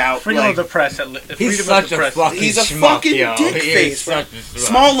 Kick him out. Freedom like, of the press. He's such a fucking he's a schmuck, fucking yo. dick He is face, bro. such a schmuck.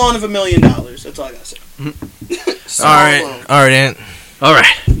 Small loan of $1 million. That's all I gotta say. Small loan. All right, Ant. All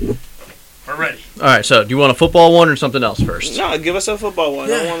right. We're ready. All right, so do you want a football one or something else first? No, give us a football one.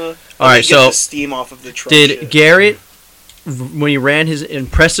 I want to. All right, get so the steam off of the truck. did shit. Garrett, when he ran his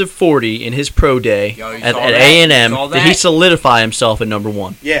impressive 40 in his pro day Yo, you at saw that? A&M, You saw did he that? solidify himself at number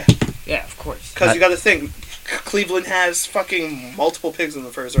one? Yeah, Yeah, of course. because you got to think. Cleveland has fucking multiple picks in the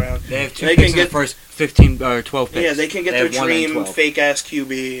first round. They have two They picks can in the get- first 15 or 12 picks. Yeah, they can get They their have 1 and dream 12. fake ass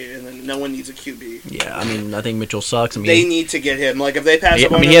QB, and then no one needs a QB. Yeah, I mean, I think Mitchell sucks. I mean, They need to get him. Like if they pass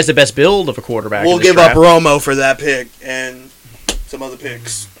up on he him, has the best build of a quarterback. we'll in this give draft. up Romo for that pick and some other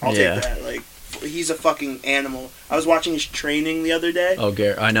picks. I'll Yeah. take that. Like he's a fucking animal. I was watching his training the other day. Oh,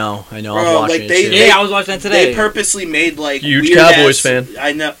 Garrett, I know. I was Bro, watching like, it they- too. Yeah, I was watching that today. They purposely made like Huge weird Cowboys ass, fan.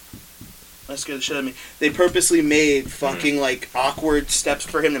 I know. That scared the shit out of me. They purposely made fucking like awkward steps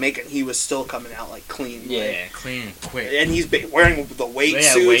for him to make it. He was still coming out like clean. Yeah, like, clean and quick. and he's wearing the weight Yeah,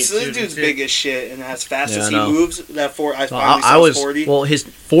 suits. weight This suits dude's and shit. big as shit, and as fast Yeah, as I he know. moves, that I Well, finally I saw was 40. well. His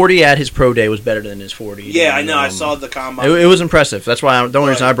 40 at his pro day was better than his 40. Yeah, I know. I Um, saw the combine. It was impressive. That's why the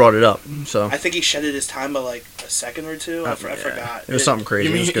only reason I brought it up. So I think he shedded his time by like a second or two. I yeah. forgot. It was something crazy.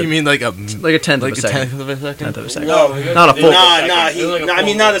 You It was mean good. you mean like a like a tenth like of a a second. tenth of a second? Tenth of a second. No, Not a full. Nah, It was like a I mean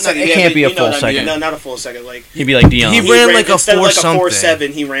full- not a second. It Yeah, can't but be a you know what full I mean. second. No, not a full second. Like He'd be like Dion. He ran like a instead of like 4-something.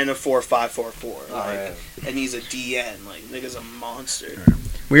 4.7, he ran a 4.544. Like, Alright. and he's a DN. Like nigga's a monster.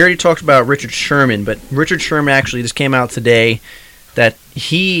 We already talked about Richard Sherman, but Richard Sherman actually just came out today that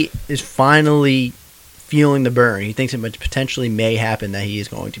he is finally feeling the burn. He thinks it potentially may happen that he is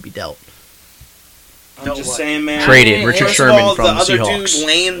going to be dealt. I'm just saying, man. Traded Richard First Sherman of all, from the other Seahawks. dude,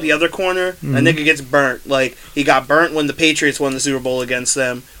 Lane, the other corner, that nigga gets burnt. Like he got burnt when the Patriots won the Super Bowl against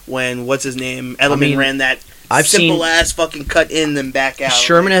them. When what's his name, Edelman mean, ran that I've simple seen- ass fucking cut in then back out.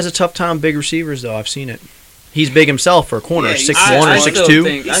 Sherman has a tough time with big receivers, though. I've seen it. He's big himself for a corner, Yeah, he's 6'1" or I still 6'2".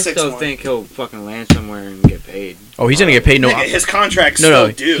 think- I He's still 6'1". think he'll fucking land somewhere and get paid. Oh, he's gonna get paid. No, Nigga, his contract's no.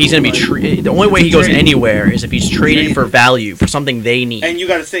 still due. He's gonna be. like- The only way he goes Traded. anywhere is if he's traded for value for something they need. And you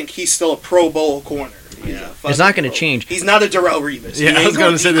got to think he's still a Pro Bowl corner. He's a It's fucking not gonna Pro- change. He's not a Darrell Revis. Yeah, He I ain't was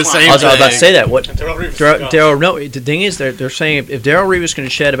gonna say the decline. same I was about to say that. What Darrell Reeves. Darrell? No, the thing is, they're saying if Darrell Reeves can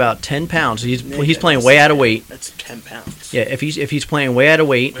shed about 10 pounds, he's Nigga, playing way out of weight. That's 10 pounds. Yeah, if he's playing way out of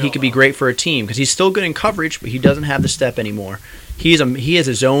weight, he could be great for a team because he's still good in coverage, but he doesn't have the step anymore. He is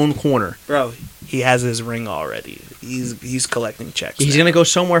his own corner. Bro, he has his ring already. He's collecting checks. He's now. gonna go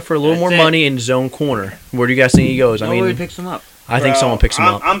somewhere for a little That's more it. money in his own corner. Where do you guys think he goes? I Nobody mean, picks him up. I think Bro, someone picks him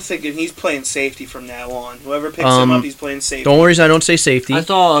up. I'm thinking he's playing safety from now on. Whoever picks him up, he's playing safety. The only reason I don't say safety, I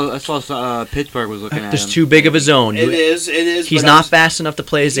saw Pittsburgh was looking at there's him. too big of a zone. It is. He's but not I'm- fast enough to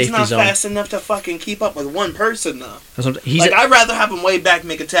play a He's safety not zone. fast enough to fucking keep up with one person though. That's what He's Like a, I'd rather have him way back,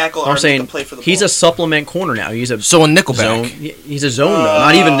 make a tackle, or I'm make saying him play for the he's ball. a supplement corner now. He's a So a nickelback. zone. He's a zone though,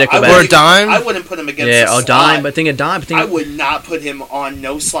 not even I nickelback. wouldn't Or a even- dime? I wouldn't put him against Yeah, the a dime, slot. but think a dime. But I think would not put him on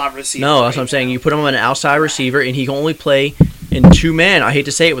no slot receiver. no, that's right what I'm saying. now. You put him on an outside receiver, and he can only play in two man. I hate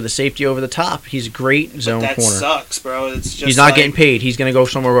to say it, with a safety over the top. He's a great zone That corner. sucks, bro. It's just He's not like, getting paid. He's gonna go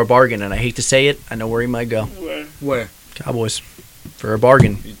somewhere with a bargain, and I hate to say it. I know where he might go. Where? Cowboys for a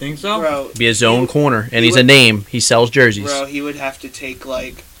bargain. You think so? Bro, Be a zone corner, and he he's a would- name. He sells jerseys. bro, he would have to take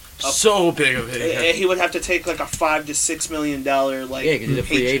like So big of it. he would have to take like a $5 to $6 million like Yeah, because he's a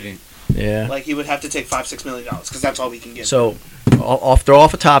free paycheck. agent. Yeah. Like he would have to take $5-6 million because that's all we can get. So, I'll throw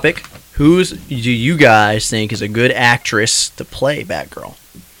off a topic. Who do you guys think is a good actress to play Batgirl?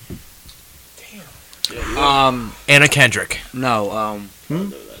 Anna Kendrick. No.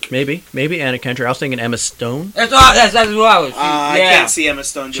 Maybe Anna Kendrick. I was thinking Emma Stone. That's what I was. I yeah. can't see Emma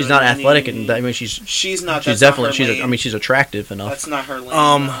Stone. She's doing not any- athletic, and I mean she's She's not. she's that's not definitely her lane. she's attractive enough. That's not her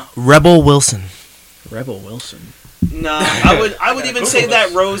lane. no. Rebel Wilson. Rebel Wilson. No, I would even say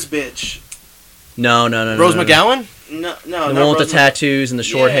that Rose bitch. No. Rose McGowan? No, The not one with the Rosamund. tattoos and the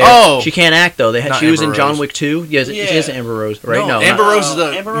short Yeah. hair. Oh! She can't act though. Not She was in Amber John Rose. Wick 2. Yeah, she is Yeah. Amber Rose, right? No, No, Amber not- Rose is the-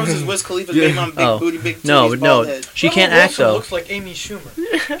 Amber Rose is Wiz Khalifa's Yeah. baby on big Oh. booty, big No, titties, bald no, head. she can't act though. Looks like Amy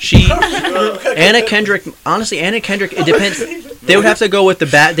Schumer. She Anna Kendrick. Honestly, Anna Kendrick. It depends. They would have to go with the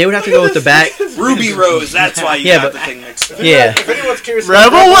bat. They would have to go with the bat. Ruby Rose. That's why you Yeah, got but- the thing mixed up. Yeah, If anyone's curious,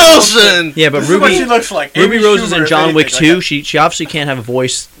 Rebel Wilson. yeah, but This is what she Ruby looks like. Ruby Amy Rose is Schumer, in if John Wick anything, 2. like She obviously can't have a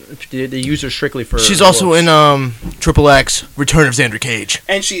voice. They use her strictly for. She's also looks. in Triple X Return of Xander Cage.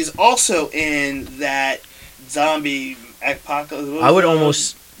 And she's also in that zombie apocalypse. what I was would the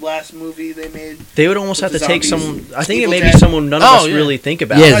almost. last movie they made. They would almost have With to the take zombies. some. I think it Evil may be Dead. someone none of Oh, us yeah. really think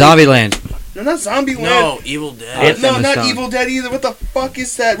about. Yeah, Zombieland. No, not Zombie Land. No, Evil Dead. It- No, Emma not Stone. Evil Dead either. What the fuck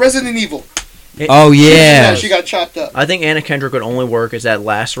is that? Resident Evil. Oh No, yeah. she got chopped up. I think Anna Kendrick would only work as that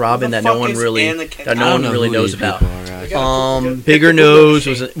last Robin the that no fuck one is really Anna Kendrick? that no I don't one know really who knows these about. people are, guys. We gotta Bigger pick the Google Nose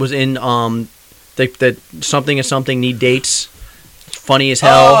machine. was in the something is something need dates. Funny as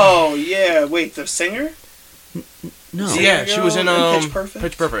hell. Oh yeah, wait, the singer? No. Yeah, she was in Pitch Perfect.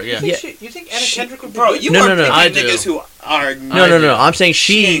 Pitch Perfect. Yeah. Yeah. You think Anna She- Kendrick would be bro, good? you No, are no, no, picking I do. niggas who are No. I'm saying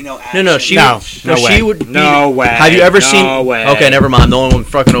She she. ain't no No, action. she. No, would- no she way. would. Be, No way. Have you ever No seen? way. Okay, never mind. No one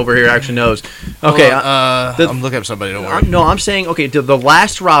fucking over here actually knows. Okay. the- I'm looking up somebody. Don't worry. I'm saying okay. The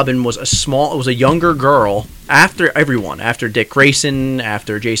last Robin was a younger girl. After everyone, after Dick Grayson,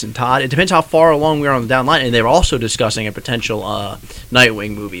 after Jason Todd, it depends how far along we are on the down line. And they were also discussing a potential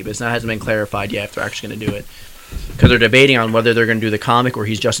Nightwing movie, but it hasn't been clarified yet if they're actually going to do it. Because they're debating on whether they're going to do the comic where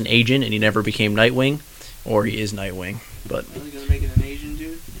he's just an agent and he never became Nightwing, or he is Nightwing. But Are they gonna make it an Asian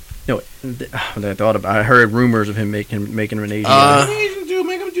dude? no, I heard rumors of him making him an agent. Uh, An Asian dude,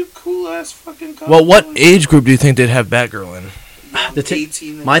 make him do cool ass fucking. Well, what age group do you think they'd have Batgirl in? the t-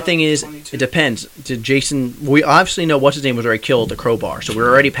 18 and my up, thing is, 22. it depends. Did Jason? We obviously know what's his name was already killed at the Crowbar, so we're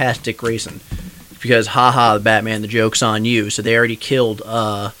already past Dick Grayson. Because haha, Batman, the joke's on you. So they already killed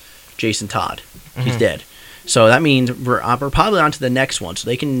Jason Todd. He's dead. So that means we're probably on to the next one. So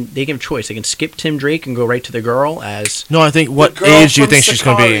they can have choice. They can skip Tim Drake and go right to the girl as. No, I think what The girl age do you from think she's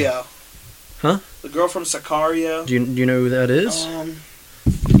going to be? Sicario. Huh? The girl from Sicario. Do you know who that is? Um,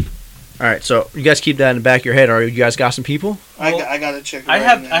 All right, so you guys keep that in the back of your head. Or you guys got some people? I gotta check. I right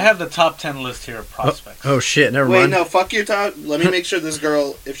have now. I have the top 10 list here of prospects. Oh shit! Never Wait, mind. no, fuck your top. Let me make sure this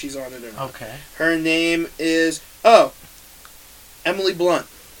girl, if she's on it or not. Okay. Her name is Emily Blunt.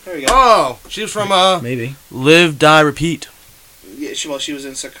 There we go. Oh, she's from Maybe. Live, Die, Repeat. Yeah, she was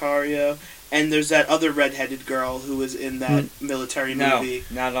in Sicario, and there's that other redheaded girl who was in that military No, movie.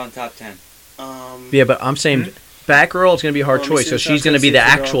 not on top 10. Yeah, but I'm saying Batgirl is going to be a hard Let me choice. see So if she's I going to can be see the if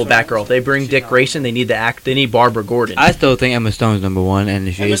the girl actual turns Batgirl. If they bring Dick Grayson, they need They need Barbara Gordon. I still think Emma Stone's number one,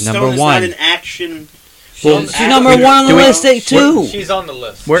 and she Emma is Stone number is one. not an action. Well, she's She's number one on the Do we- list too. She's on the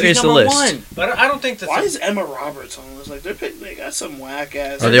list. Where She's is the number list? one. But I don't think that's. Why is Emma Roberts on this? Like they got some whack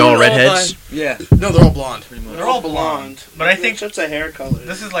ass. Are they all redheads? Yeah. No, they're all blonde. They're all blonde. But I think that's a hair color.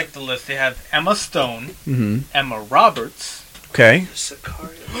 this is like the list. They have Emma Stone, Mm-hmm. Emma Roberts. Okay.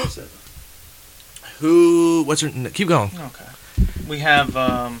 Sicario. What is it? Who? What's her? Keep going. Okay. We have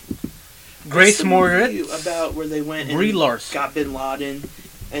Grace What's the movie Moritz. about where they went and Brie Larson. got Bin Laden,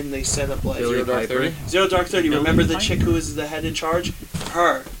 and they set up like Billy Piper. Zero Dark 30. Billy Remember the Piper? chick who was the head in charge?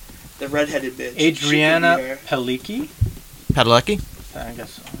 Her, the redheaded bitch. Adriana She could be her. Peliki. Padalecki. I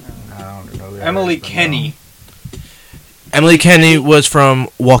guess so. I don't know that Emily is, but no. Kenny. Emily Kenny was from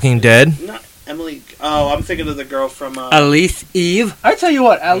Walking Dead. Not Emily. Oh, I'm thinking of the girl from. Elise Eve. I tell you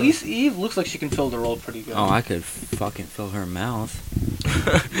what, Alice Eve looks like she can fill the role pretty good. Oh, I could fucking fill her mouth.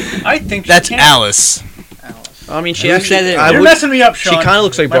 I think she That's can. Alice. Alice. I mean, she Who actually. said it? I You're would, messing me up, she Sean. kind of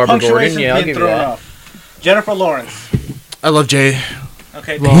looks like My Barbara Gordon. punctuation's Yeah, I'll being give you thrown that. off. Jennifer Lawrence. I love Jay.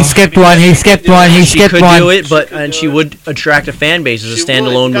 Okay. He skipped one. He skipped one. He She skipped could one. do it, but She could and do she it. would attract a fan base as a She would.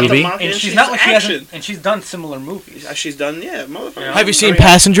 standalone Got the movie. mock- And Yeah, she's she's not like she action. hasn't. And she's done similar movies. She's done. Yeah, motherfucker. Yeah. Have you seen Oh, yeah.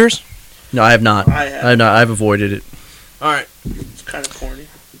 Passengers? No, I have not. I have. I've not. I've avoided it. All right. It's kind of corny.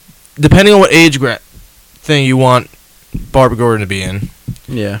 Depending on what age thing you want Barbara Gordon to be in,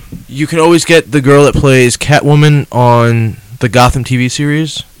 Yeah. you can always get the girl that plays Catwoman on the Gotham TV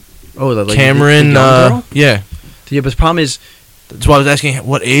series. Oh, the Cameron. the young girl? Yeah. Yeah, but the problem is That's why I was asking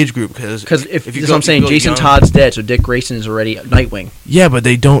what age group because because if you that's go- what I'm saying, you go Jason young- Todd's dead, so Dick Grayson is already Nightwing. Yeah, but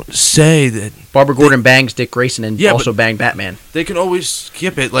they don't say that. Barbara Gordon bangs Dick Grayson and Yeah, also banged Batman. They can always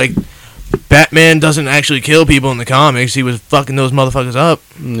skip it. Like Batman doesn't actually kill people in the comics. He was fucking those motherfuckers up.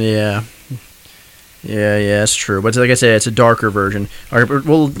 Yeah. Yeah, that's true. But like I said, it's a darker version. All right,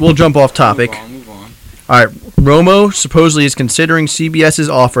 we'll jump off topic. Move on. All right, Romo supposedly is considering CBS's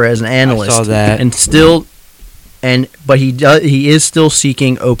offer as an analyst, saw that. but he is still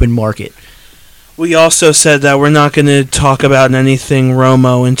seeking open market. We also said that we're not going to talk about anything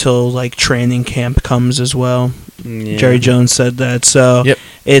Romo until like training camp comes as well. Yeah. Jerry Jones said that. So Yep.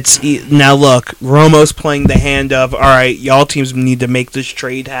 now look, Romo's playing the hand of, all right, y'all teams need to make this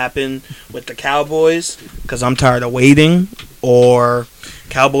trade happen with the Cowboys because I'm tired of waiting, or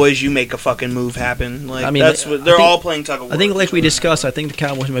Cowboys, you make a fucking move happen. Like, I mean, that's what they're all playing tug of war. I think, with like each we other. discussed, I think the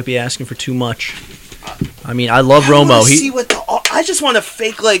Cowboys might be asking for too much. I mean, I love I wanna Romo. see what I just want to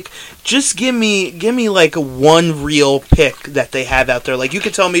fake, like, just give me like one real pick that they have out there. Like, you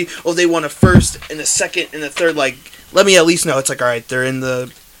could tell me, oh, they want a first and a second and a third. Like, let me at least know. It's like, all right, they're in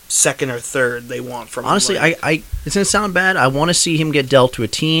the second or third they want from him. Honestly, Like, it's gonna sound bad. I want to see him get dealt to a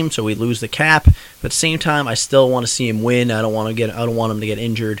team so we lose the cap. But at the same time, I still want to see him win. I don't want him to get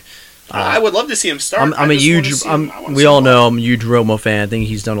injured. I would love to see him start. I'm a huge. We all know I'm a huge Romo fan. I think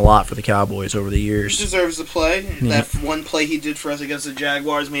he's done a lot for the Cowboys over the He years. deserves to play. Yeah. That one play he did for us against the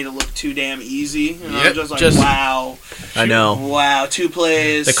Jaguars made it look too damn easy. And Yep, I'm just like, just- wow. I know. Wow, 2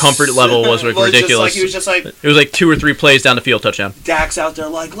 plays. The comfort level was like ridiculous. He was just like, It was like 2 or 3 plays down the field, touchdown. Dak's out there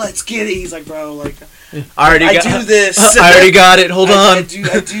like, let's get it. He's like, bro, like, I do this. I already got it. Hold on. I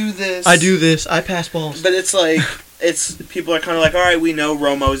do this. I do this. I pass balls. But it's like, people are kind of like, all right, we know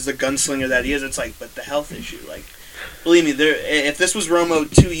Romo is the gunslinger that he is. It's like, but the health issue, like, believe me, if this was Romo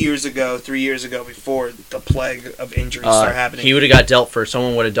 2 years ago, 3 years ago, before the plague of injuries started happening, He would have got dealt for.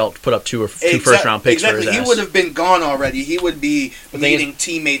 Someone would have put up two first round picks exactly. for his He ass. would have been gone already. He would be thing is- meeting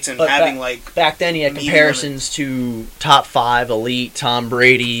teammates and But having like. Back then, he had meeting comparisons to top 5 elite Tom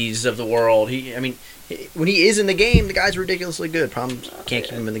Brady's of the world. When he is in the game, the guy's ridiculously good. Problem, can't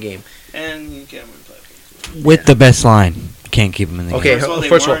keep him in the game. And you can't win play. With the best line. Can't keep him in the Okay, game. First of all, they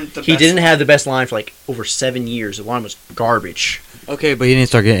first of all, weren't the he best didn't line. have the best line for like over 7 years. The line was garbage. Okay, but he didn't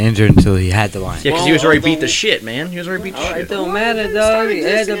start getting injured until he had the line. Yeah, because he was already Well, beat the shit, man. He was already beat the Alright, shit. don't matter, dog. Started He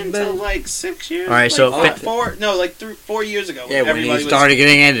had existing the until best- like 6 years. All right, so like, fa- 4 years ago. Yeah, when everybody he was- started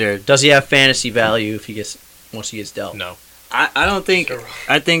getting injured. Does he have fantasy value if once he gets dealt? No. I don't think.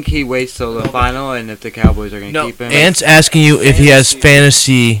 I think he waits till the final, and if the Cowboys are going to No. keep him. Ant's asking you if he has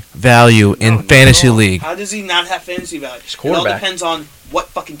fantasy value in not fantasy No. league. How does he not have fantasy value? It all quarterback. depends on what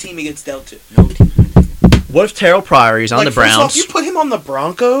fucking team he gets dealt to. What if Terrell Pryor, he's on Like, the first Browns? off, you put him on the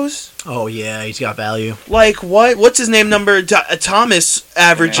Broncos. Oh, yeah, he's got value. Like what? What's his name? Thomas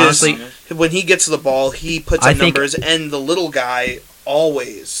averages Honestly, when he gets the ball. He puts I up think- numbers, and the little guy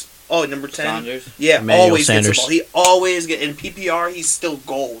always. Oh, number 10. Saunders. Yeah, Emmanuel always Sanders. gets the ball. He always get in PPR. He's still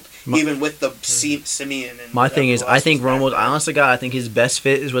gold, My- even with the Simeon. And My thing is, whatever I else think was back Romo, there. honest to God, I think his best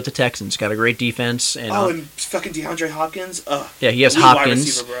fit is with the Texans. Got a great defense. And, Oh, and fucking DeAndre Hopkins. yeah, he has elite wide Hopkins.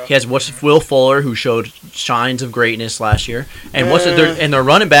 receiver, bro. He has Will Fuller, who showed signs of greatness last year. And Uh, their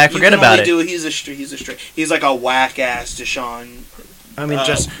running back, You forget can about only it. do he's a straight. He's like a whack ass Deshaun. I mean,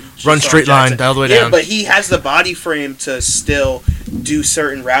 just Run straight line, Jackson. dial the way Yeah, down. but he has the body frame to still do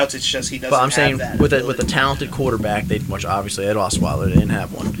certain routes. It's just he doesn't. but I'm have saying that with a ability. talented quarterback, which obviously Ed Osweiler didn't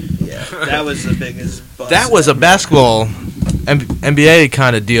have one. Yeah, that was the biggest. Bust. That was a basketball NBA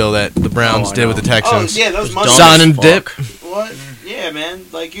kind of deal that the Browns Oh, I did with the know. Texans. Oh yeah, those Dumb money. as Sign and fuck. dip. What? Yeah, man.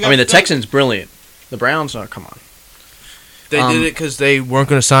 Like you. I mean, the have to think. Texans, brilliant. The Browns, oh, come on. They Um, did it because they weren't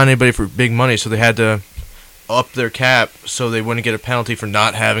going to sign anybody for big money, so they had to up their cap so they wouldn't get a penalty for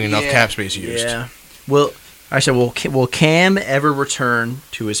not having enough Yeah. cap space used. Yeah. Well, I said, will Cam ever return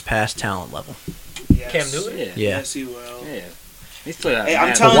to his past talent level? Yes. Cam Newton? Yeah. Yeah. Yes, he will. Yeah. He's still got Hey, I'm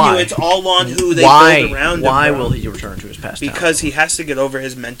man. telling why? you, it's all on who they Why? build around him. Why bro. will he return to his past talent? Because he has to get over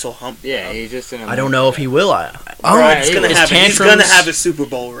his mental hump. Yeah, he's just in a I don't know if he will. Bro, Right, it's gonna his happen. He's tantrums- gonna have a Super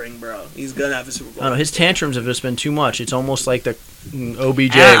Bowl ring, bro. He's gonna have a Super I Bowl. don't know. His tantrums have just been too much. It's almost like the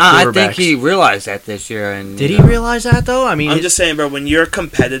OBJ I quarterbacks. think he realized that this year. And Did you he know, realize that though? I mean, I'm just saying, bro. When you're a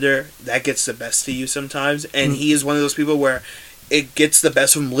competitor, that gets the best of you sometimes, and he is one of those people where it gets the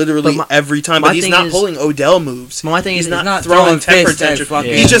best of him literally But every time. my But he's thing not is- pulling Odell moves. my thing He's is not throwing throwing temper fists at tantrums.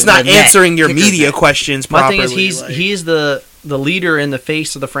 fucking He's just not the net, answering your kicker's media net. questions my properly. thing is he's the leader and the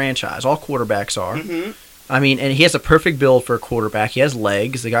face of the franchise. All quarterbacks are. Mhm. I mean, and he has a perfect build for a quarterback. He has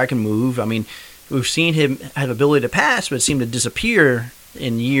legs. The guy can move. I mean, we've seen him have ability to pass, but it seemed to disappear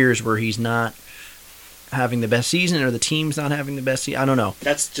in years where he's not having the best season or the team's not having the best season. I don't know.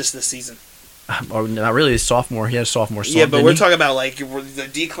 That's just the season. Or not really. His sophomore. He had a sophomore slump. Yeah, but didn't we're he? talking about like the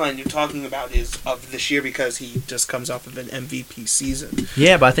decline you're talking about is of this year because he just comes off of an MVP season.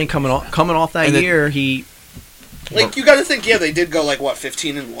 Yeah, but I think coming off that And then- year, he. Like you got to think, yeah, they did go like what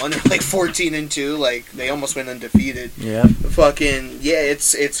 15-1 or like 14-2. Like they almost went undefeated. Yeah. Fucking yeah,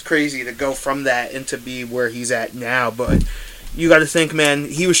 it's crazy to go from that and to be where he's at now. But you got to think, man,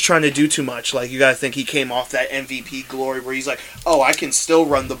 he was trying to do too much. Like, you got to think he came off that MVP glory where he's like, oh, I can still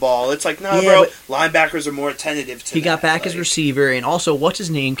run the ball. It's like, nah, Yeah, bro, but linebackers are more attentive to He got that. back as Like, receiver, and also, what's his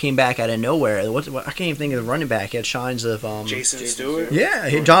name came back out of nowhere. What, I can't even think of the running back. He had shines of Jason Stewart. Yeah,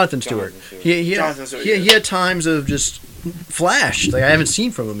 Jonathan Stewart. He Jonathan Stewart, he had times of just flash like I haven't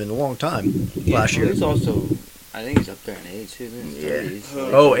seen from him in a long time. Last year. He's also, I think he's up there in age too. In his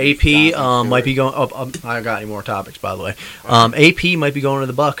 30s. Oh, AP Jonathan might Stewart. be going. I don't got any more topics, by the way. AP might be going to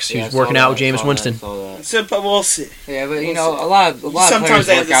the Bucks. Yeah, I He's saw working that, out with I Jameis saw that, Winston. I saw that. So, but we'll see. Yeah, but you We'll know, see. a lot of Sometimes players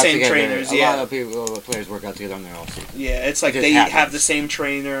they have work the out same together. trainers, A yeah. lot of players work out together on their off season. Yeah, it's like It just they happens. have the same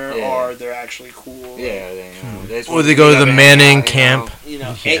trainer Yeah. or they're actually cool. Yeah, they just Or want they go to the together, Manning hang out, camp. You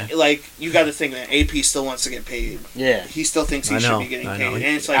know, Yeah. like, you got to think that AP still wants to get paid. You know? Yeah, He still thinks he I know, should be getting I paid. know. And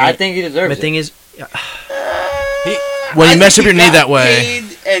it's like, I think he deserves The it. thing is, When you I mess think up your he knee got that way.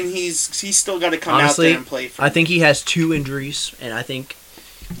 paid, and he's still got to come Honestly, out there and play for I think he has 2 injuries, and I think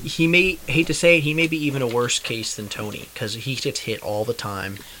he may hate to say it, he may be even a worse case than Tony because he gets hit all the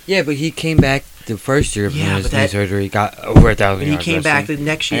time. Yeah, but he came back the first year Yeah, from his but knee that- surgery, got over 1,000 And he yards came back rushing. the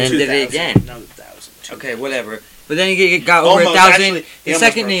next year. And did it 2,000, again. another 1,000, 2,000. Okay, whatever. But then he got over Almost, 1,000. actually, he His almost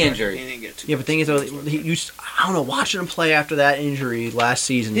second broke knee that. injury. He didn't get to Yeah, but the thing is, though, I don't know, watching him play after that injury last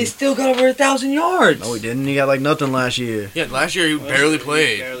season. He still got over 1,000 yards. No, he didn't. He got like nothing last year. Yeah, last year he barely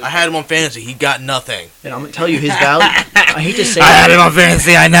played. barely I had him on fantasy. He got nothing. And I'm gonna tell you his value. I hate to say I had it. him on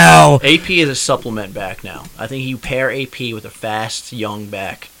fantasy, I know. AP is a supplement back now. I think you pair AP with a fast young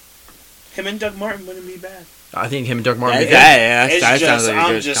back. Him and Doug Martin wouldn't be bad. I think him and Doug Martin. Yeah, It's that just, sounds like a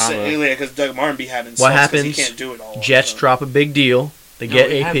I'm good just combo. saying, because Doug Martin be having What sucks 'cause happens? He can't do it all. Jets drop a big deal. They No, get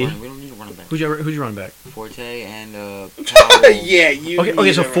we have AP. one. We don't need a running back. Who's your running back? Forte and Powell. Yeah, you. Okay,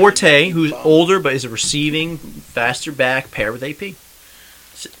 need so a running Forte, back. who's older but is a receiving faster back, paired with AP,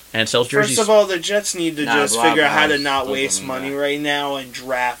 and sells jerseys. First of all, the Jets need to Nah, just Rob figure out how to House not doesn't waste need money that. right now and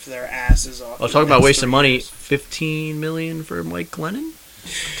draft their asses off. I was for the talking about next wasting 3 money. years. $15 million for Mike Glennon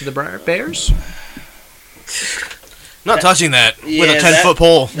to the Bears. Not touching that with Yeah, a 10-foot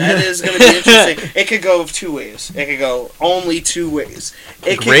pole. That is going to be interesting. It could go 2 ways. It could go only 2 ways.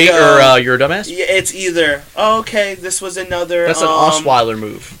 It could Great go, or you're a dumbass. yeah, it's either okay. This was another. That's an Osweiler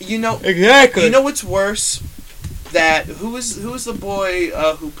move. You know. Exactly. You know what's worse? That who was the boy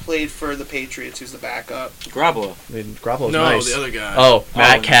who played for the Patriots? Who's the backup? Garoppolo. I mean, Garoppolo's No, nice. the other guy. Oh,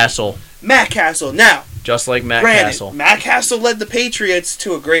 Matt Oh. Castle, Matt Castle. Now, just like Matt granted, Castle. Matt Castle led the Patriots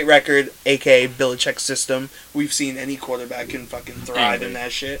to a great record, aka Belichick's system. We've seen any quarterback can fucking thrive in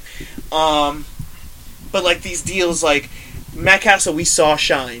that shit. But like these deals, like Matt Castle, we saw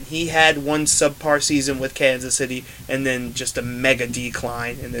shine. He had one subpar season with Kansas City, and then just a mega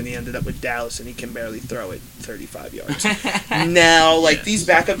decline, and then he ended up with Dallas, and he can barely throw it 35 yards. Now, like these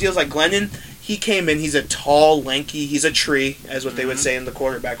backup deals, like Glennon, he came in. He's a tall, lanky. He's a tree, as what they would say in the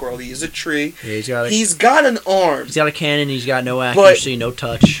quarterback world. He is a tree. Yeah, He's got an arm, he's got a cannon. He's got no accuracy, no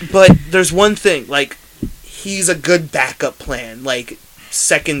touch. but there's one thing. Like he's a good backup plan. Like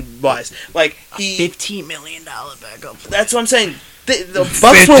second wise, like he. $15 million backup. That's what I'm saying. The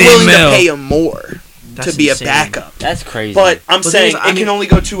Bucks were 15 willing mil. to pay him more That's to be insane. a backup. That's crazy. But I'm But saying there's- I it can mean- only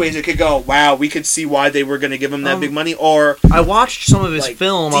go 2 ways. It could go, wow, we could see why they were going to give him that big money, or I watched some of his Like,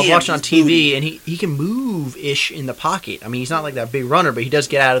 film. I've damn, watched on he's TV, booty. and he can move-ish in the pocket. I mean, he's not like that big runner, but he does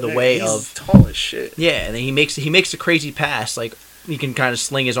get out of the way he's of. tall as shit. Yeah, and then he makes a crazy pass. Like he can kind of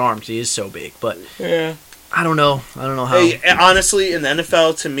sling his arm because he is so big. But yeah. I don't know. I don't know how. Hey, honestly, in the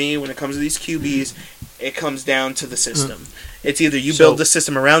NFL, to me, when it comes to these QBs, it comes down to the system. It's either you So- build the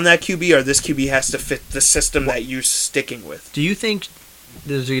system around that QB, or this QB has to fit the system that you're sticking with. Do you think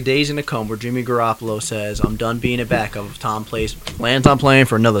there's a day's gonna come where Jimmy Garoppolo says, "I'm done being a backup if Tom plans on playing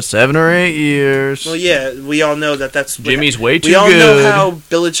for another 7 or 8 years"? Well, yeah, we all know that's Jimmy's way too we all good. know how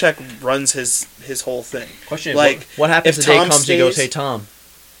Belichick runs his whole thing. Question is, like, what happens if the day Tom comes and he goes, stays- "Hey Tom,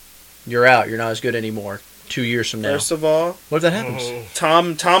 you're out. You're not as good anymore." 2 years from now, First of all, what if that happens?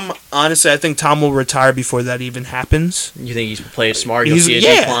 Tom, honestly, I think Tom will retire before that even happens. You think he's played smart? He'll He's- see a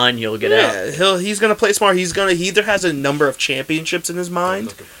yeah. decline. He'll get out. Yeah, he's gonna play smart. He either has a number of championships in his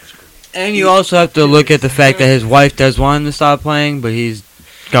mind. And you also have to look at the fact that his wife does want him to stop playing, but he's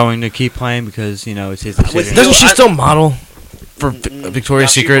going to keep playing because, it's his decision. Doesn't she still model for Mm-mm. Victoria's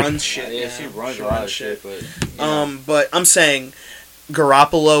Now she Secret? runs shit. Yeah, she runs a lot of shit, but But I'm saying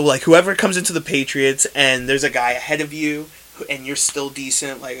Garoppolo, like whoever comes into the Patriots and there's a guy ahead of you and you're still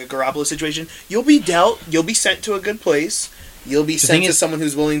decent, like a Garoppolo situation, you'll be dealt, you'll be sent to a good place. You'll be sent thing to is, someone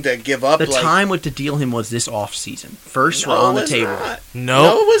who's willing to give up. The like, time to deal him was this off season. First, we're no, on it the was table. not. No.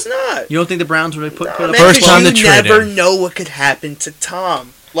 No, it was not. You don't think the Browns would put up? Man, First 'cause time you to trade never him. know what could happen to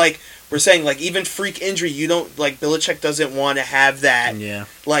Tom. Like we're saying, like even freak injury, you don't like Belichick doesn't want to have that. Yeah.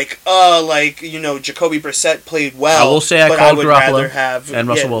 Like Jacoby Brissett played well. I will say I but called would Garoppolo rather have and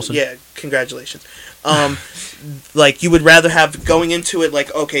Russell Wilson. Yeah, congratulations. Like you would rather have going into it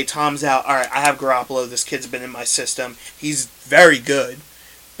like, okay, Tom's out. All right, I have Garoppolo. This kid's been in my system. He's very good,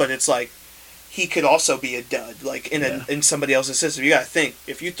 but it's like he could also be a dud, like in somebody else's system. You gotta think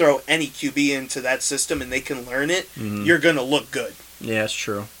if you throw any QB into that system and they can learn it, you're gonna look good. Yeah, it's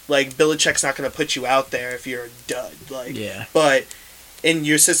true. Like Belichick's not gonna put you out there if you're a dud. Like, Yeah. but in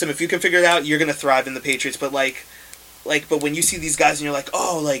your system, if you can figure it out, you're gonna thrive in the Patriots. But but when you see these guys and you're like,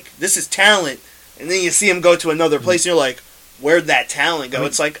 oh, like this is talent. And then you see him go to another place, and you're like, "Where'd that talent go?"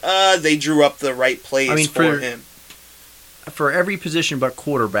 It's like, they drew up the right plays for him. For every position but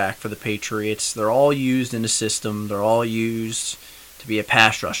quarterback for the Patriots, they're all used in the system. They're all used to be a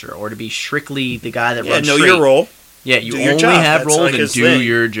pass rusher or to be strictly the guy that runs know straight. your role. Yeah, you Do your only job. have That's roles like and his do thing.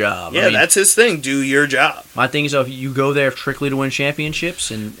 your job. Yeah, I mean, that's his thing. Do your job. my thing is, if you go there strictly to win championships,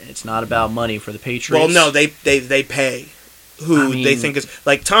 and it's not about money for the Patriots. Well, no, they pay who I mean- they think is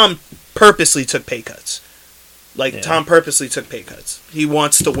like Tom purposely took pay cuts. Yeah. Tom purposely took pay cuts. He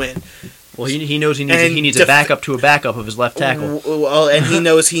wants to win. Well, he knows he needs And he needs a backup to a backup of his left tackle. Well, and he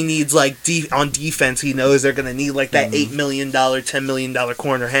knows he needs like on defense. He knows they're gonna need like that $8 million, $10 million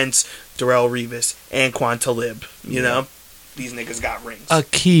corner. Hence, Darrell Revis and Quan Talib. You know, these niggas got rings.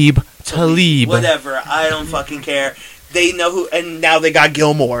 Akib Talib. Whatever. I don't fucking care. They know who, and now they got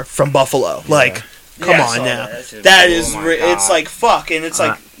Gilmore from Buffalo. Like, come on now. That is, it's like fuck, and it's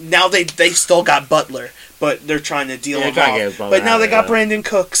like now they still got Butler, but they're trying to deal him off. But now they got Brandon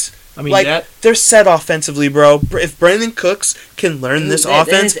Cooks. I mean, Like they're set offensively, bro. If Brandon Cooks can learn this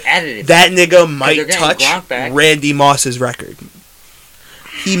offense, that nigga might they're getting touch Gronk back. Randy Moss's record.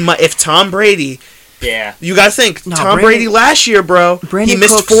 He might. If Tom Brady, Yeah. you gotta think No, Tom Brandon- Brady last year, bro. Brandon He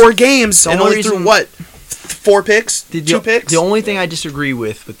missed Cooks- 4 games the and only only threw reason- what? 4 picks? 2 picks? The only thing I disagree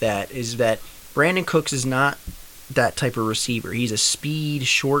with that is that Brandon Cooks is not that type of receiver. He's a speed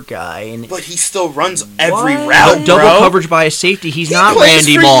short guy, and But he still runs every But route, double bro. coverage by a safety. He's He not plays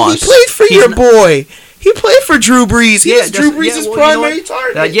Randy for- Moss. He played for He's your not- boy. He played for Drew Brees. He was Drew that's- Brees' well, you know primary what?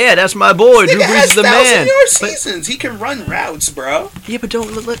 target. Yeah, that's my boy. This Drew nigga Brees has is the man. 1,000-yard But, seasons. He can run routes, bro. yeah, but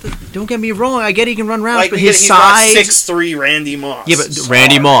don't get me wrong. I get he can run routes, but he's his not size. 6'3" Randy Moss. Yeah, but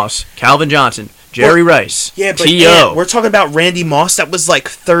Randy Moss, Calvin Johnson, Jerry Rice, Yeah, but T.O. Ant, we're talking about Randy Moss that was like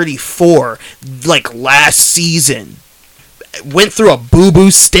 34, like last season. Went through a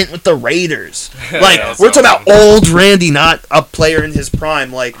boo-boo stint with the Raiders. Like, that's we're talking about awesome. old Randy, not a player in his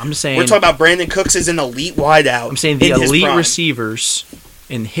prime. Like, I'm saying we're talking about Brandon Cooks is an elite wideout. I'm saying the in his elite prime. receivers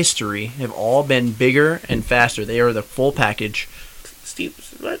in history have all been bigger and faster. They are the full package. Steve,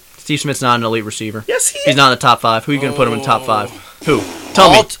 what? Steve Smith's not an elite receiver. Yes, he He's is. not in the top 5. Who are you going to put him in the top 5? Who? Tell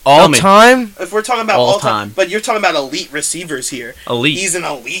me. all Tell me. time? If we're talking about All all time, time. but you're talking about elite receivers here. Elite. He's an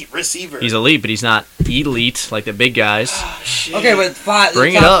elite receiver. He's elite, but he's not elite like the big guys. Okay, but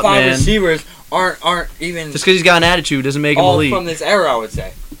Bring the it top up, 5 man. receivers aren't even Just because he's got an attitude doesn't make him all elite. from this era, I would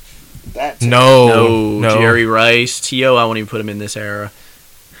say. That's No. Jerry Rice, T.O. I won't even put him in this era.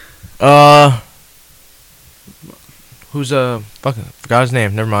 Who's fucking forgot his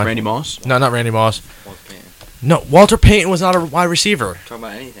name. Never mind. Randy Moss. No, not Randy Moss. Walter Payton. No, Walter Payton was not a wide receiver. Talk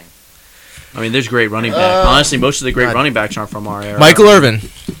about anything. I mean, there's great running backs. Honestly, most of the great God. running backs aren't from our era. Michael Irvin.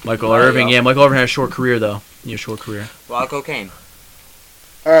 Michael There you Irvin. go. Yeah, Michael Irvin had a short career, though. Yeah, short career. Wild cocaine.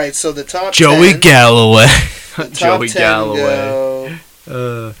 All right, so the top Joey 10, Galloway. the top Joey 10 Galloway.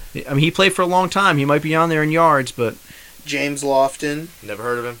 go I mean, he played for a long time. He might be on there in yards, but James Lofton. Never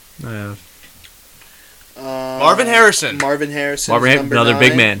heard of him. Marvin Harrison. Marvin Harrison. Marvin, number another 9.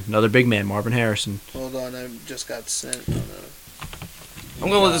 big man. Another big man, Marvin Harrison. Hold on, I just got sent. I'm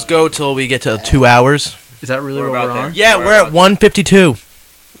gonna let this go till we get to 2 hours. Is that really We're what we're about on? there. Yeah, we're at 152.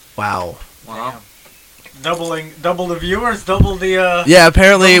 Wow. Wow. Double the viewers, double the. Yeah,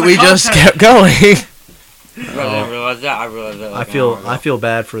 apparently Double we the just content. kept going. I didn't realize that. I realized that. I feel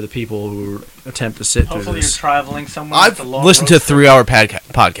bad for the people who attempt to sit through Hopefully you're this. traveling somewhere. I've with a long listened to road trip. 3-hour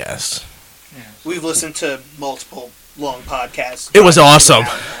podcasts. We've listened to multiple long podcasts. It was driving awesome. around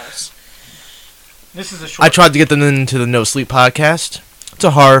the house. This is a short. I tried to get them into the No Sleep podcast. It's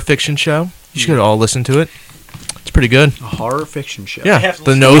a horror fiction show. You should all listen to it. It's pretty good. A horror fiction show. Yeah, have to the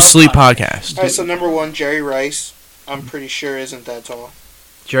listen No to our Sleep podcast. podcast. All right, so number 1, Jerry Rice. I'm pretty sure isn't that tall.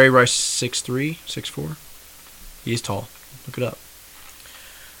 Jerry Rice, 6'3", 6'4". He's tall. Look it up.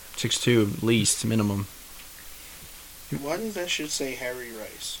 6'2", at least, minimum. Why does that shit say Harry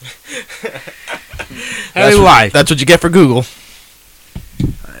Rice? That's what, that's what you get for Google.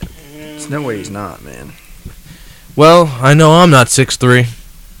 There's no way he's not, man. Well, I know I'm not 6'3".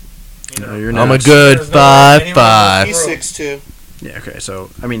 Snyder. You're I'm a next. good There's no anyone 5'5". He's 6'2". Yeah, okay, so,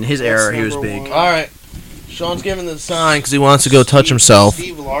 I mean, his era, he was number big. one. All right. Sean's giving the sign because he wants to go touch himself.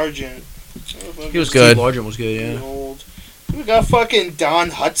 Steve Largent. He was good. Steve Largent was good, yeah. Old. We got fucking Don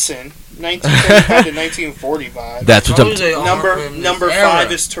Hudson, 1935 to 1945. That's what's up. Number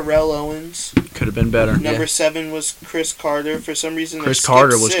 5 is Terrell Owens. Could have been better. Number 7 was Chris Carter. For some reason, they Chris skipped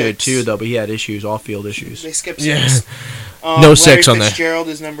Carter was 6. good, too, though, but he had issues, off-field issues. They skipped Yeah. 6. No Larry 6 on there. Fitzgerald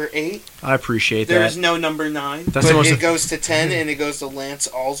is number 8. I appreciate There that. is no number 9. That's but the most- it goes to 10, and it goes to Lance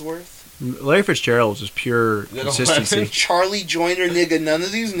Allsworth. Larry Fitzgerald was just pure consistency. Charlie Joyner, nigga. None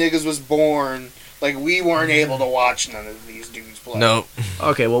of these niggas was born. Like, we weren't able to watch none of these dudes play. No.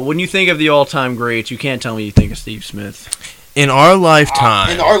 Okay, well, when you think of the all-time greats, you can't tell me you think of Steve Smith. In our lifetime,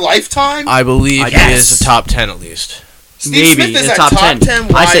 In our lifetime? I believe he Yes. is a top 10 at least. Steve Maybe Smith in is the a top 10.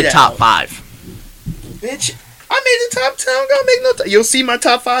 10 I said wideout. top 5. Bitch, I made the top 10. I'm gonna make no. You'll see my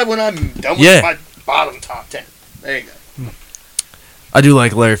top 5 when I'm done with Yeah. my bottom top 10. There you go. I do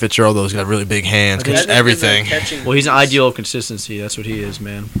like Larry Fitzgerald, though. He's got really big hands, That catches nigga's a everything. catching Well, he's an beast. ideal of consistency. That's what he is,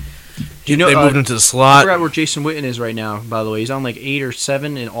 man. Do you know? They moved him to the I slot. forgot where Jason Witten is right now. By the way, he's on like 8 or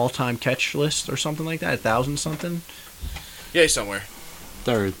 7 in all-time catch list or something like that. 1,000 something. Yeah, he's somewhere.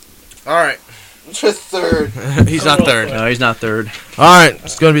 Third. All right. To third. He's not third. No, he's not third. All right,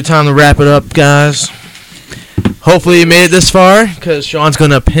 it's going to be time to wrap it up, guys. Hopefully you made it this far, because Sean's going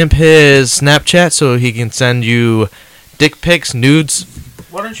to pimp his Snapchat so he can send you dick pics, nudes,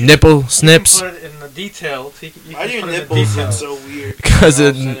 Why don't you nipple you can snips. put it in the details. You can Why do your put it in the nipples look details. so weird? Because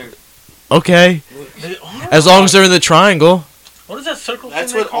it, okay, They are. as long as they're in the triangle. What is that circle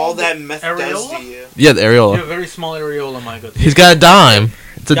That's thing they what all call that it? meth does Areola? to you. Yeah, the You areola. have a very small areola, my god. He's got a dime.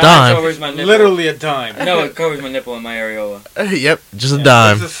 It's a dime. covers my nipple. Literally a dime. No, it covers my nipple and my areola. Yep, just a Yeah,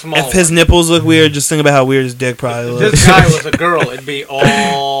 dime. it's a small If his one. nipples look weird, just think about how weird his dick probably If looks. this guy was a girl, it'd be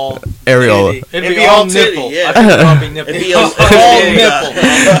all. Areola. It'd It'd be be all all titty, nipple. yeah. I think it'd all be nipple. It'd be all- all yeah.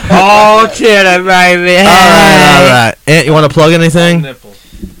 nipple. Oh, cheddar, baby. All right. Ant, you want to plug All anything? nipple.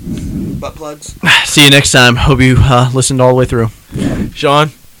 Butt plugs. See you next time. Hope you listened all the way through. Sean,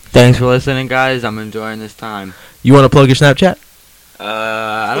 Thanks for listening, guys. I'm enjoying this time. you want to plug your Snapchat?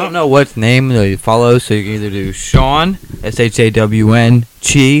 I don't know what name to follow, so you can either do Sean, SHAWN,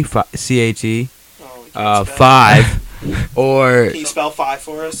 CHE, CHE, Oh, he can't spell. 5, or Can you spell 5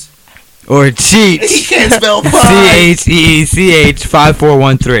 for us? Cheat, He can't spell 5. CHECH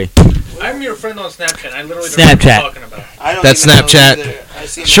 5413. I'm your friend on Snapchat. I literally don't Snapchat. know what you're talking about. I don't That's even know Snapchat. either. I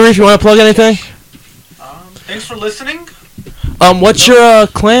seen Sharif, you want to plug anything? Thanks for listening. What's your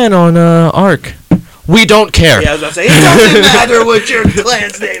clan on Ark? We don't care. Yeah, I was about to say, it doesn't matter what your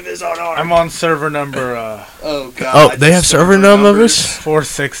clan's name is on ours. I'm on server number Oh, God. Oh, they have server numbers?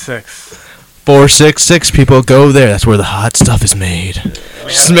 466. 466 people go there. That's where the hot stuff is made.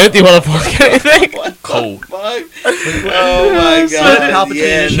 Smith, you want to plug anything? Cold. Oh, my God.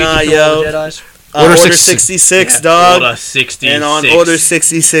 Yeah, nah, yo. Order Order 66. 66, dog. Order 66. And on Order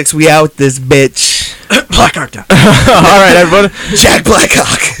 66, we out this bitch. Blackhawk down. All right, everyone. Jack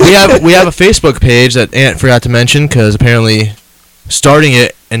Blackhawk. We have a Facebook page that Ant forgot to mention because apparently starting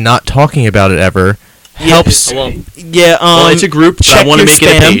it and not talking about it ever helps. Yeah, Well, it's a group, but I check want to your make it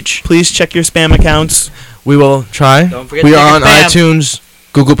a spam. page. Please check your spam accounts. We will try. Don't forget We to are on check your spam. iTunes,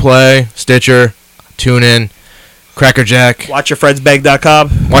 Google Play, Stitcher, TuneIn, Crackerjack, WatchYourFriendsBeg.com.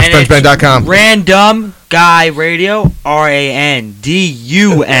 WatchFriendsBank.com. Random Guy Radio,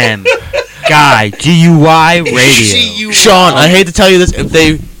 RANDUM. Guy, GUY Radio. Sean, I hate to tell you this. If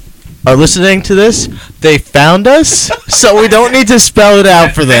they are listening to this, they found us, so we don't need to spell it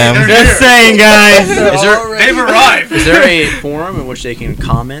out for them. Just saying, guys. They've arrived. Is there a forum in which they can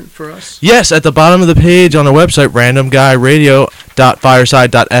comment for us? Yes, at the bottom of the page on our website,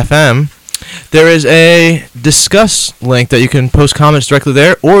 randomguyradio.fireside.fm, there is a discuss link that you can post comments directly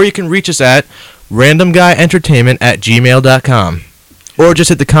there, or you can reach us at randomguyentertainment@gmail.com, or just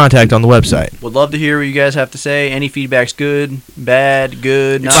hit the contact on the website. Would love to hear what you guys have to say. Any feedback's good, bad,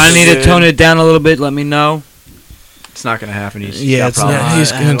 good. If Not I so need to good. tone it down a little bit, let me know. It's not gonna happen. He's Yeah, got it's problems. Yeah,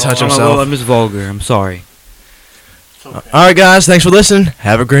 he's going to touch I'm himself. just vulgar. I'm sorry. All right, guys, thanks for listening.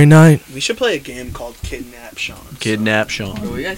 Have a great night. We should play a game called Kidnap Sean. Kidnap Sean. We got